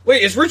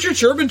 Wait, is Richard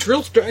Sherman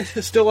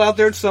still out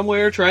there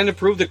somewhere trying to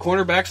prove that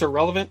cornerbacks are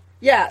relevant?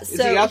 Yeah, Is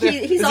so he out there?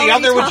 he's Is he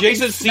out there with talking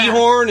Jason smack.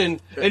 Sehorn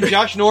and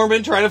Josh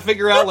Norman trying to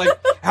figure out like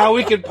how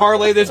we could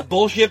parlay this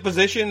bullshit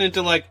position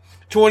into like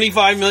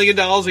 $25 million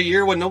a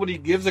year when nobody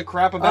gives a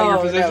crap about your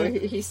Oh, position? no,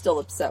 he's still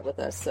upset with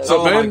us. So, So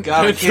Oh my Ben-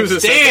 god, I Ben can't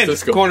chooses San stand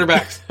Francisco.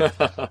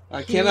 cornerbacks.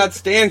 I cannot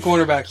stand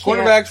cornerbacks. Can't.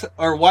 Cornerbacks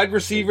are wide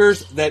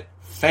receivers that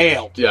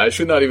fail. Yeah, I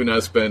should not even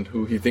ask Ben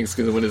who he thinks is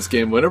going to win this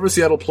game. Whenever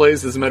Seattle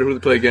plays, doesn't matter who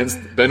they play against,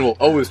 Ben will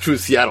always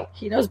choose Seattle.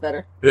 he knows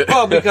better.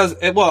 Well, because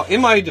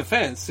in my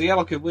defense,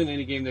 Seattle could win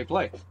any game they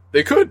play.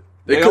 They could.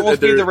 They could.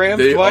 almost beat They're- the Rams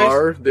they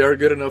twice. They are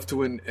good enough to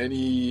win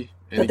any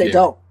But they game.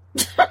 don't.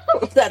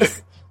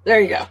 There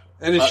you go.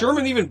 And is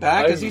Sherman even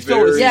back? I'm Is he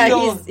still? Is he Yeah,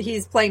 still,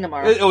 he's playing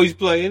tomorrow. Oh, he's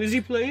playing. Is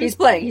he playing? He's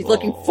playing. He's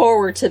looking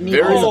forward to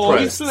meeting. Very Oh,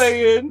 impressed. he's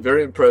playing.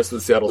 Very impressed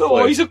with Seattle's Oh,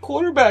 play. he's a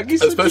quarterback.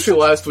 He's Especially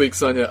last week,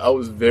 Sonia. I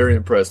was very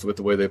impressed with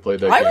the way they played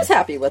that I game. was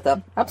happy with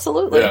him.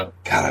 Absolutely. Yeah.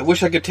 God, I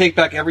wish I could take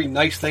back every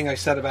nice thing I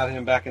said about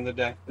him back in the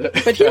day.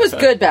 But he was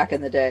good back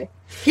in the day.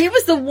 He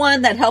was the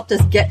one that helped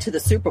us get to the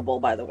Super Bowl,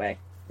 by the way.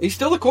 He's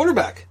still the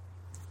quarterback.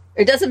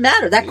 It doesn't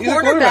matter. That He's a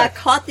quarterback. quarterback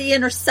caught the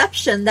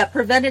interception that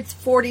prevented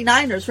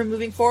 49ers from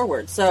moving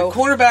forward. So,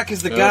 Quarterback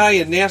is the guy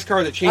in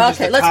NASCAR that changes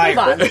okay, the let's tire. move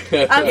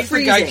on. I'm He's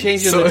the guy freezing.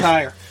 changing So- the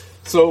tire.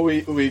 So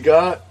we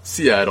got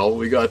Seattle.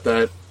 We got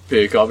that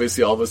pick.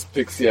 Obviously, all of us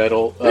picked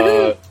Seattle.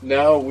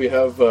 Now we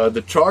have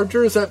the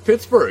Chargers at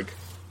Pittsburgh.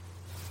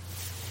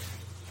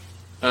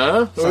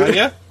 Huh?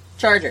 Sonia?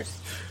 Chargers.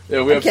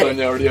 Yeah, we have Okay.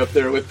 Sonia already up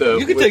there with the,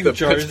 You can with take the the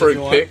Chargers if Pittsburgh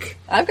you want. pick.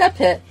 I've got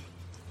Pitt.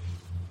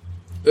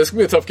 This is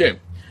going to be a tough game.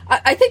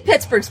 I think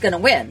Pittsburgh's going to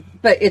win,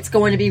 but it's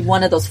going to be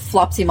one of those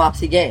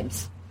flopsy-mopsy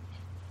games.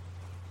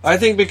 I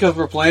think because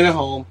we're playing at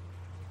home,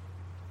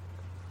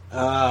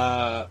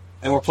 and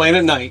we're playing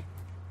at night.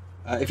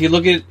 If you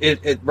look at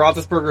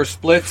Roethlisberger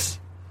splits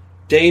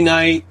day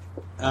night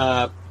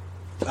on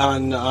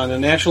a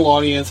national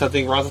audience, I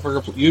think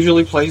Roethlisberger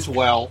usually plays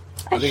well.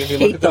 I think if you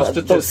look hate at those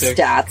those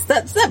statistics,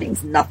 stats. That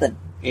means nothing.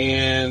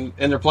 and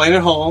they're playing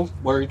at home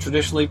where he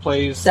traditionally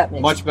plays That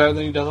makes much better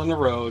than he does on the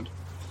road.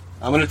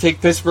 I'm going to take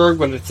Pittsburgh,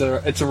 but it's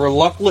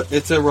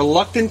a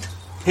reluctant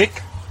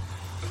pick,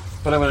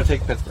 but I'm going to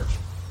take Pittsburgh.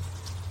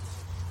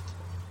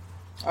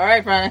 All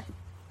right, Brian.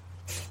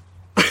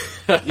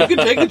 You can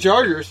take the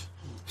Chargers.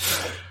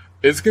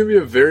 It's going to be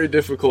a very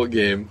difficult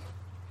game.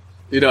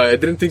 You know, I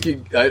didn't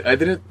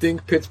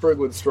think Pittsburgh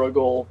would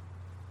struggle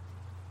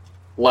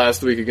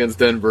last week against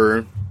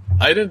Denver.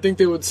 I didn't think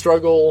they would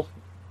struggle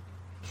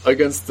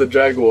against the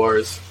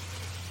Jaguars.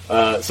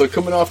 So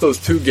coming off those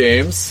two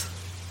games,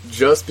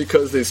 just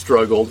because they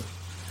struggled,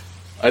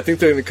 I think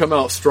they're going to come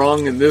out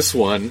strong in this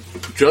one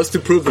just to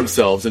prove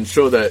themselves and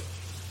show that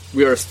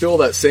we are still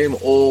that same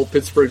old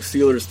Pittsburgh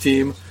Steelers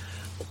team.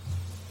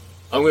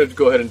 I'm going to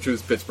go ahead and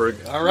choose Pittsburgh.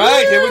 All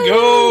right, here we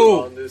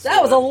go. on this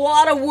That was a one.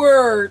 lot of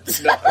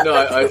words. No,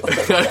 I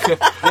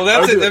Well,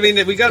 that's it. I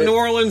mean, we got New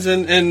Orleans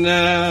and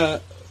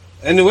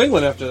New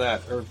England after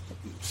that, or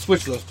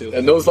switch those two.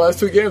 and those last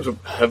two games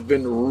have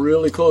been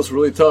really close,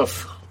 really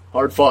tough,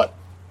 hard fought.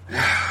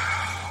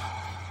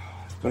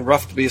 It's been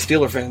rough to be a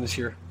Steeler fan this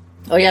year.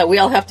 Oh, yeah, we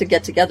all have to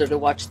get together to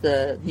watch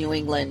the New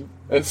England.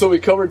 And so we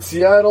covered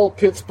Seattle,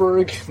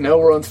 Pittsburgh. Now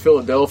we're on to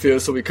Philadelphia.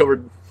 So we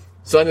covered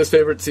Sonia's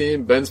favorite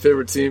team, Ben's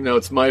favorite team. Now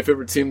it's my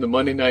favorite team, the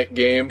Monday night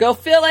game. Go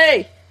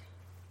Philly!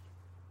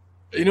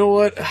 You know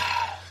what? Are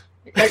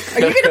you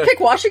going to pick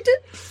Washington?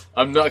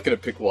 I'm not going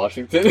to pick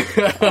Washington.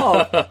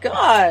 Oh,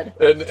 God.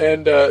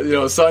 and you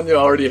know, Sonia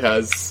already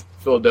has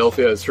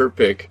Philadelphia as her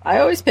pick. I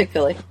always pick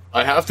Philly.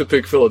 I have to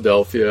pick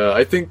Philadelphia.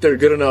 I think they're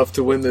good enough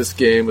to win this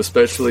game,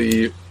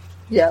 especially,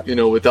 Yeah, you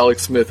know, with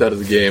Alex Smith out of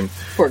the game.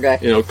 poor guy.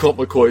 You know, Colt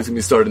McCoy's going to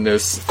be starting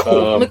this.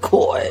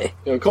 McCoy.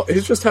 You know,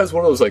 he just has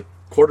one of those, like,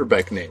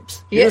 quarterback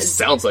names. He Yeah. just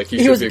sounds like he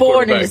He should was be a born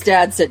quarterback. and his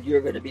dad said,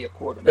 "You're going to be a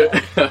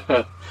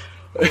quarterback."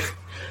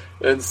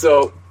 And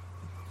so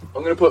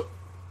I'm going to put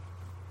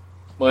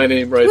my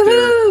name right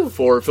Woohoo! there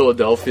for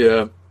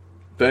Philadelphia.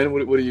 Ben,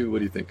 what do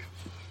you think?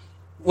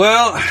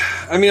 Well,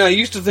 I mean, I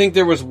used to think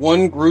there was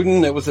one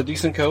Gruden that was a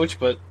decent coach,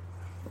 but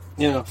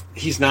you know,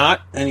 he's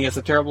not, and he has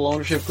a terrible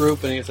ownership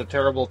group, and he has a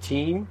terrible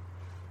team.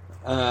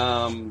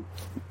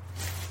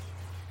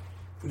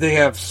 They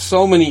have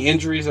so many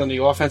injuries on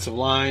the offensive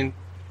line,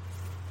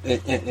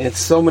 and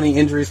so many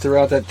injuries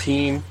throughout that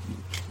team.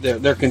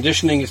 Their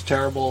conditioning is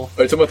terrible.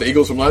 Are you talking about the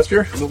Eagles from last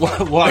year? The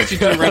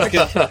Washington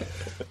Redskins.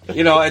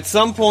 You know, at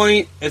some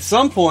point,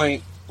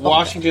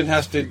 Washington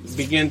has to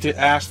begin to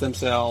ask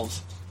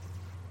themselves,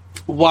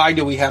 why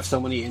do we have so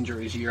many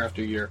injuries year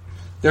after year?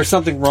 There's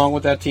something wrong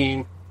with that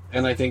team.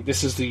 and I think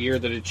this is the year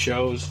that it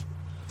shows,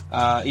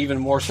 even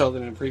more so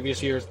than in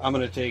previous years. I'm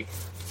going to take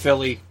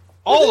Philly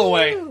all the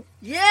way.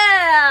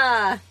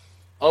 Yeah!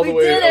 All the We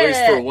way, did at least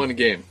it. for one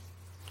game.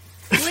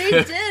 We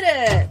did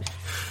it!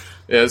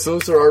 Yeah, so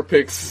those are our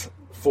picks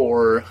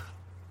for,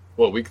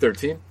 week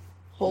 13?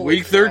 Holy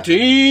Week crap.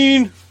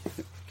 13.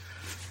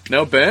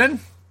 Now, Ben,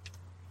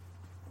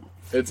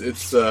 it's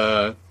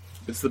the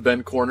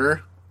Ben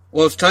corner.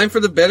 Well, it's time for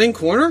the betting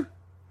corner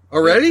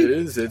already. It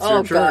is. It's Oh,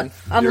 your turn. God.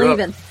 I'm You're up.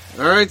 leaving.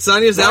 All right,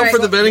 Sonia's out All right. for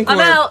the betting I'm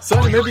corner. out.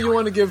 Sonny, maybe you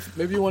want to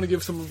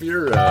give some of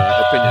your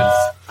opinions.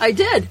 I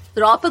did.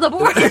 They're off of the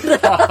board.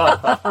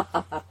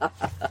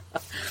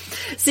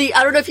 See,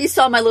 I don't know if you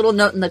saw my little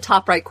note in the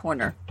top right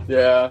corner.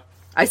 Yeah.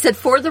 I said,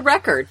 for the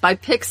record, my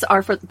picks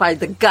are by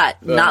the gut,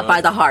 not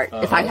by the heart.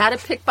 If I had a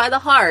pick by the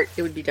heart,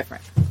 it would be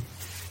different.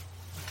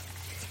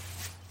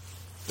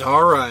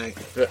 All right.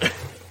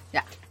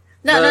 Yeah.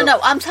 No.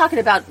 I'm talking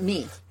about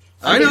me.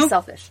 I I'm being know.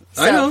 selfish.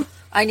 I know.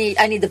 I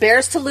need the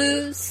Bears to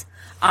lose.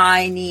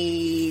 I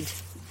need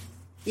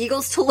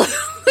Eagles to lose.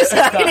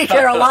 I need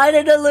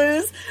Carolina to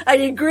lose. I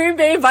need Green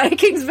Bay,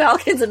 Vikings,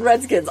 Falcons, and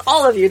Redskins.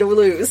 All of you to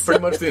lose.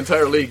 Pretty much the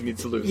entire league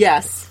needs to lose.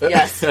 Yes.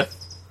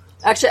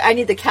 Actually, I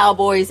need the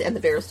Cowboys and the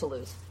Bears to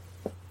lose.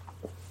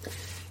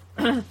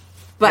 I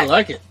But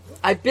like it.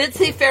 I bid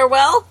say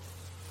farewell.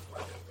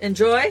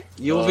 Enjoy.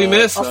 You will be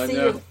missed. I'll see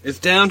you. It's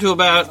down to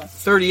about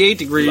 38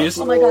 degrees,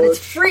 Oh my God, it's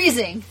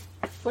freezing.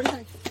 What did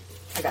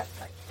I got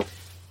it.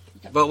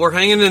 but we're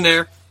hanging in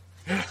there.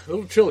 A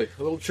little chilly.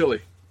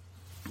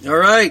 All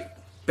right.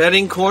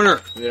 Betting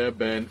corner. Yeah,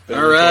 Ben.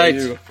 All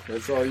right.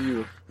 That's all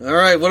you. All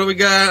right. What do we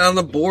got on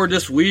the board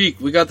this week?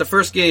 We got the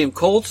first game,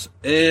 Colts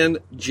and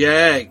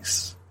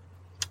Jags.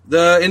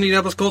 The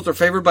Indianapolis Colts are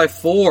favored by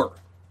 4.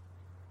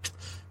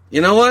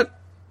 You know what?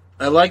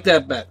 I like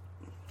that bet.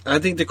 I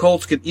think the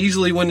Colts could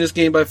easily win this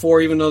game by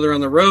 4, even though they're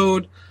on the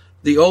road.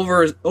 The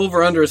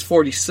over-under is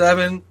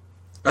 47.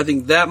 I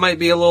think that might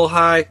be a little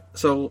high.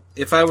 So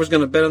if I was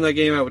going to bet on that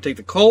game, I would take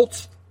the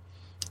Colts.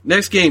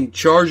 Next game,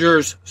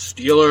 Chargers,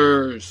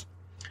 Steelers.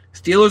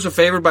 Steelers are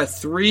favored by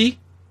 3.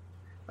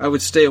 I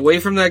would stay away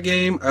from that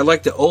game. I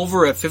like the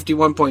over at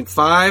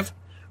 51.5.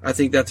 I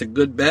think that's a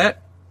good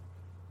bet.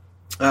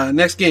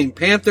 Next game,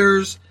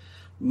 Panthers,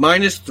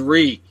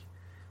 -3.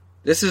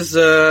 This is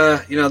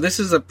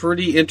a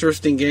pretty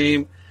interesting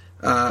game.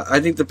 I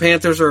think the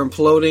Panthers are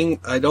imploding.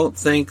 I don't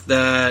think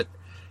that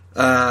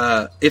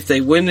if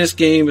they win this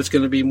game, it's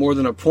going to be more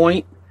than a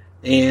point.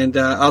 And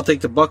I'll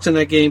take the Bucs in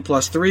that game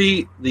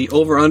 +3. The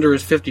over/under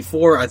is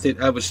 54. I think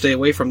I would stay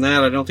away from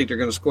that. I don't think they're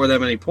going to score that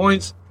many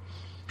points.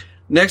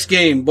 Next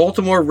game,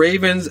 Baltimore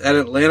Ravens at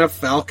Atlanta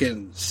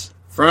Falcons.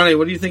 Franny,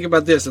 what do you think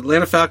about this?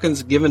 Atlanta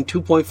Falcons given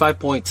 2.5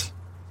 points.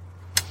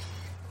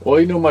 Well,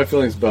 you know my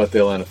feelings about the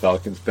Atlanta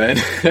Falcons, Ben.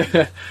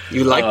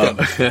 You like them.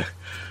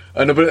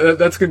 I know, but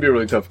that's going to be a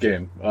really tough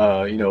game.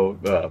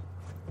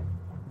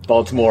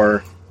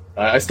 Baltimore,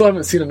 I still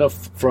haven't seen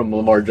enough from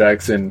Lamar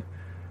Jackson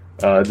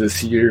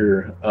this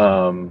year.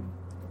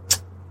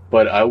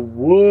 But I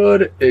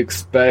would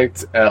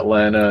expect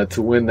Atlanta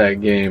to win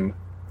that game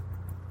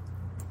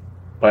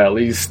by at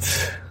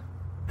least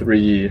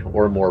 3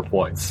 or more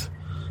points.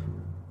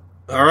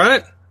 All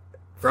right.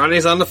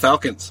 Friday's on the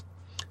Falcons.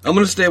 I'm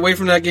going to stay away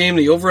from that game.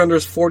 The over/under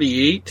is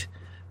 48.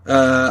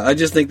 I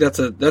just think that's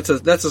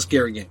a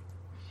scary game.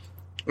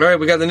 All right,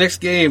 we got the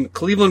next game: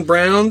 Cleveland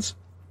Browns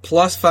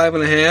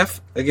 +5.5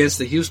 against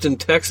the Houston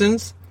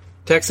Texans.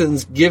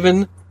 Texans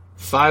given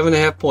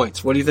 5.5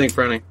 points. What do you think,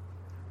 Franny?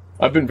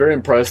 I've been very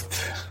impressed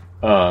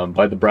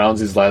by the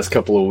Browns these last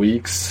couple of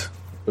weeks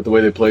with the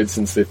way they played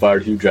since they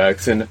fired Hugh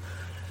Jackson.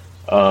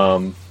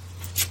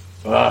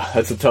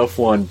 That's a tough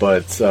one,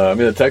 but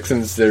the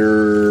Texans,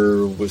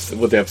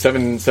 they have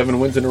seven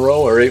wins in a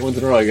row or 8 wins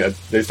in a row.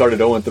 They started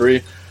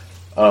 0-3.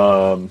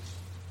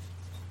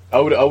 I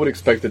would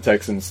expect the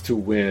Texans to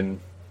win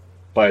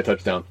by a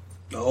touchdown.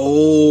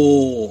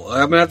 Oh,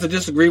 I'm going to have to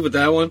disagree with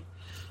that one.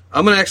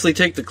 I'm going to actually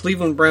take the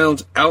Cleveland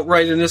Browns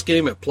outright in this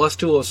game at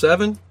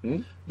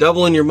 +207.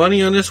 Doubling your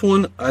money on this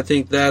one. I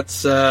think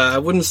that's, I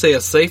wouldn't say a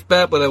safe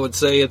bet, but I would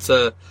say it's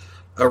a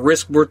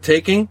risk worth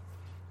taking.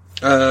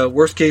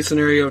 Worst case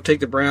scenario, take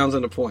the Browns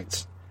and the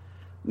points.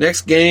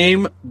 Next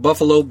game,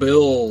 Buffalo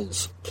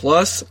Bills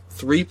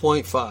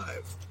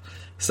 +3.5.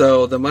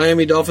 So the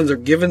Miami Dolphins are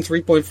given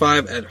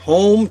 3.5 at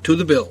home to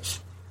the Bills.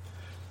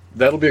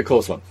 That'll be a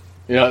close one.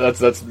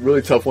 That's a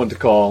really tough one to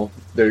call.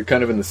 They're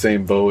kind of in the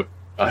same boat.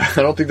 I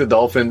don't think the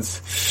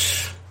Dolphins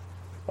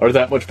are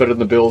that much better than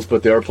the Bills,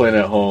 but they are playing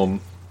at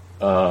home,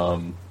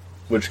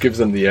 which gives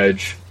them the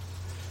edge.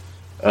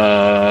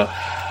 I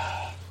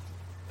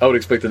would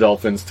expect the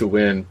Dolphins to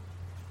win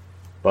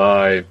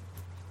by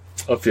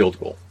a field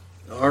goal.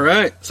 All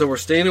right, so we're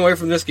staying away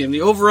from this game.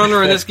 The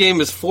over-under in this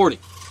game is 40.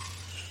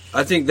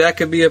 I think that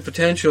could be a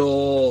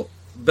potential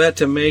bet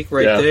to make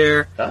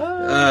there.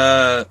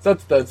 That's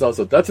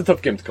a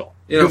tough game to call.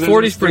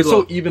 40 is pretty they're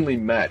low. so evenly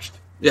matched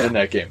in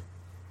that game.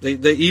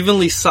 They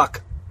evenly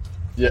suck.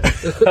 Yeah,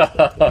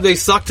 They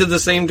suck to the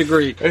same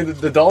degree. and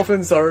the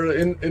Dolphins are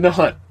in the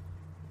hunt.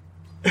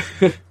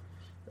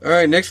 All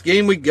right, next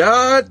game we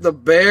got the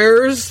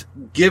Bears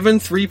giving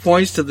 3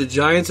 points to the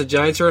Giants. The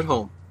Giants are at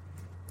home.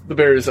 The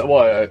Bears,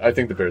 well, I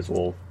think the Bears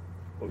will.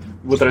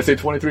 What did I say,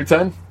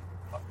 23-10?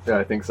 Yeah,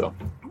 I think so.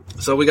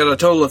 So we got a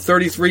total of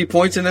 33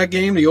 points in that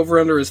game. The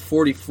over-under is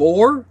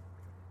 44.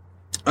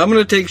 I'm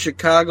going to take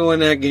Chicago in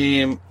that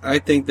game. I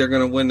think they're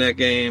going to win that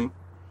game.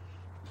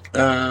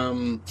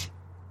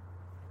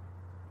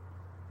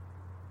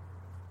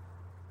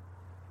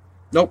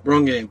 Nope,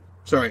 wrong game.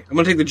 Sorry. I'm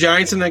going to take the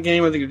Giants in that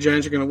game. I think the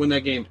Giants are going to win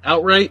that game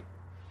outright.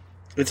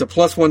 It's a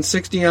plus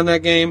 160 on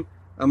that game.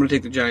 I'm going to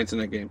take the Giants in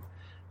that game.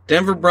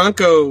 Denver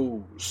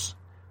Broncos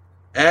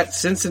at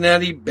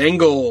Cincinnati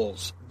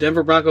Bengals.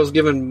 Denver Broncos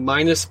given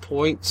minus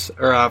points,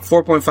 or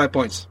 4.5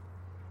 points.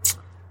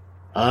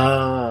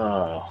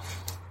 Well,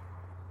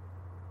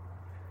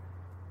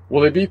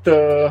 they beat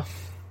the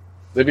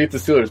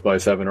Steelers by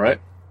 7, right?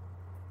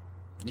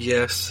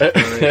 Yes, right,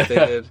 they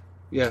did.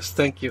 Yes,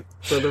 thank you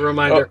for the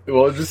reminder.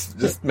 Well,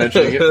 just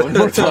mentioning it one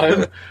more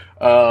time.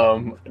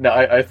 Now,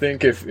 I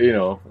think if,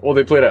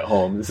 they played at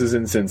home. This is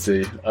in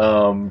Cincy.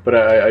 But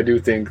I do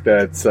think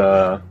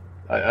that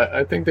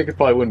I think they could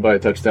probably win by a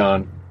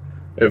touchdown,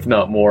 if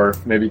not more,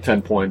 maybe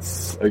 10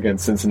 points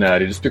against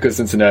Cincinnati, just because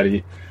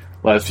Cincinnati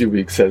last few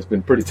weeks has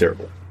been pretty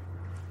terrible.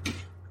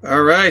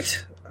 All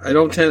right.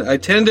 I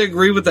tend to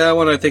agree with that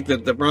one. I think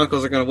that the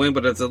Broncos are going to win,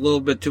 but it's a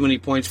little bit too many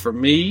points for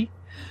me.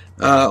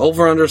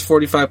 Over-under is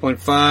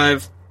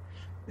 45.5.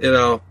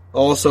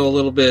 Also a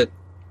little bit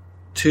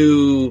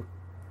too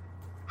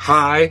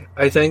high,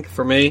 I think,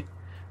 for me.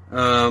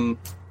 I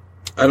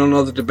don't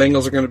know that the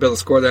Bengals are going to be able to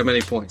score that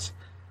many points.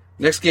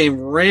 Next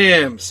game,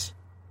 Rams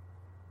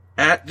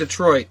at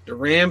Detroit. The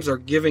Rams are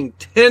giving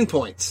 10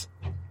 points.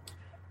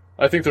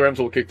 I think the Rams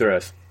will kick their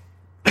ass.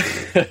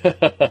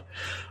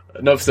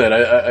 Enough said.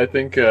 I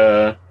think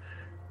the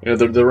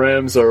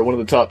Rams are one of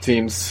the top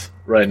teams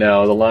right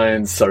now. The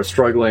Lions are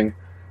struggling.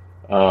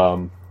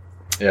 The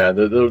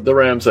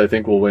Rams, I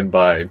think, will win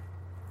by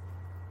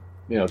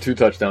 2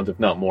 touchdowns, if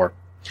not more.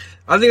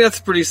 I think that's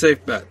a pretty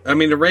safe bet. I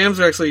mean, the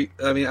Rams are actually.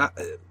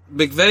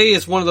 McVay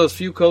is one of those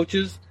few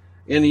coaches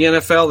in the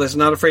NFL that's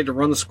not afraid to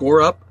run the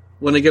score up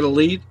when they get a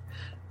lead,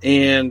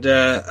 and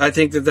I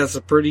think that that's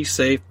a pretty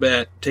safe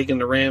bet. Taking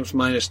the Rams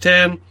minus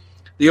 10.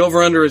 The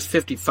over/under is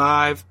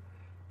 55.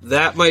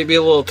 That might be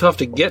a little tough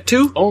to get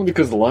to. Only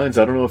because the Lions,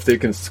 I don't know if they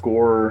can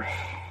score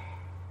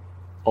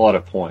a lot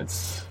of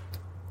points.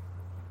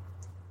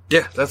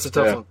 Yeah, that's a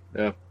tough one.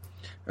 Yeah.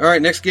 All right,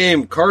 next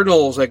game,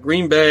 Cardinals at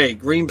Green Bay.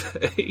 Green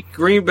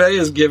Bay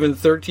is given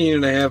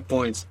 13.5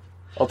 points.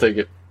 I'll take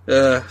it.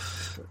 Yeah,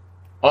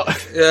 I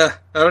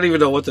don't even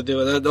know what to do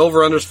with that. The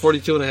over/under is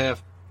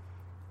 42.5.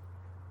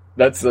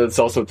 That's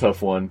also a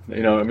tough one.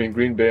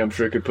 Green Bay, I'm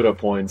sure could put up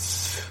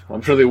points.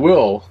 I'm sure they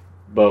will,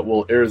 but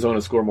will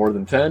Arizona score more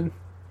than 10?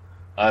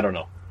 I don't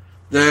know.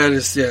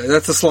 That's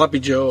a sloppy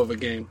Joe of a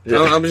game.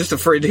 Yeah. I'm just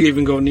afraid to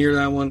even go near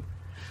that one.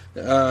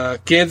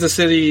 Kansas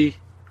City,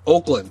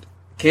 Oakland.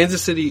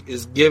 Kansas City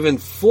is given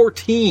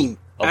 14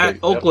 at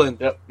Oakland.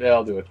 Yep. Yeah,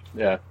 I'll do it.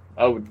 Yeah,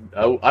 I would.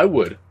 I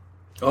would.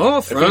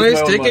 Oh,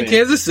 Friday's taking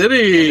Kansas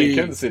City.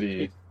 Kansas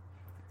City.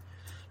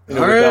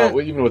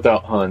 Even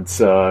without Hunt,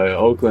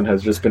 Oakland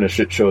has just been a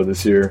shit show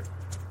this year.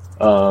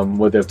 They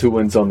have 2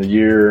 wins on the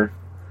year,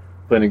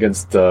 playing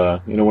against one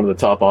of the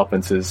top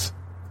offenses.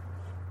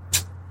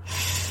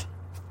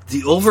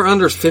 The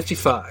over/under is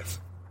 55.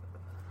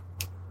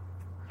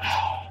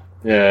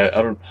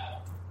 Yeah,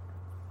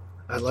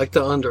 I like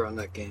the under on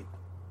that game.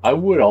 I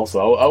would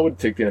also. I would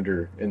take the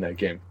under in that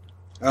game.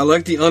 I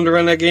like the under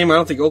on that game. I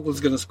don't think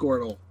Oakland's going to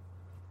score at all.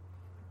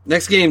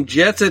 Next game,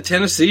 Jets at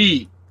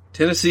Tennessee.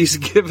 Tennessee's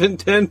given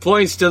 10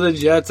 points to the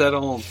Jets at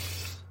home.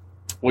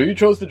 Well, you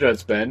chose the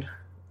Jets, Ben.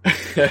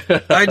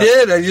 I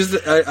did. I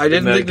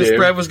didn't think the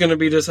spread was going to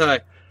be this high.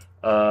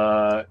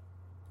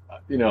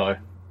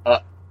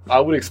 I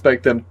would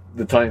expect the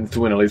Titans to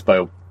win at least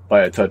by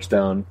a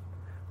touchdown,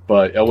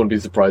 but I wouldn't be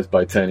surprised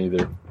by 10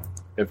 either,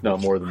 if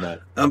not more than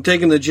that. I'm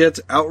taking the Jets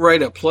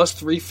outright at plus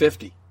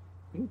 350.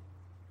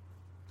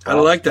 I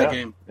like that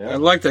game. Yeah. I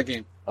like that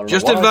game.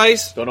 Just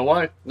advice. Don't know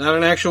why. Not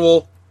an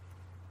actual.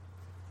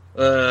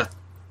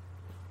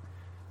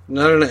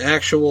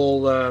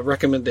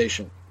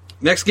 Recommendation.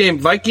 Next game,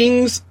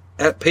 Vikings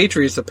at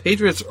Patriots. The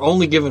Patriots are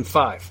only given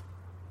 5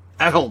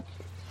 at home.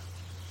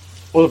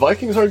 Well, the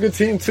Vikings are a good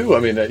team too. I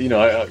mean,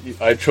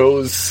 I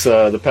chose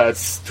the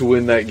Pats to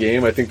win that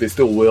game. I think they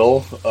still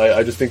will.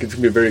 I just think it's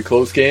going to be a very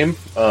close game.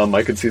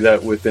 I could see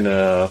that within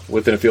a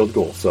field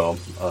goal. So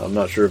I'm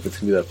not sure if it's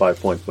going to be that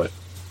 5 points, but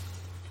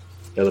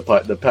yeah,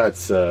 the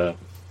Pats.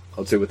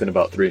 I'd say within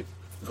about 3.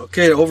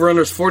 Okay, the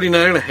over/under is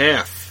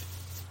 49.5.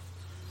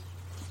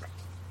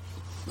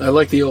 I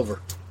like the over.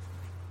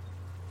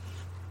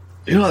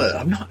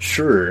 I'm not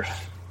sure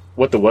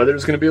what the weather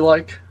is going to be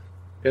like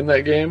in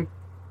that game.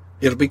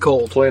 It'll be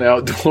cold. Playing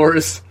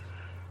outdoors.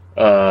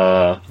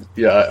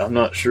 I'm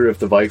not sure if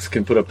the Vikes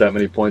can put up that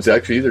many points.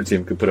 Actually, either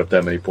team could put up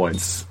that many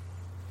points.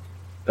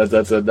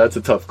 That's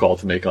a tough call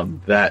to make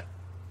on that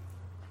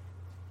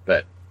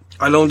bet.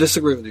 I don't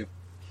disagree with you.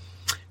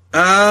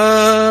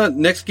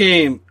 Next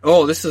game.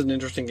 Oh, this is an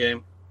interesting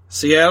game.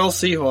 Seattle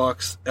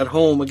Seahawks at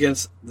home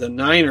against the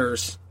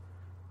Niners.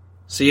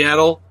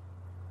 Seattle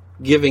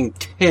giving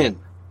 10.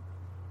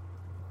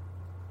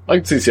 I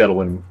can see Seattle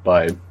win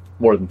by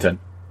more than 10.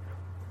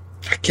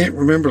 I can't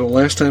remember the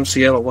last time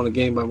Seattle won a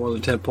game by more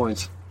than 10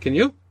 points. Can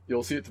you?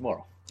 You'll see it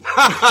tomorrow.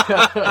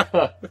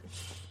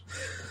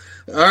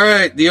 All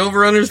right, the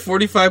over-under is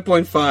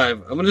 45.5.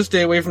 I'm going to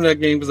stay away from that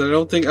game because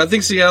I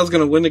think Seattle's going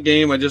to win the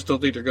game. I just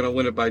don't think they're going to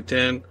win it by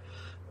 10.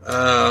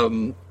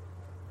 I'm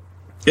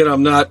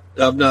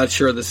not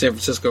sure that San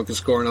Francisco can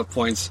score enough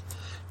points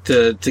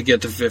to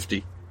get to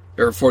 50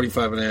 or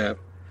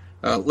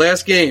 45.5.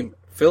 Last game,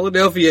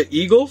 Philadelphia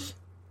Eagles,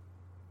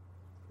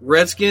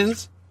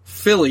 Redskins,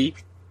 Philly,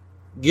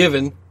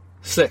 given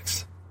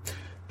 6.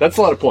 That's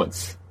a lot of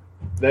points.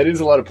 That is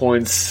a lot of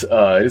points.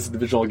 It is a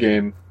divisional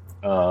game.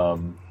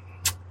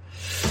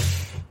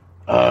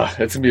 It's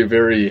going to be a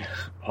very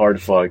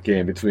hard-fought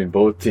game between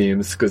both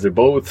teams because they're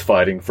both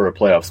fighting for a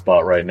playoff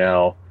spot right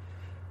now.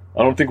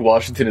 I don't think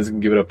Washington is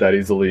going to give it up that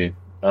easily.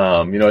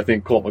 I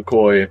think Colt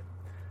McCoy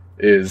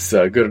is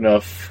good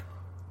enough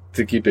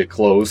to keep it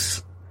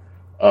close.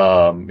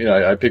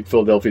 I picked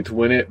Philadelphia to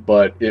win it,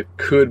 but it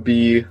could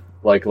be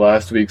like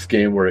last week's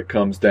game where it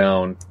comes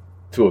down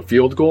to a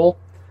field goal.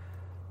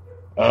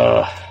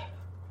 And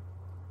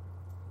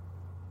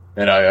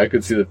I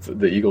could see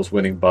the Eagles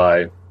winning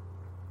by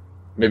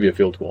maybe a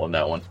field goal in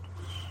that one.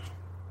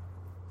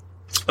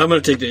 I'm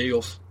going to take the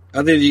Eagles. I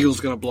think the Eagles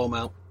are going to blow them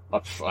out.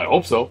 I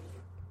hope so.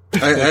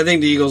 I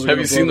think the Eagles are Have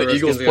going you to blow seen the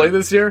Eagles Redskins play out.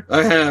 this year?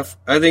 I have.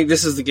 I think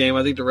this is the game.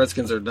 I think the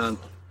Redskins are done.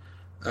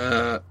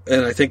 And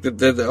I think that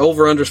the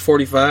over-under is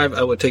 45.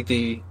 I would take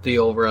the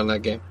over on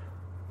that game.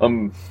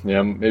 Maybe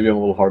I'm a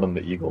little hard on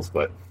the Eagles,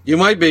 but... You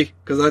might be,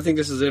 because I think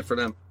this is it for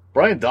them.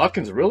 Brian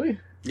Dawkins, really?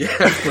 Yeah,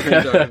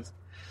 Brian Dawkins.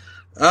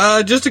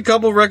 Just a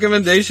couple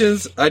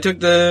recommendations. I took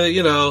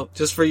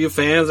just for you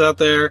fans out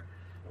there,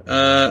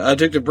 I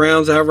took the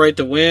Browns outright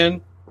to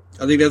win.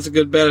 I think that's a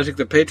good bet. I took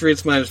the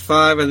Patriots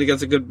 -5. I think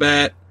that's a good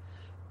bet.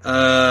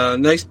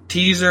 Next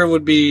teaser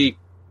would be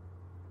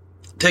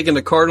taking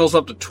the Cardinals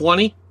up to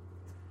 20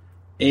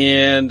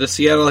 and the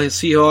Seattle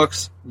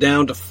Seahawks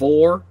down to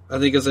 4. I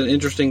think is an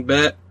interesting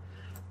bet.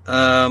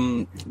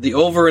 The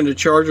over in the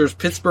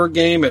Chargers-Pittsburgh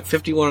game at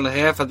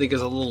 51.5 I think is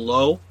a little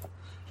low.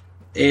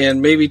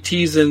 And maybe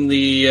teasing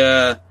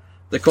the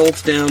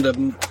Colts down to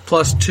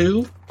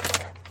 +2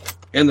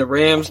 and the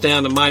Rams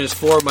down to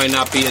 -4 might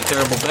not be a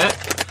terrible bet.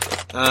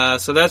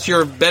 So that's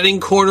your betting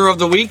corner of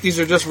the week. These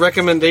are just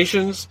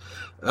recommendations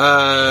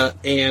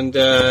and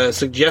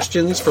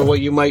suggestions for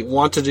what you might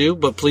want to do,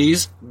 but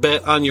please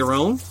bet on your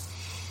own.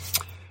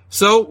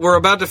 So we're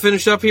about to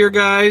finish up here,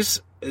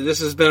 guys. This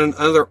has been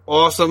another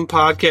awesome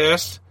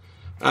podcast.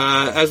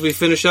 As we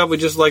finish up, we'd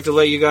just like to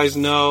let you guys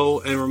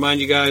know and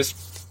remind you guys,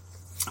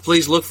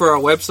 please look for our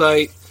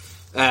website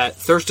at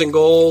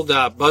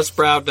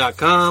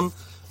thirstandgoal.buzzsprout.com.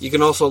 You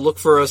can also look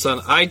for us on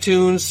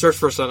iTunes, search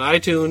for us on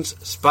iTunes,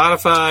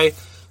 Spotify,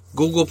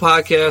 Google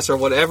Podcasts, or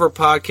whatever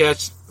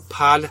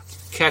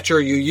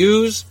podcatcher you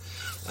use.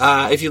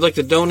 If you'd like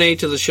to donate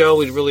to the show,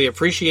 we'd really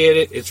appreciate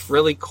it. It's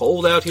really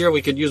cold out here.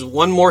 We could use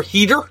one more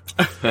heater.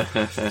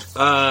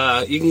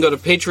 You can go to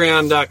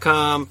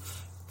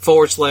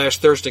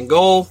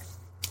patreon.com/thirstandgoal.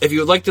 If you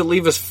would like to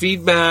leave us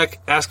feedback,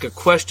 ask a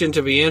question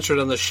to be answered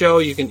on the show,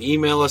 you can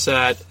email us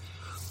at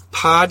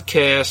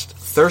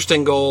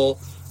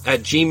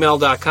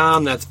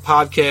podcastthirstandgoal@gmail.com. That's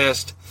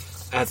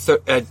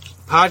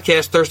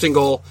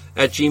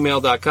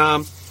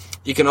podcastthirstandgoal@gmail.com.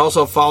 You can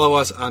also follow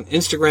us on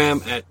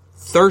Instagram at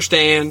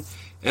Thirstan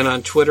and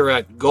on Twitter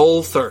at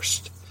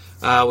GoalThirst.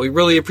 We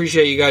really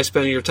appreciate you guys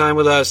spending your time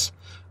with us.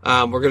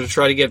 We're going to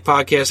try to get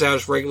podcasts out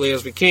as regularly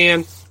as we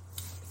can.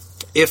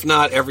 If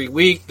not every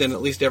week, then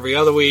at least every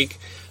other week.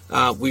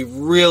 We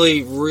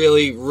really,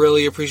 really,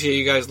 really appreciate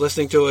you guys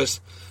listening to us.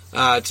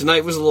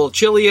 Tonight was a little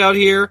chilly out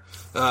here,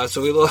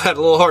 so we had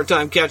a little hard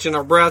time catching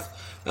our breath.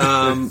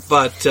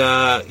 But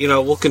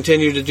we'll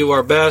continue to do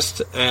our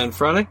best. And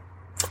Franny?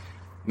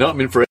 No, I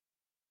mean, for...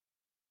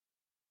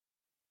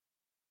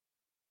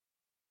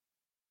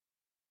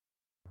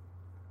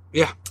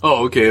 Yeah.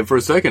 Oh, okay. For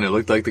a second, it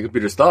looked like the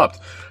computer stopped.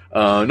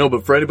 No,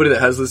 but for anybody that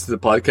has listened to the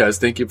podcast,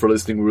 thank you for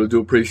listening. We really do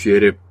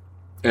appreciate it.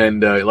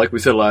 And like we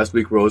said last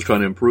week, we're always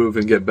trying to improve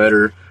and get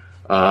better.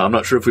 I'm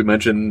not sure if we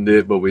mentioned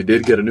it, but we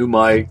did get a new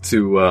mic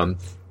to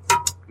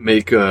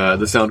make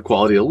the sound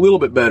quality a little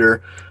bit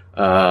better.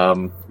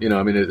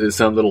 It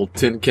sounds a little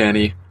tin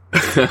canny,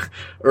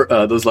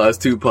 those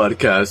last two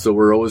podcasts, so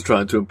we're always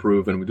trying to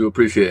improve, and we do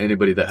appreciate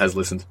anybody that has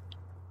listened.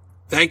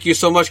 Thank you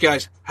so much,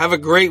 guys. Have a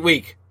great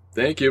week.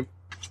 Thank you.